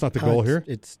 That's not the goal here.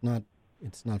 It's not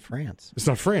France. It's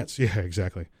not France. Yeah,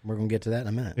 exactly. We're going to get to that in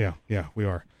a minute. Yeah, we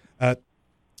are.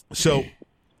 So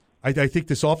I think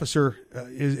this officer,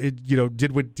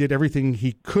 did everything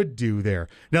he could do there.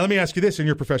 Now, let me ask you this in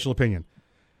your professional opinion.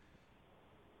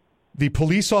 The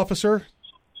police officer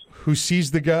who sees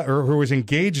the guy or who is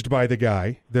engaged by the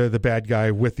guy, the bad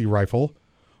guy with the rifle,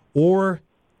 or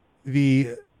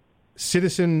the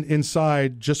citizen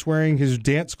inside just wearing his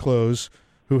dance clothes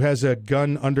who has a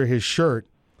gun under his shirt,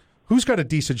 who's got a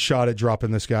decent shot at dropping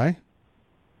this guy?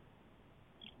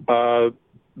 The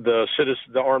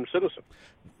armed citizen.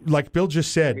 Like Bill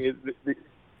just said.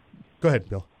 Go ahead,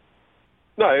 Bill.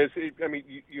 No,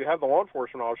 you have the law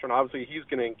enforcement officer, and obviously he's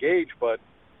going to engage, but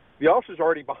the officer's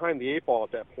already behind the eight ball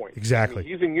at that point. Exactly.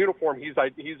 He's in uniform. He's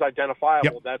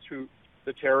identifiable. Yep. That's who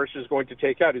the terrorist is going to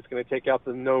take out. He's going to take out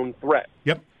the known threat.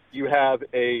 Yep. You have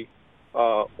a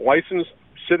licensed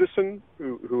citizen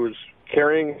who is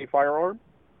carrying a firearm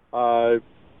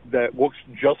that looks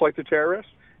just like the terrorist,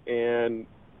 and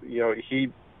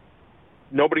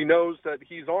nobody knows that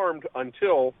he's armed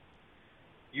until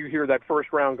you hear that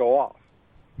first round go off.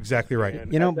 Exactly right.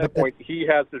 And at that point, he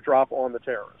has the drop on the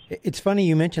terrorist. It's funny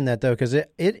you mentioned that, though, because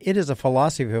it is a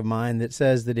philosophy of mine that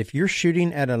says that if you're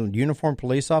shooting at a uniformed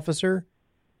police officer,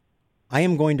 I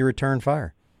am going to return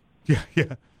fire. Yeah.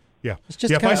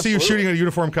 If I see you shooting at a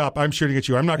uniformed cop, I'm shooting at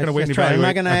you. I'm not going to wait and evaluate. I'm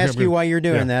not going to ask you why you're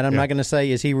doing that. I'm not going to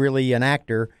say, is he really an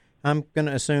actor? I'm going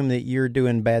to assume that you're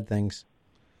doing bad things.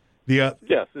 Yes,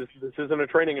 this isn't a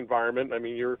training environment. I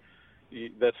mean,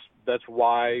 that's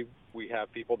why we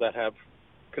have people that have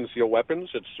concealed weapons.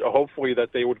 It's hopefully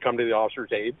that they would come to the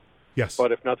officer's aid. Yes.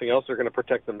 But if nothing else, they're going to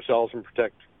protect themselves and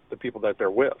protect the people that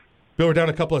they're with. Bill, we're down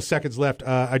a couple of seconds left.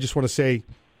 I just want to say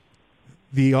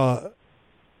the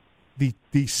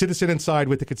citizen inside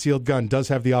with the concealed gun does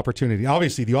have the opportunity.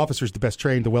 Obviously, the officer's the best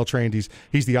trained, the well-trained.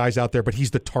 He's the eyes out there, but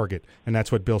he's the target, and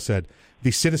that's what Bill said.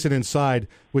 The citizen inside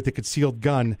with the concealed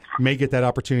gun may get that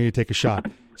opportunity to take a shot.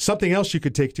 Something else you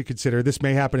could take to consider, this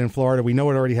may happen in Florida. We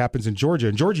know it already happens in Georgia.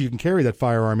 In Georgia, you can carry that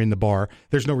firearm in the bar.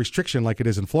 There's no restriction like it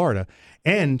is in Florida.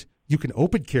 And you can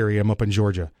open carry them up in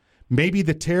Georgia. Maybe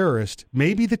the terrorist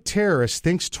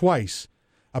thinks twice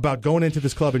about going into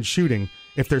this club and shooting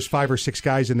if there's 5 or 6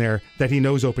 guys in there that he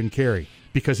knows open carry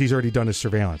because he's already done his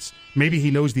surveillance. Maybe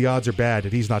he knows the odds are bad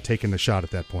and he's not taking the shot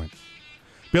at that point.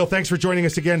 Bill, thanks for joining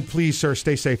us again. Please, sir,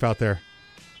 stay safe out there.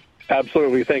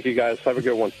 Absolutely. Thank you, guys. Have a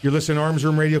good one. You're listening to Arms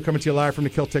Room Radio, coming to you live from the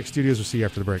Kel-Tec studios. We'll see you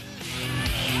after the break.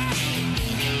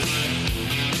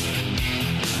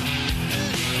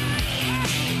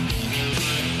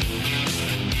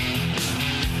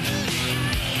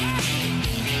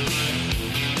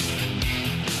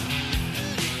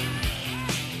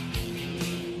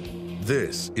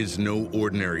 This is no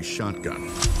ordinary shotgun.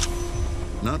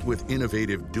 Not with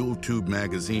innovative dual-tube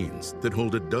magazines that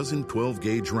hold a dozen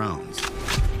 12-gauge rounds,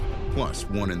 plus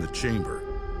one in the chamber.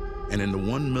 And in the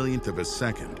 1/1,000,000th of a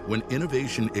second, when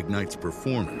innovation ignites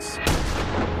performance,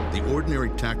 the ordinary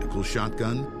tactical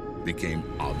shotgun became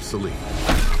obsolete.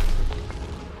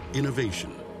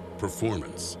 Innovation,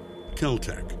 performance,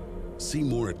 Kel-Tec. See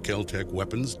more at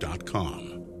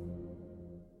keltecweapons.com.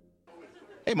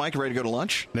 Hey, Mike, ready to go to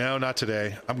lunch? No, not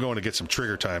today. I'm going to get some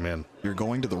trigger time in. You're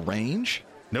going to the range?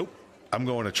 Nope. I'm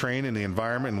going to train in the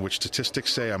environment in which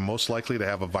statistics say I'm most likely to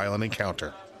have a violent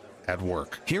encounter. At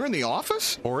work. Here in the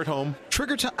office? Or at home.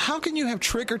 Trigger time? How can you have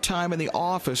trigger time in the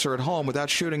office or at home without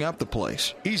shooting up the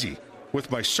place? Easy.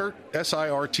 with my SIRT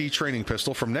S-I-R-T training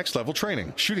pistol from Next Level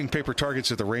Training. Shooting paper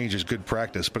targets at the range is good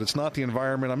practice, but it's not the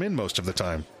environment I'm in most of the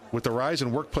time. With the rise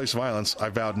in workplace violence, I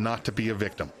vowed not to be a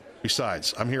victim.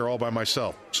 Besides, I'm here all by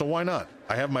myself, so why not?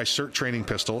 I have my SIRT training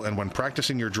pistol, and when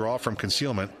practicing your draw from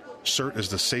concealment, SIRT is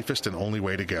the safest and only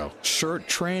way to go. SIRT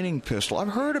training pistol. I've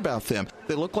heard about them.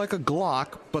 They look like a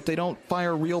Glock, but they don't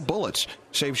fire real bullets.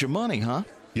 Saves you money, huh?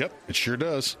 Yep, it sure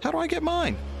does. How do I get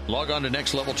mine? Log on to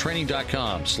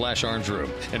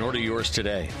nextleveltraining.com/armsroom and order yours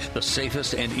today. The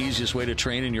safest and easiest way to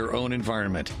train in your own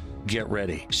environment. Get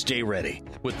ready. Stay ready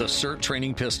with the SIRT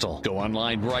training pistol. Go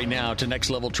online right now to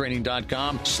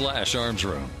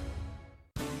nextleveltraining.com/armsroom.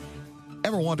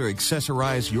 Ever want to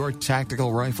accessorize your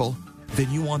tactical rifle?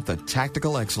 Then you want the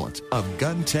tactical excellence of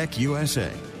GunTech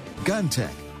USA.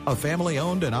 GunTech, a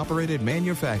family-owned and operated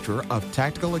manufacturer of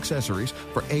tactical accessories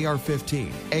for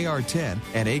AR-15, AR-10,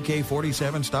 and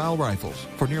AK-47 style rifles.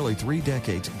 For nearly 3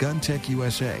 decades, GunTech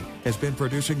USA has been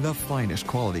producing the finest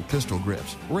quality pistol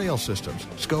grips, rail systems,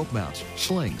 scope mounts,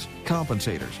 slings,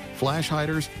 compensators, flash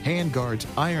hiders, hand guards,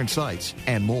 iron sights,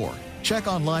 and more. Check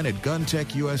online at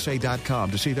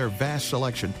GunTechUSA.com to see their vast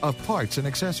selection of parts and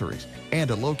accessories and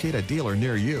to locate a dealer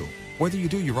near you. Whether you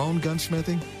do your own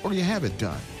gunsmithing or you have it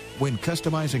done, when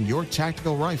customizing your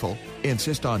tactical rifle,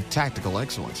 insist on tactical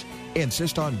excellence.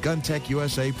 Insist on GunTech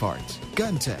USA parts.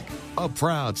 GunTech, a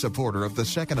proud supporter of the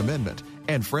Second Amendment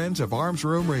and friends of Arms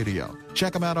Room Radio.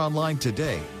 Check them out online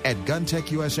today at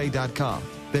GunTechUSA.com.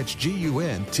 That's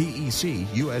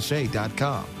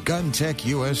GUNTECUSA.com. GunTech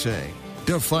USA.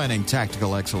 Defining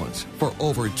tactical excellence for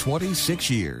over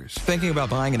 26 years. Thinking about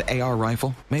buying an AR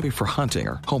rifle? Maybe for hunting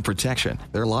or home protection.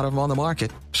 There are a lot of them on the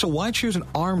market. So why choose an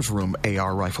Arms Room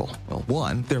AR rifle? Well,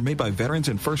 1, they're made by veterans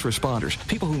and first responders,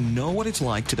 people who know what it's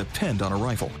like to depend on a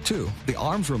rifle. 2, the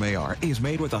Arms Room AR is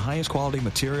made with the highest quality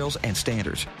materials and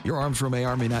standards. Your Arms Room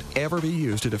AR may not ever be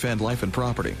used to defend life and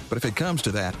property, but if it comes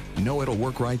to that, know it'll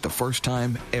work right the first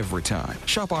time, every time.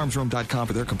 Shop armsroom.com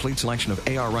for their complete selection of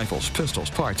AR rifles,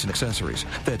 pistols, parts, and accessories.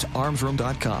 That's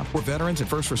armsroom.com, where veterans and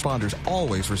first responders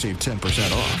always receive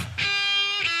 10% off.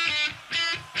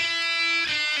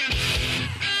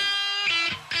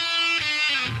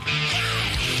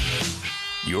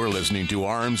 You're listening to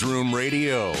Arms Room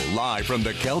Radio, live from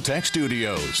the Keltec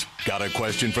studios. Got a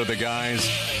question for the guys?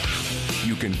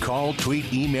 You can call,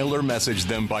 tweet, email, or message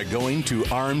them by going to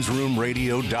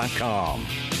armsroomradio.com.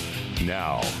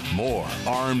 Now, more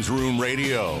Arms Room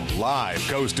Radio, live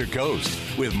coast to coast,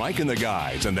 with Mike and the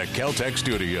guys in the Keltec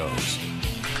studios.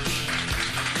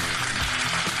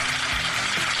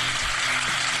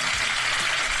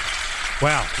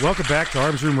 Wow. Welcome back to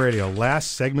Arms Room Radio.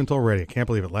 Last segment already. I can't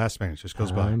believe it. Last minute. It just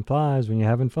goes by. Time flies when you're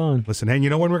having fun. Listen, hey, you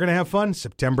know when we're going to have fun?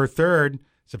 September 3rd.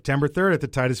 September 3rd at the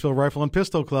Titusville Rifle and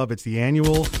Pistol Club. It's the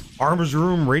annual Arms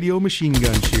Room Radio Machine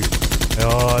Gun Shoot.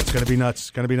 Oh, it's going to be nuts.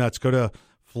 It's going to be nuts. Go to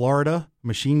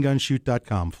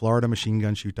FloridaMachineGunshoot.com.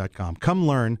 FloridaMachineGunshoot.com. Come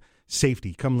learn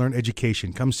safety. Come learn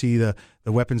education. Come see the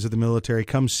weapons of the military.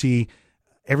 Come see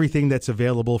everything that's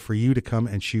available for you to come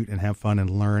and shoot and have fun and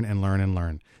learn and learn and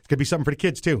learn. It's going to be something for the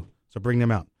kids too. So bring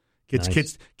them out. Kids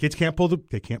can't pull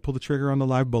the trigger on the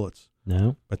live bullets.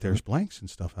 No. But there's blanks and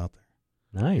stuff out there.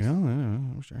 Nice. You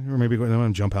know, or maybe going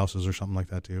on jump houses or something like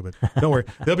that too. But don't worry,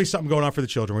 there'll be something going on for the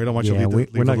children. We don't want you to leave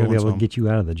we're not going to be able home. to get you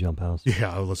out of the jump house.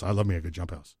 Yeah, listen, I love me a good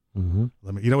jump house.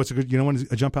 Mm-hmm. You know what's a good? You know when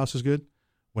a jump house is good?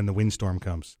 When the windstorm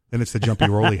comes. Then it's the jumpy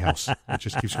rolly house. It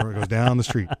just keeps going. It goes down the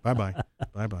street. Bye bye.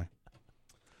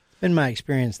 In my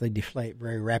experience, they deflate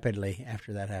very rapidly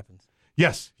after that happens.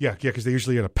 Yes, yeah, because they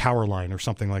usually get a power line or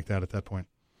something like that at that point.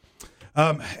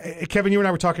 Kevin, you and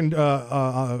I were talking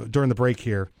during the break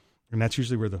here, and that's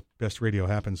usually where the best radio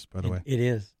happens, by the way. It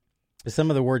is. But some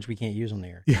of the words we can't use on the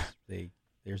air. Yeah.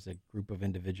 There's a group of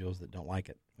individuals that don't like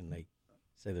it when they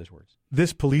say those words.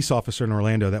 This police officer in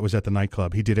Orlando that was at the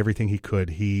nightclub, he did everything he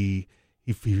could. He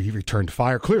returned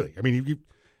fire, clearly. I mean,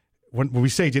 when we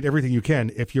say did everything you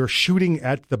can, if you're shooting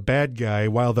at the bad guy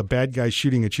while the bad guy's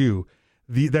shooting at you,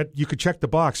 that you could check the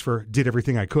box for did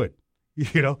everything I could.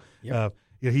 You know? Yep.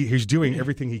 He's doing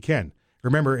everything he can.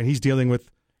 Remember, and he's dealing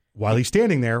with, while he's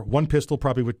standing there, one pistol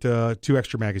probably with 2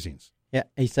 extra magazines. Yeah,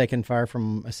 he's taking fire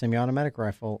from a semi-automatic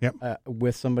rifle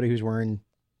with somebody who's wearing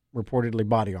reportedly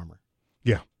body armor.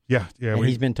 Yeah. And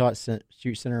he's been taught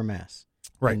shoot center of mass.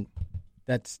 Right.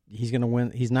 And he's going to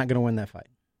win. He's not going to win that fight.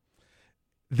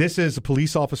 This is a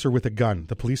police officer with a gun.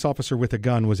 The police officer with a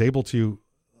gun was able to,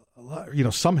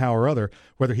 somehow or other,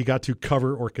 whether he got to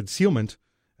cover or concealment,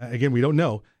 again, we don't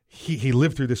know. He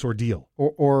lived through this ordeal.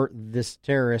 Or this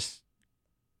terrorist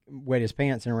wet his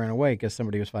pants and ran away because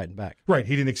somebody was fighting back. Right.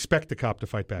 He didn't expect the cop to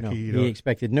fight back. No, he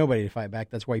expected nobody to fight back.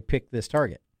 That's why he picked this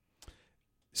target.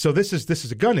 So this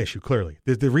is a gun issue, clearly.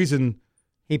 The reason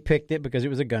he picked it because it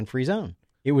was a gun-free zone.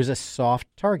 It was a soft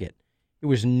target. It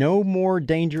was no more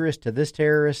dangerous to this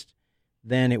terrorist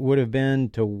than it would have been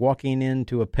to walking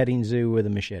into a petting zoo with a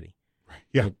machete.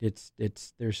 Yeah, they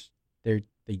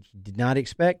did not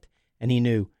expect, and he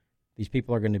knew these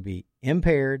people are going to be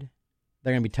impaired.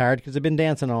 They're going to be tired because they've been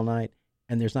dancing all night,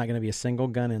 and there's not going to be a single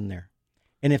gun in there.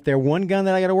 And if there's one gun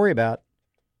that I got to worry about,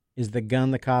 is the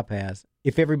gun the cop has.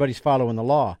 If everybody's following the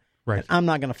law, right? And I'm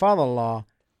not going to follow the law.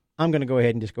 I'm going to go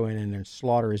ahead and just go in there and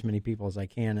slaughter as many people as I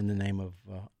can in the name of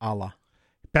Allah.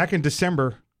 Back in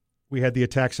December, we had the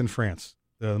attacks in France,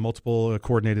 the multiple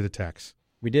coordinated attacks.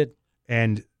 We did.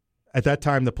 And at that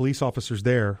time, the police officers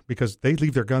there, because they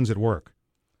leave their guns at work,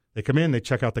 they come in, they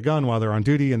check out the gun while they're on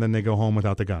duty, and then they go home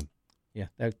without the gun. Yeah,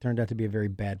 that turned out to be a very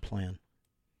bad plan.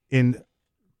 In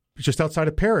just outside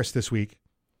of Paris this week,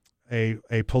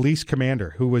 a police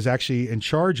commander who was actually in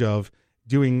charge of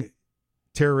doing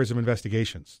terrorism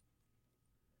investigations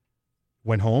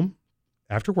went home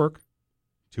after work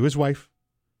to his wife,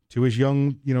 to his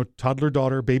young, toddler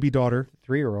daughter, baby daughter,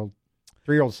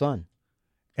 3-year-old son,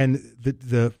 and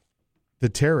the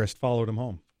terrorist followed him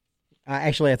home. I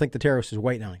think the terrorist was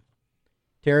waiting on him.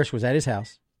 Terrorist was at his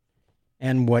house,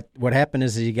 and what happened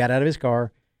is he got out of his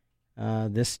car.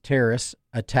 This terrorist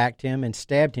attacked him and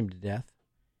stabbed him to death.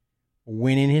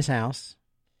 Went in his house,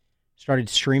 started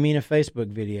streaming a Facebook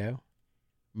video,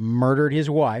 murdered his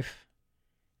wife,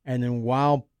 and then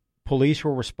while police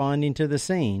were responding to the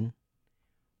scene,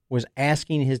 was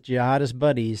asking his jihadist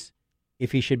buddies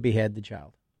if he should behead the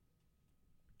child.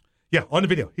 Yeah, on the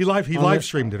video. He live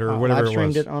streamed it or whatever it was.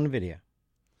 Live streamed it on the video.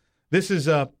 This is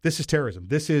terrorism.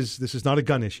 This is not a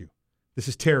gun issue. This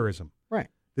is terrorism. Right.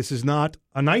 This is not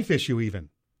a knife issue even.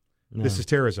 No. This is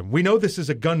terrorism. We know this is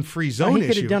a gun-free zone issue. He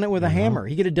could have done it with a hammer.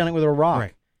 He could have done it with a rock.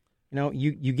 Right.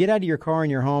 You get out of your car in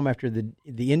your home after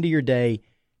the end of your day,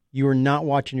 you are not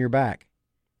watching your back.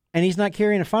 And he's not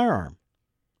carrying a firearm.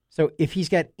 So if he's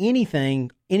got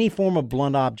anything, any form of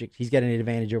blunt object, he's got an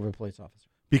advantage over a police officer.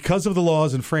 Because of the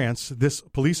laws in France, this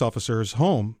police officer's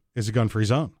home is a gun-free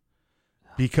zone.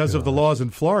 Because of the laws in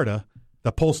Florida,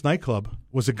 the Pulse nightclub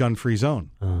was a gun-free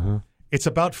zone. Uh-huh. It's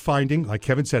about finding, like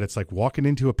Kevin said, it's like walking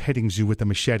into a petting zoo with a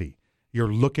machete. You're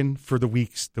looking for the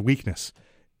weakness.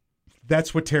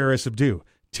 That's what terrorists do.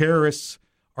 Terrorists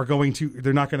are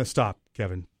they're not going to stop,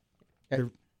 Kevin.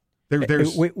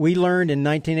 We learned in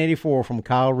 1984 from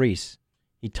Kyle Reese.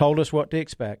 He told us what to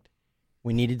expect.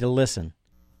 We needed to listen.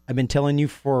 I've been telling you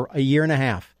for a year and a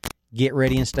half, get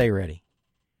ready and stay ready.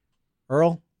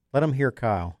 Earl, let him hear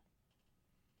Kyle.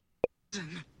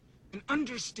 Listen and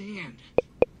understand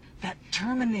that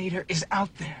Terminator is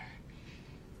out there.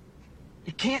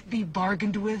 It can't be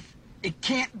bargained with. It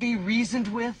can't be reasoned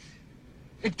with.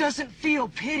 It doesn't feel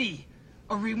pity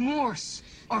or remorse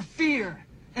or fear.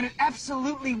 And it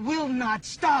absolutely will not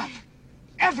stop.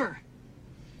 Ever.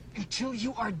 Until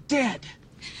you are dead.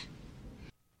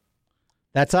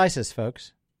 That's ISIS,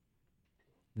 folks.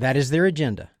 That is their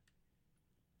agenda.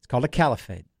 It's called a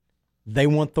caliphate. They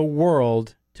want the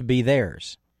world to be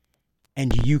theirs.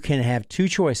 And you can have two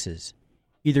choices.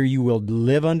 Either you will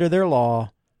live under their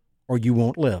law or you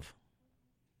won't live.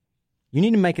 You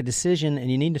need to make a decision, and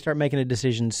you need to start making a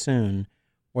decision soon,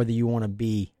 whether you want to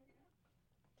be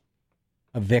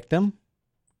a victim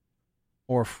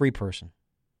or a free person.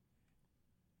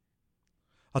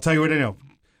 I'll tell you what I know.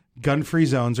 Gun-free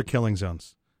zones are killing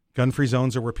zones. Gun-free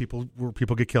zones are where people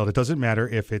get killed. It doesn't matter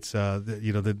if it's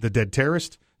the dead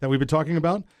terrorist that we've been talking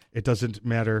about. It doesn't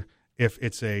matter if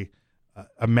it's a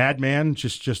madman,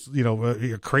 just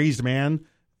a crazed man,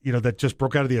 that just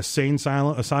broke out of the insane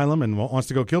asylum and wants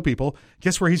to go kill people.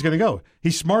 Guess where he's going to go?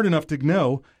 He's smart enough to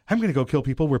know, I'm going to go kill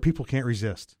people where people can't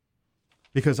resist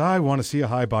because I want to see a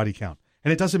high body count.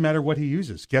 And it doesn't matter what he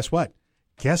uses. Guess what?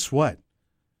 Guess what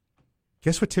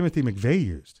Timothy McVeigh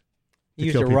used? He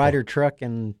used a Ryder truck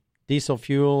and diesel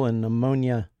fuel and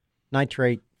ammonia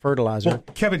nitrate fertilizer. Well,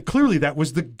 Kevin, clearly that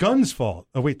was the gun's fault.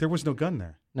 Oh, wait, there was no gun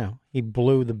there. No, he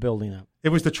blew the building up. It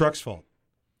was the truck's fault.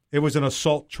 It was an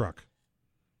assault truck.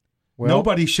 Well,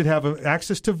 nobody should have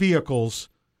access to vehicles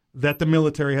that the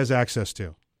military has access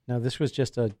to. No, this was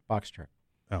just a box truck.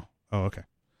 Oh, okay.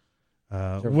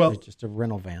 It's just a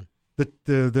rental van. The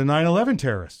 9/11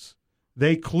 terrorists,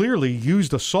 they clearly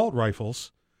used assault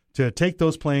rifles to take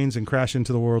those planes and crash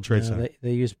into the World Trade Center.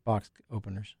 They used box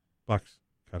openers. Box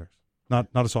cutters. Not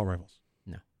assault rifles.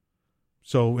 No.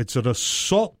 So it's an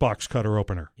assault box cutter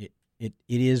opener. It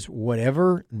is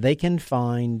whatever they can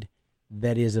find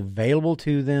that is available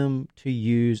to them to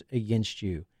use against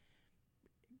you.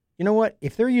 You know what?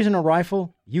 If they're using a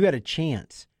rifle, you got a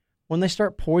chance. when they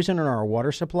start poisoning our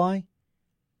water supply,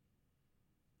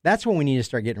 that's when we need to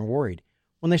start getting worried.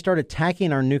 When they start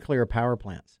attacking our nuclear power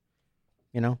plants,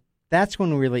 that's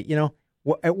when we really,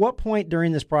 at what point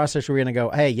during this process are we going to go,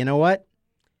 hey, you know what?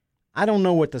 I don't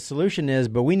know what the solution is,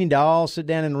 but we need to all sit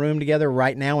down in a room together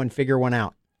right now and figure one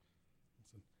out.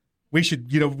 We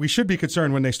should be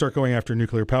concerned when they start going after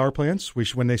nuclear power plants.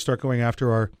 When they start going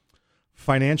after our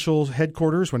financial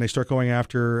headquarters, when they start going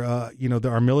after,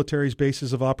 our military's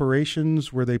bases of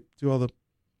operations where they do all the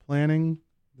planning.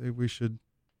 We should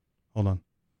hold on.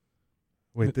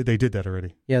 Wait, they did that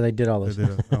already. Yeah, they did all this.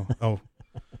 Well,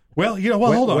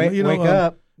 hold on. Wake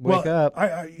up. Wake up.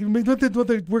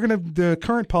 The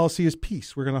current policy is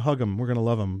peace. We're going to hug them. We're going to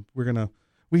love them.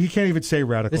 He can't even say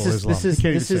radical Islam. This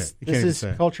is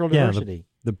cultural diversity.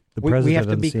 The we have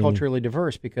to be culturally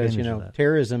diverse because,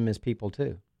 terrorism is people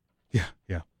too. Yeah.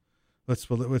 It's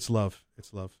love.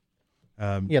 It's love.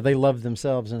 They love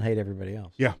themselves and hate everybody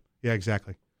else. Yeah,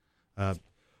 exactly. All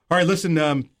right, listen,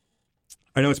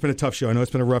 I know it's been a tough show. I know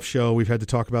it's been a rough show. We've had to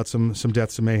talk about some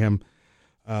deaths and mayhem.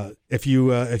 If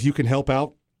you can help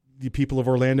out the people of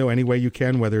Orlando any way you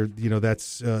can, whether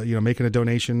that's making a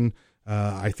donation.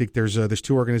 I think there's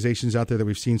 2 organizations out there that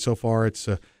we've seen so far. It's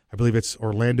I believe it's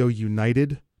Orlando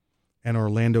United and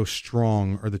Orlando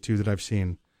Strong are the 2 that I've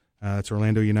seen. It's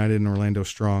Orlando United and Orlando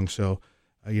Strong. So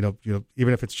even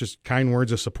if it's just kind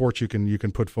words of support you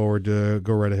can put forward,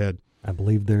 go right ahead. I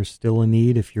believe there's still a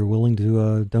need if you're willing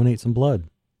to donate some blood.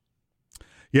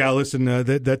 Yeah, listen,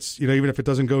 that's even if it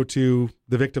doesn't go to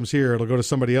the victims here, it'll go to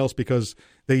somebody else because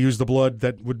they use the blood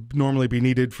that would normally be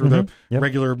needed for the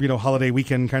regular, holiday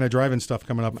weekend kind of driving stuff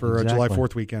coming up for July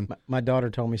 4th weekend. My daughter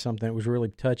told me something that was really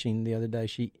touching the other day.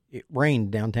 It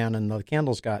rained downtown and the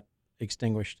candles got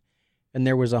extinguished, and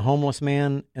there was a homeless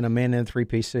man and a man in a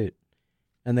 3-piece suit,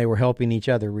 and they were helping each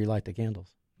other relight the candles.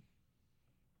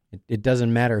 It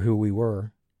doesn't matter who we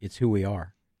were; it's who we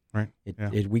are. Right.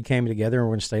 We came together, and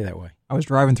we're going to stay that way. I was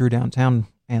driving through downtown,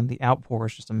 and the outpour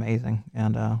is just amazing.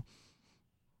 And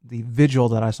the vigil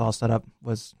that I saw set up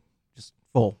was just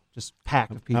full, just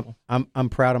packed with people. I'm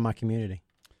proud of my community.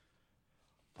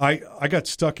 I got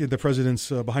stuck in the president's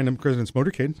behind the president's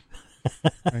motorcade.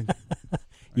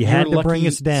 You had to bring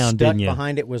us down, didn't you? Stuck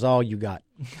behind it was all you got.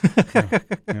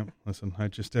 Yeah. Listen,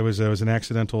 it was an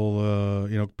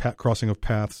accidental, crossing of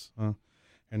paths,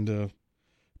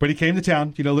 but he came to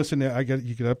town. Listen,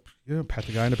 you get up, pat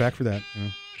the guy in the back for that.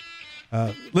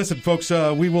 Listen, folks,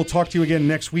 we will talk to you again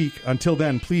next week. Until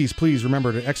then, please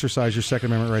remember to exercise your Second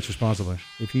Amendment rights responsibly.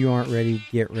 If you aren't ready,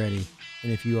 get ready.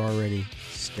 And if you are ready,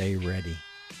 stay ready.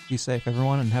 Be safe,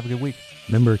 everyone, and have a good week.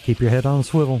 Remember, keep your head on a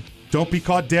swivel. Don't be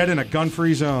caught dead in a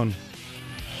gun-free zone.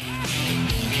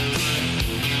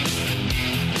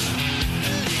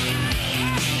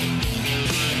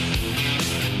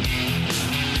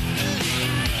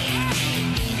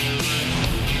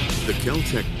 The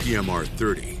Kel-Tec PMR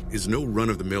 30 is no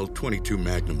run-of-the-mill .22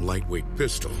 Magnum lightweight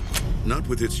pistol, not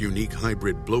with its unique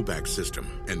hybrid blowback system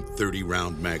and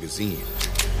 30-round magazine.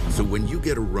 So when you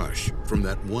get a rush from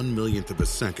that 1/1,000,000th of a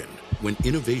second, when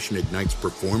innovation ignites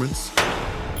performance,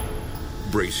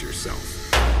 brace yourself.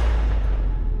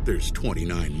 There's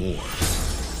 29 more.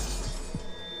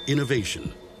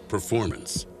 Innovation,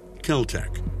 performance,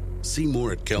 Kel-Tec. See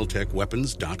more at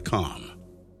keltecweapons.com.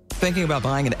 Thinking about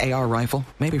buying an AR rifle?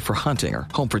 Maybe for hunting or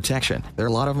home protection. There are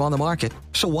a lot of them on the market.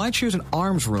 So why choose an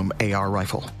Arms Room AR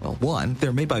rifle? Well, 1,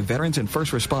 they're made by veterans and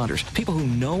first responders, people who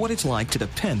know what it's like to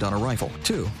depend on a rifle.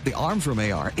 2, the Arms Room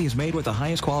AR is made with the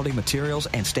highest quality materials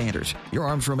and standards. Your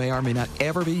Arms Room AR may not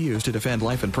ever be used to defend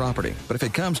life and property, but if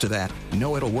it comes to that,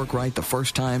 know it'll work right the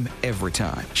first time, every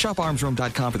time. Shop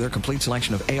armsroom.com for their complete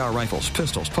selection of AR rifles,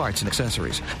 pistols, parts, and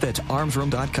accessories. That's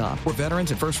armsroom.com, where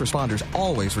veterans and first responders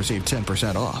always receive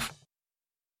 10% off.